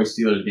Cowboys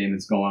Steelers game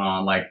that's going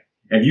on. Like,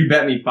 if you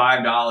bet me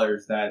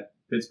 $5 that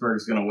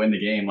Pittsburgh's going to win the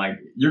game, like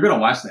you're going to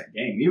watch that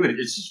game. Even if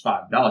it's just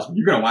 $5, but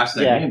you're going to watch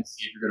that game to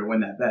see if you're going to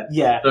win that bet.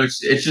 Yeah. So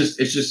it's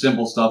just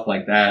simple stuff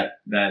like that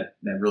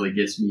really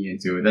gets me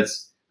into it.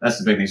 That's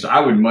the big thing. So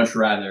I would much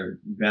rather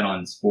bet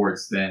on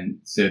sports than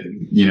sit at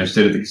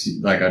the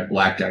like a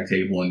blackjack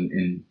table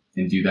and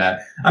do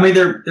that. I mean,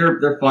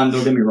 they're fun.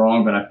 Don't get me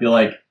wrong, but I feel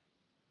like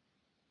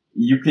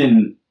you're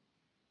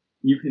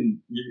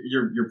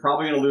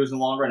probably going to lose in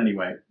the long run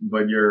anyway,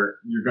 but you're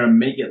going to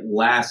make it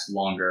last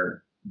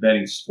longer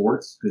betting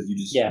sports because you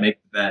just make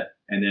the bet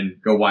and then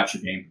go watch a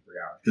game for 3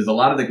 hours. Because a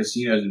lot of the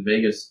casinos in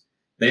Vegas,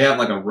 they have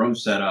like a room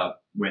set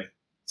up with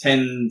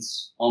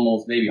tens,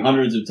 almost maybe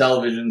hundreds of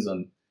televisions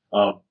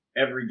of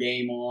every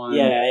game on.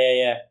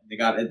 Yeah. They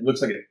got, it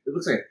looks like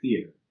a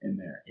theater in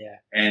there. Yeah.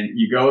 And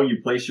you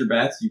place your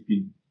bets, you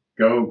can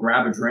go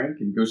grab a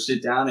drink and go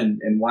sit down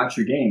and watch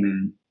your game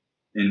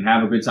and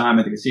have a good time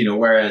at the casino.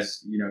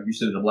 Whereas, if you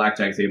sit at the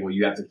blackjack table,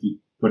 you have to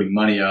keep putting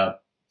money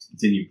up to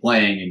continue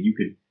playing, and you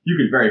could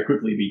very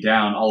quickly be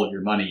down all of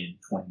your money in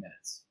 20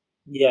 minutes.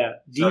 Yeah.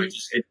 So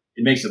it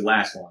makes it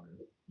last longer.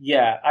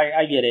 Yeah,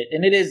 I get it.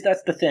 And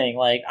that's the thing.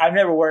 Like, I've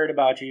never worried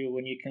about you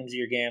when it comes to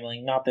your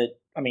gambling. Not that,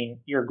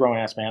 you're a grown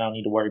ass man. I don't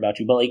need to worry about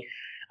you. But like,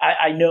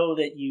 I know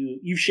that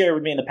you've shared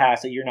with me in the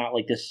past that you're not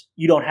like this.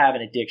 You don't have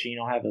an addiction. You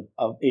don't have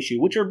a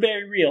issue, which are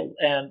very real.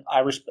 And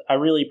I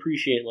really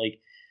appreciate like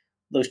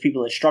those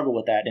people that struggle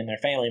with that and their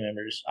family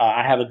members.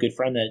 I have a good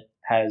friend that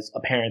has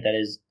a parent that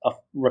is a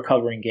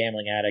recovering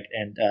gambling addict,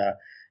 and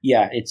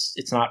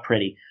it's not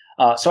pretty.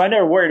 So I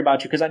never worried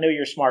about you because I know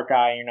you're a smart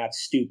guy and you're not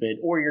stupid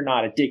or you're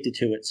not addicted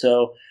to it.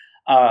 So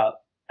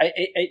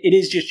it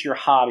is just your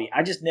hobby.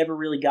 I just never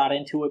really got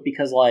into it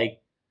because I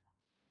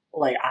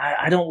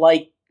don't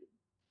like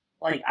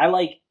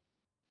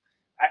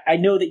I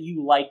know that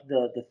you like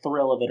the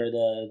thrill of it or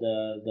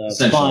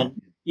the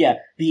fun. Yeah,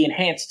 the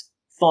enhanced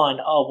fun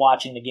of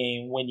watching the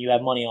game when you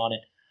have money on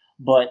it.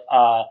 But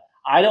I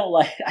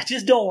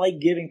just don't like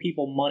giving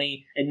people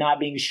money and not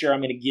being sure I'm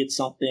going to get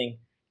something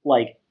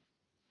like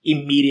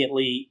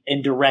immediately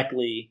and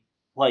directly,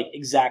 like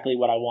exactly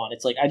what I want.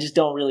 It's like, I just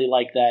don't really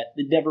like that.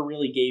 It never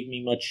really gave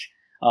me much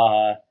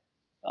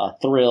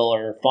thrill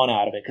or fun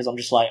out of it. Cause I'm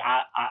just like,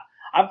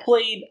 I've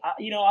played,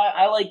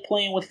 I like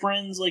playing with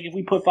friends. Like if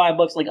we put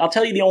 $5, like I'll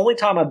tell you the only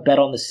time I bet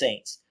on the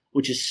Saints,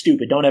 which is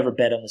stupid. Don't ever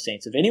bet on the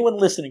Saints. If anyone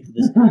listening to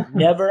this,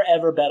 never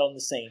ever bet on the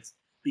Saints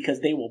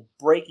because they will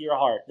break your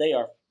heart. They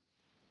are,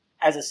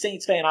 as a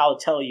Saints fan, I would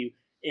tell you,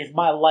 if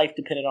my life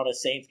depended on a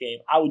Saints game,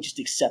 I would just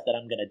accept that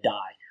I'm going to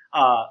die.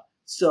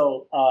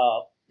 So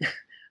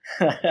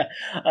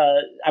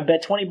I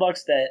bet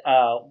 $20 that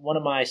one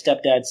of my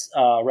stepdad's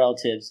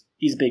relatives,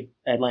 he's a big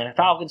Atlanta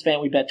Falcons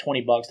fan. We bet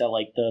 $20 that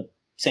like the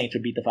Saints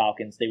would beat the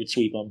Falcons. They would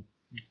sweep them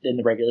in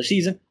the regular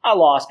season. I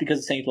lost because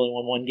the Saints only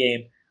won one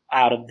game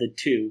out of the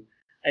two.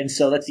 And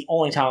so that's the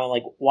only time I'm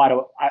like,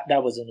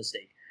 that was a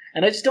mistake.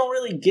 And I just don't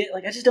really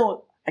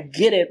I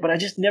get it, but I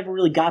just never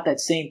really got that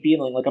same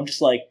feeling. Like, I'm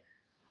just like,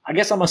 I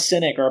guess I'm a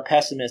cynic or a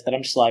pessimist that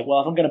I'm just like, well,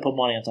 if I'm going to put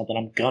money on something,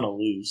 I'm going to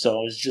lose.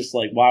 So it's just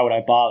like, why would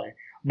I bother?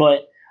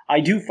 But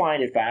I do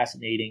find it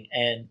fascinating.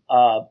 And,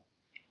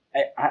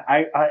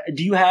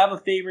 do you have a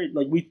favorite,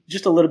 like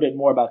just a little bit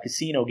more about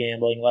casino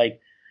gambling? Like,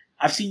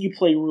 I've seen you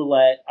play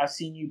roulette. I've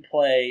seen you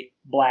play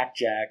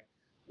blackjack.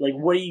 Like,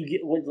 what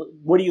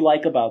do you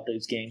like about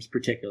those games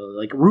particularly?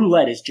 Like,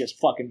 roulette is just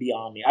fucking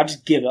beyond me. I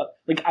just give up.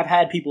 Like, I've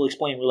had people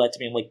explain roulette to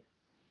me. I'm like,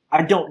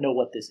 I don't know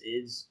what this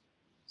is,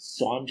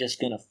 so I'm just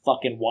gonna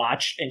fucking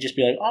watch and just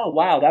be like, oh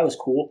wow, that was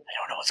cool. I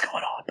don't know what's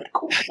going on, but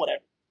cool,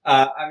 whatever.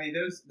 I mean,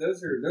 those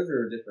are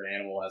a different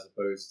animal as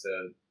opposed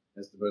to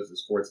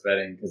sports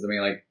betting because I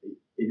mean, like,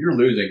 if you're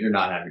losing, you're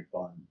not having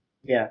fun.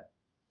 Yeah.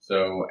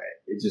 So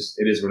it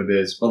is what it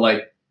is. But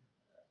like,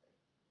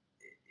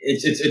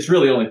 it's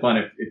really only fun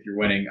if you're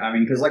winning. I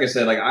mean, because like I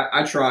said, like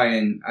I try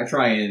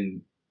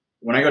and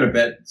when I go to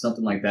bet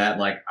something like that,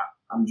 like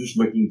I'm just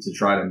looking to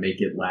try to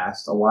make it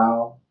last a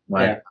while.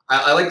 Like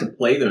I like to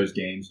play those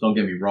games. Don't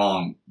get me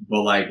wrong,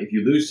 but like if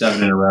you lose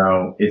 7 in a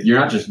row, if you're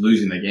not just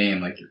losing the game,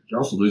 like you're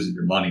also losing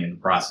your money in the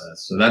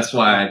process. So that's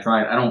why that's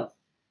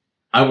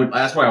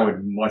why I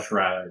would much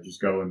rather just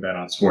go and bet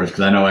on sports,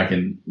 because I know I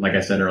can, like I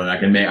said earlier,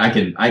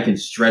 I can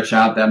stretch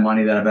out that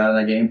money that I bet on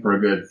that game for a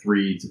good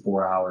 3 to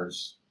 4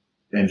 hours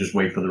and just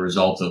wait for the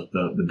results of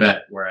the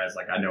bet. Whereas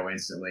like I know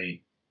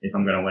instantly if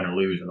I'm going to win or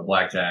lose in a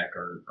blackjack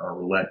or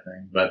roulette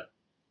thing. But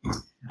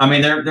I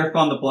mean, they're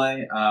fun to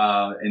play,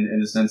 in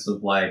the sense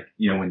of like,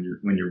 when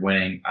you're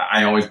winning,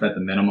 I always bet the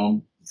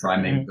minimum to try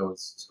and make it go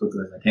as quickly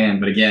as I can.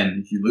 But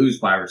again, if you lose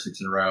 5 or 6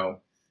 in a row,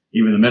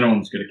 even the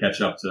minimum is going to catch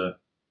up to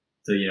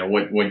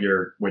what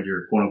your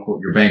quote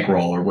unquote your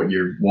bankroll, or what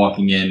you're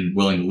walking in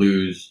willing to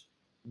lose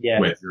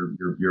with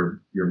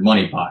your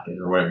money pocket,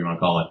 or whatever you want to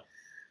call it.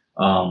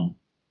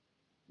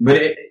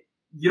 But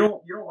you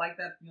don't like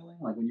that feeling,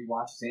 like when you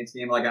watch a Saints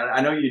game. Like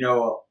I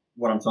know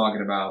what I'm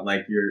talking about.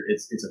 Like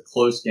it's a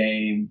close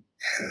game,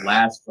 it's the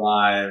last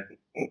drive,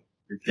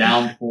 you're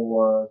down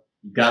 4,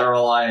 you got to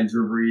rely on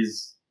Drew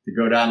Brees to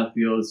go down the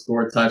field,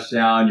 score a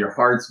touchdown. Your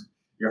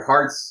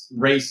heart's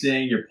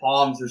racing, your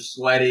palms are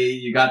sweaty,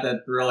 you got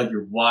that thrill, like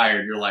you're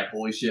wired. You're like,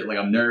 holy shit, like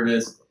I'm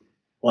nervous.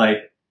 Like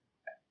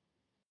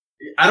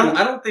I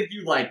don't think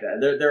you like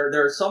that.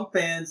 There are some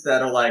fans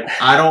that are like,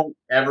 I don't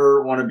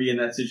ever want to be in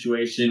that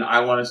situation. I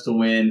want us to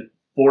win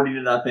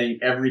 40-0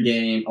 every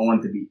game. I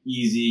want it to be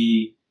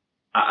easy.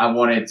 I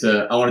want it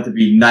to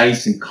be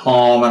nice and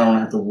calm. I don't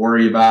have to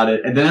worry about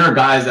it. And then there are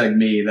guys like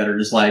me that are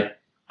just like,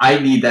 I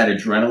need that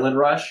adrenaline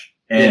rush,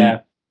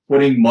 and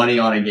putting money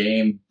on a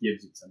game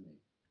gives it to me,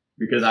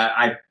 because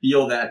I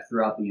feel that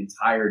throughout the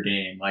entire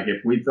game. Like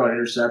if we throw an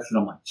interception,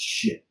 I'm like,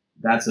 shit,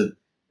 that's an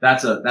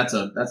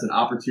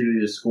opportunity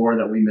to score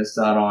that we missed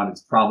out on.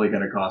 It's probably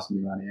going to cost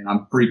me money, and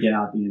I'm freaking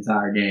out the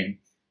entire game.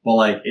 But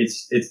like,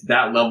 it's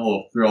that level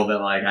of thrill that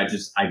like, I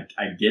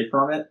get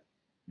from it.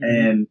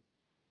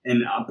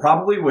 And I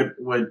probably would,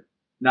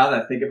 now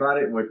that I think about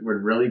it, would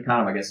really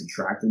kind of, I guess,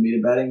 attracted me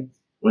to betting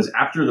was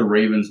after the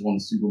Ravens won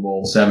the Super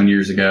Bowl 7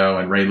 years ago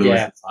and Ray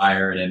Lewis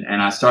retired,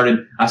 and I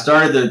started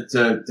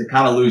to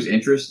kind of lose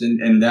interest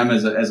in them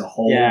as a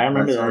whole. Yeah, I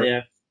remember that.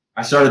 Yeah.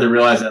 I started to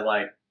realize that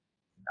like,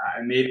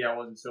 maybe I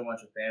wasn't so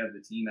much a fan of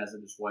the team as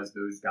it just was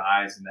those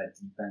guys and that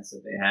defense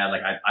that they had.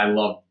 Like I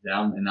loved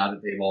them, and now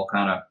that they've all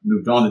kind of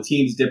moved on, the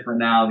team's different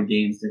now, the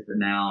game's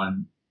different now,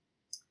 and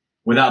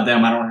without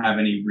them, I don't have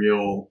any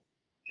real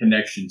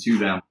connection to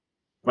them.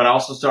 But I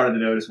also started to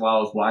notice while I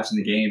was watching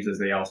the games, as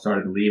they all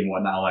started to leave and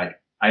whatnot, like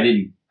I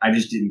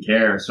just didn't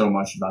care so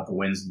much about the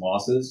wins and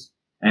losses,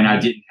 and I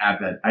didn't have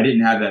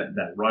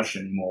that rush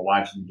anymore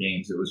watching the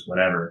games. It was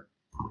whatever.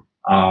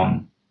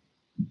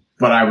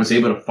 But I was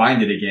able to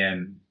find it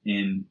again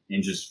in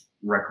just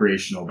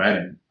recreational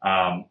betting.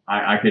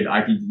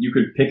 You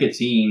could pick a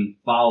team,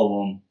 follow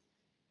them,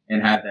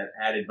 and have that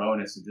added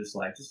bonus of just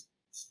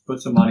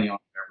put some money on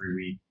it every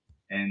week,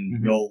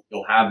 and you'll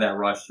have that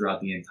rush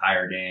throughout the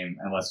entire game,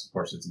 unless of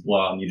course it's a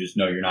blowout and you just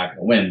know you're not going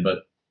to win.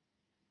 But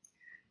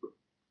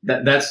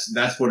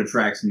that's what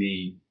attracts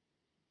me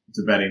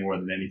to betting more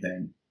than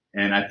anything,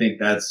 and I think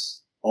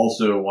that's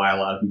also why a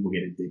lot of people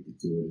get addicted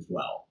to it as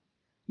well.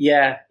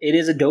 Yeah, it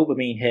is a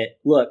dopamine hit.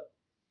 Look,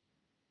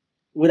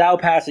 without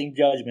passing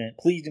judgment,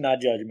 please do not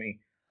judge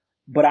me,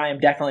 but I am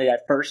definitely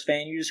that first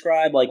fan you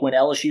described. Like when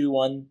LSU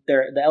won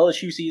the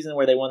LSU season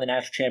where they won the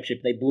national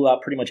championship, they blew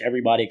out pretty much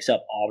everybody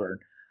except Auburn.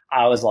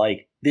 I was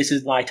like, this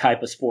is my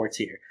type of sports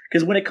here.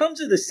 Because when it comes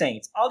to the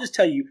Saints, I'll just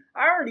tell you,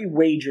 I already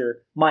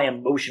wager my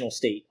emotional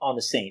state on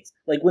the Saints.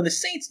 Like when the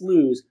Saints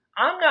lose,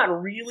 I'm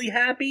not really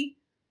happy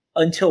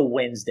until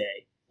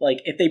Wednesday.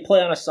 Like if they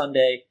play on a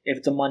Sunday, if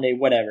it's a Monday,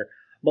 whatever.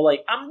 But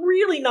like, I'm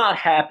really not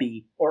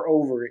happy or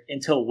over it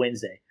until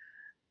Wednesday.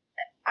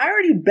 I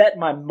already bet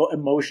my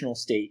emotional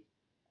state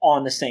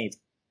on the Saints.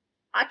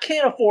 I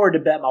can't afford to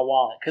bet my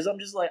wallet because I'm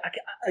just like,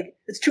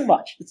 it's too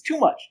much. It's too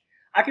much.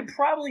 I could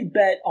probably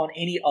bet on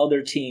any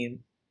other team,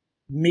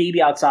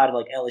 maybe outside of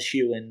like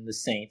LSU and the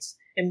Saints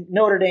and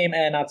Notre Dame,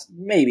 and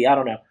maybe, I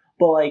don't know.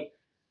 But like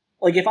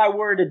if I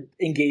were to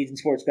engage in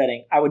sports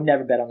betting, I would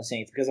never bet on the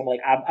Saints because I'm like,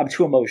 I'm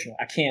too emotional.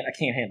 I can't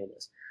handle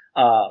this.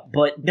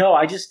 But no,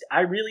 I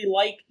really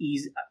like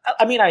easy.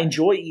 I mean, I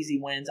enjoy easy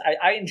wins.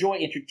 I enjoy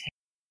entertaining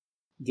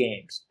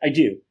games. I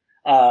do.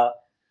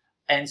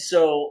 And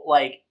so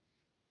like,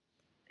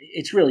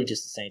 it's really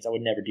just the Saints. I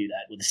would never do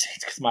that with the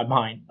Saints because my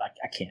mind,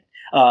 I can't.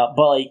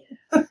 But like,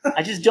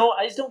 I just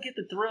don't get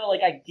the thrill.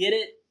 Like, I get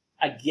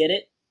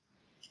it.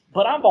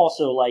 But I've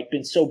also like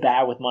been so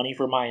bad with money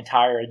for my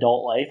entire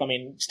adult life. I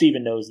mean,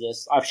 Steven knows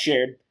this. I've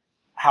shared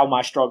how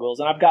my struggles,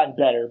 and I've gotten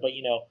better. But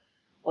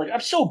like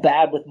I'm so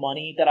bad with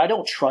money that I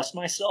don't trust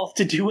myself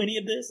to do any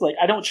of this. Like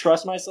I don't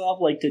trust myself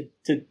like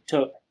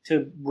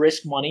to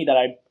risk money that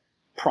I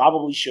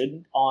probably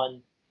shouldn't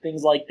on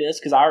things like this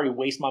because I already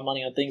waste my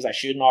money on things I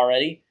shouldn't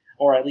already,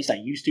 or at least I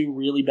used to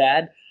really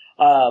bad.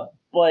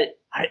 But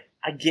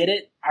I get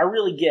it. I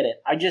really get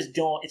it. I just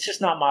don't. It's just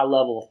not my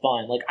level of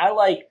fun. Like I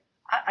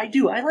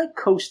like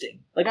coasting.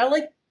 Like I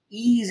like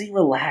easy,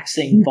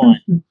 relaxing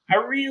fun. I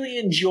really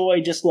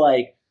enjoy just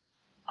like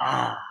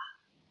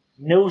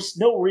no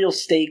real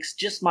stakes,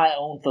 just my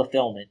own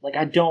fulfillment. Like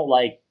I don't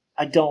like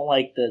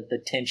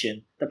the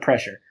tension, the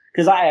pressure,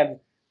 because I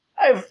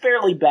have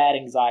fairly bad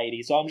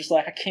anxiety. So I'm just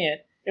like I can't.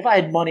 If I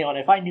had money on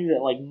it, if I knew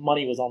that like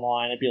money was on the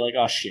line, I'd be like,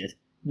 oh shit.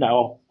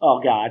 No.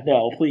 Oh God,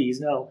 no, please,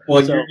 no.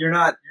 Well, so, you're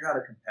not a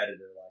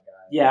competitor like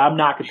I am. Yeah, I'm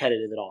not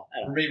competitive at all.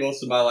 For me,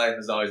 most of my life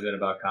has always been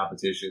about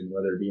competition,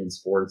 whether it be in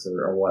sports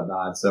or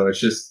whatnot. So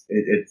it's just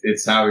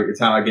it's how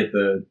I get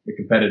the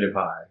competitive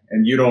high.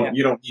 And you don't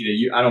need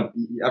it. I don't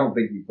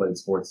think you played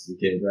sports as a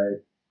kid, right?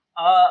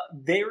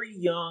 Very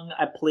young,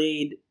 I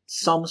played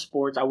some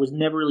sports. I was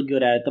never really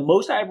good at it. The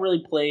most I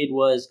really played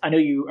was, I know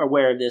you are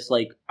aware of this,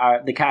 like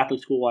the Catholic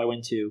school I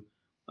went to.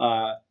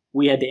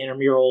 We had the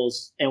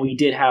intramurals, and we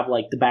did have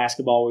like the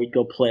basketball where we'd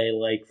go play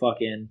like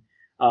fucking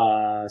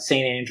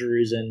St.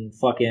 Andrews and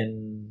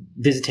fucking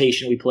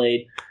Visitation. We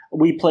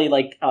played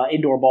like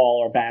indoor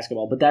ball or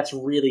basketball, but that's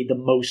really the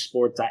most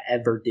sports I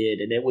ever did,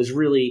 and I wasn't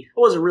really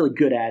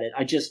good at it.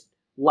 I just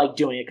liked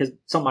doing it because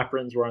some of my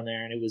friends were on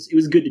there, and it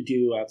was good to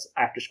do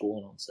after school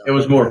and all that stuff. It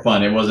was more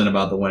fun. It wasn't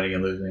about the winning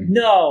and losing.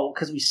 No,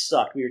 because we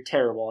sucked. We were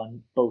terrible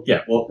on both.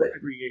 Yeah, well,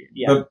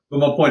 but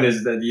my point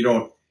is that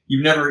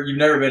you've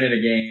never been in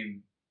a game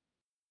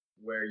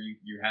where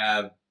you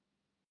have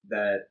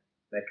that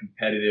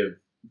competitive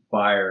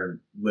fire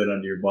lit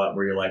under your butt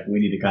where you're like, we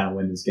need to kind of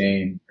win this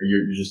game, or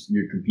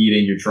you're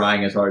competing, you're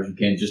trying as hard as you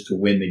can just to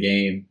win the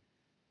game.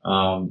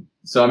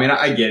 So I mean,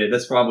 I get it.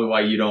 That's probably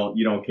why you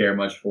don't care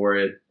much for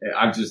it.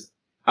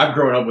 I've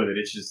grown up with it.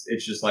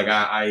 It's just like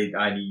I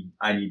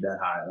need that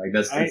high. Like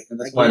that's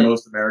why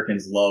most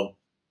Americans love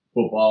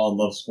football and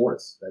love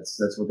sports.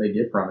 That's what they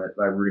get from it,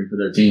 by rooting for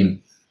their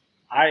team.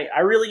 I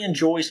really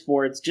enjoy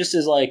sports, just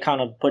as like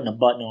kind of putting a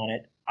button on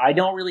it. I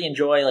don't really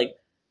enjoy like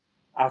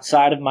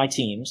outside of my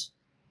teams.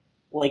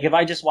 Like if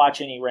I just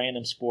watch any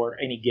random sport,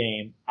 any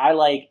game, I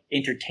like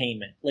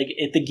entertainment. Like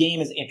if the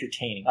game is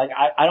entertaining, like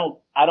I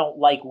don't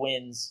like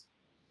wins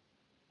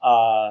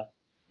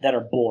that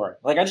are boring.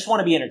 Like I just want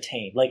to be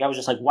entertained. Like I was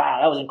just like,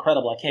 wow, that was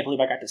incredible. I can't believe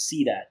I got to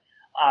see that.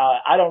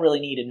 I don't really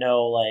need to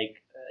know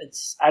like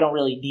I don't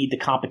really need the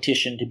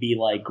competition to be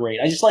like great.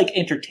 I just like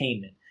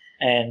entertainment.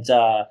 And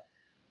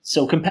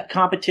so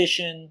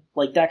competition,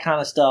 like that kind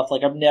of stuff,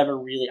 like I'm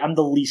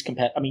the least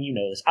competitive. I mean, you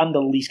know this. I'm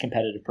the least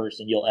competitive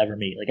person you'll ever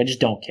meet. Like I just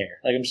don't care.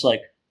 Like I'm just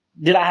like,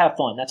 did I have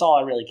fun? That's all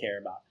I really care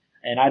about.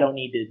 And I don't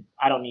need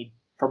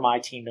for my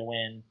team to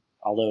win.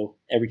 Although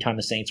every time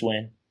the Saints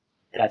win,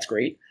 that's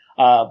great.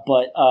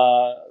 But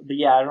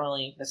yeah, I don't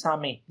really. That's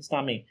not me. It's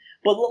not me.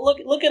 But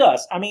look at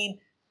us. I mean,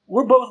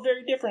 we're both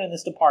very different in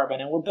this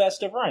department, and we're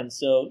best of friends.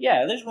 So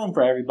yeah, there's room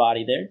for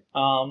everybody there.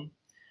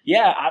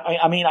 Yeah,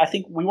 I mean, I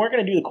think we weren't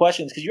going to do the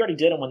questions because you already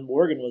did them when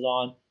Morgan was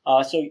on.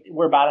 So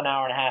we're about an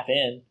hour and a half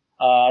in.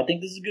 I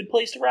think this is a good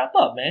place to wrap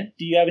up, man.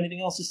 Do you have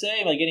anything else to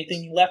say? Like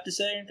anything left to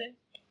say or anything?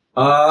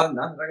 Not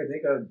that I can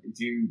think of.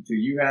 Do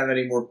you have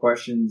any more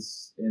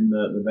questions in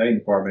the betting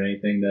department?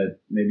 Anything that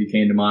maybe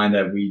came to mind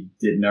that we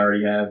didn't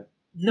already have?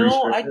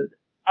 No,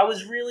 I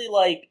was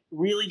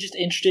really just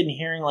interested in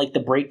hearing like the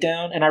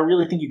breakdown, and I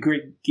really think you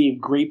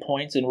gave great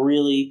points and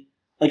really.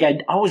 Like, I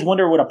always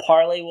wonder what a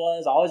parlay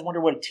was. I always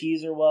wonder what a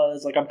teaser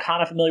was. Like, I'm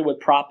kind of familiar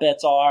with prop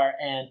bets are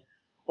and,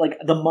 like,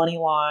 the money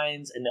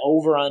lines and the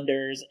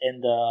over-unders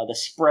and the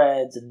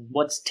spreads and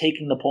what's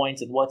taking the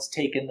points and what's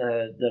taking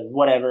the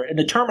whatever. And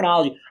the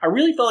terminology, I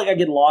really feel like I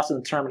get lost in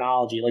the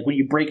terminology. Like, when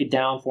you break it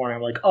down for me,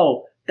 I'm like,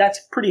 oh,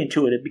 that's pretty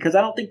intuitive because I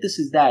don't think this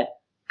is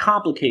that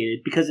complicated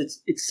because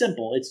it's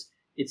simple.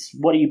 It's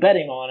what are you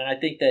betting on? And I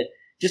think that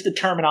just the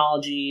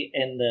terminology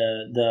and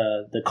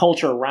the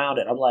culture around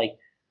it, I'm like,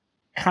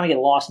 kind of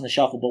get lost in the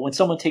shuffle. But when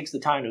someone takes the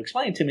time to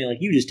explain it to me like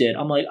you just did,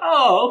 I'm like,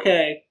 oh,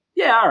 okay.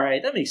 Yeah, all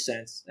right. That makes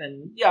sense.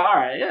 And yeah, all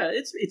right. Yeah,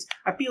 it's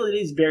I feel it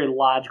is very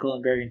logical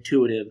and very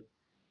intuitive.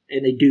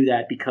 And they do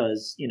that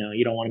because, you know,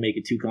 you don't want to make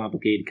it too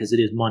complicated because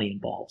it is money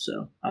involved.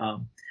 So,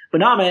 but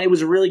no, man, it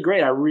was really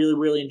great. I really,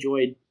 really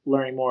enjoyed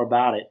learning more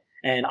about it.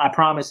 And I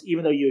promise,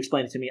 even though you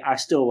explained it to me, I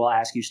still will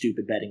ask you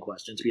stupid betting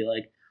questions. Be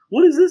like,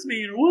 what does this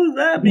mean? Or what does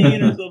that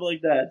mean? Or stuff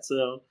like that.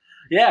 So,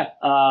 yeah.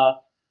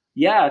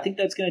 Yeah, I think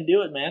that's going to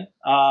do it, man.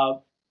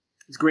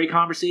 It's a great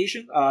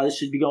conversation. This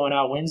should be going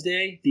out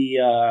Wednesday, the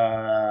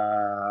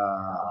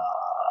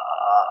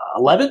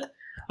 11th.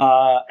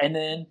 And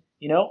then,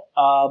 you know,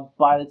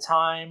 by the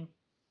time,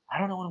 I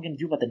don't know what I'm going to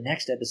do about the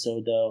next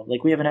episode, though.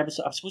 Like, we have an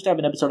episode, I'm supposed to have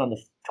an episode on the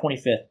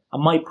 25th. I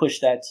might push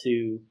that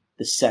to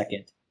the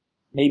 2nd.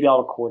 Maybe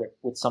I'll record it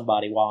with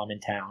somebody while I'm in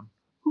town.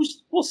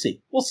 We'll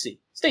see. We'll see.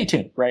 Stay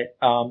tuned, right?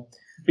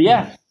 But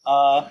yeah,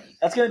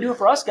 that's going to do it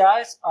for us,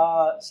 guys.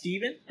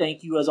 Steven,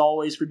 thank you as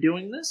always for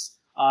doing this.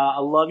 I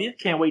love you.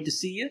 Can't wait to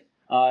see you.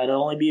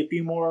 It'll only be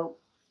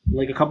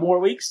a couple more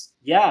weeks.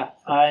 Yeah.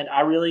 And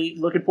I really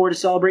looking forward to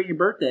celebrating your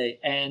birthday.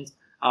 And,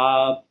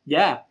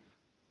 yeah,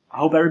 I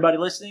hope everybody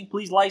listening,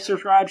 please like,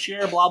 subscribe,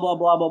 share, blah, blah,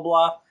 blah, blah,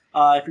 blah.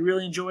 If you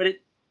really enjoyed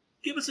it,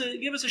 give us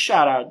a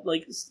shout out.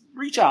 Like,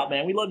 reach out,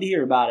 man. We'd love to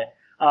hear about it.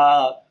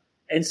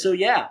 And so,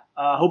 yeah,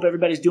 hope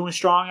everybody's doing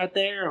strong out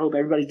there. Hope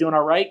everybody's doing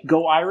all right.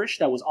 Go Irish.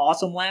 That was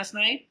awesome last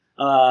night.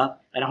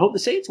 And I hope the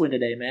Saints win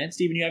today, man.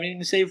 Steven, you have anything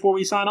to say before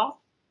we sign off?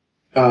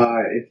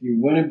 If you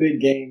win a big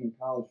game in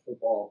college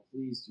football,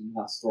 please do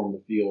not storm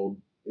the field.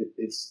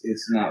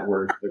 It's not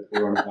worth the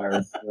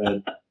coronavirus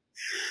thread.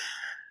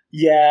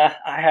 Yeah,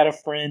 I had a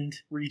friend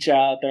reach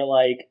out. They're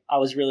like, I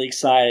was really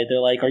excited. They're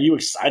like, are you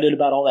excited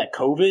about all that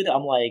COVID?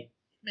 I'm like,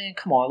 man,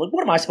 come on. Like,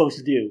 what am I supposed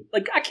to do?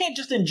 Like, I can't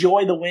just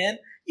enjoy the win.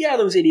 Yeah,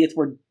 those kids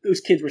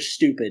were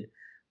stupid.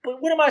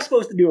 But what am I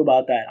supposed to do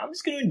about that? I'm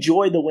just going to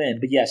enjoy the win.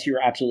 But yes,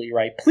 you're absolutely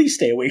right. Please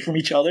stay away from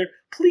each other.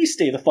 Please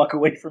stay the fuck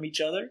away from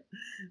each other.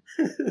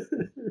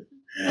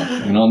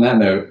 And on that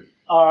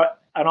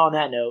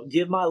note,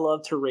 give my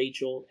love to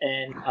Rachel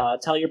and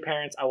tell your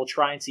parents I will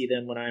try and see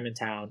them when I'm in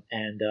town.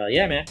 And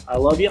yeah, man, I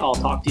love you. I'll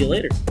talk to you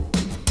later.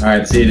 All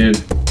right, see you,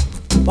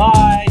 dude.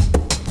 Bye.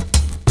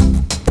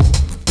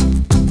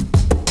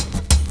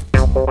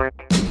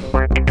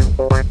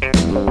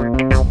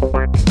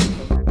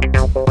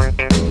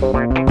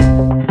 Bye.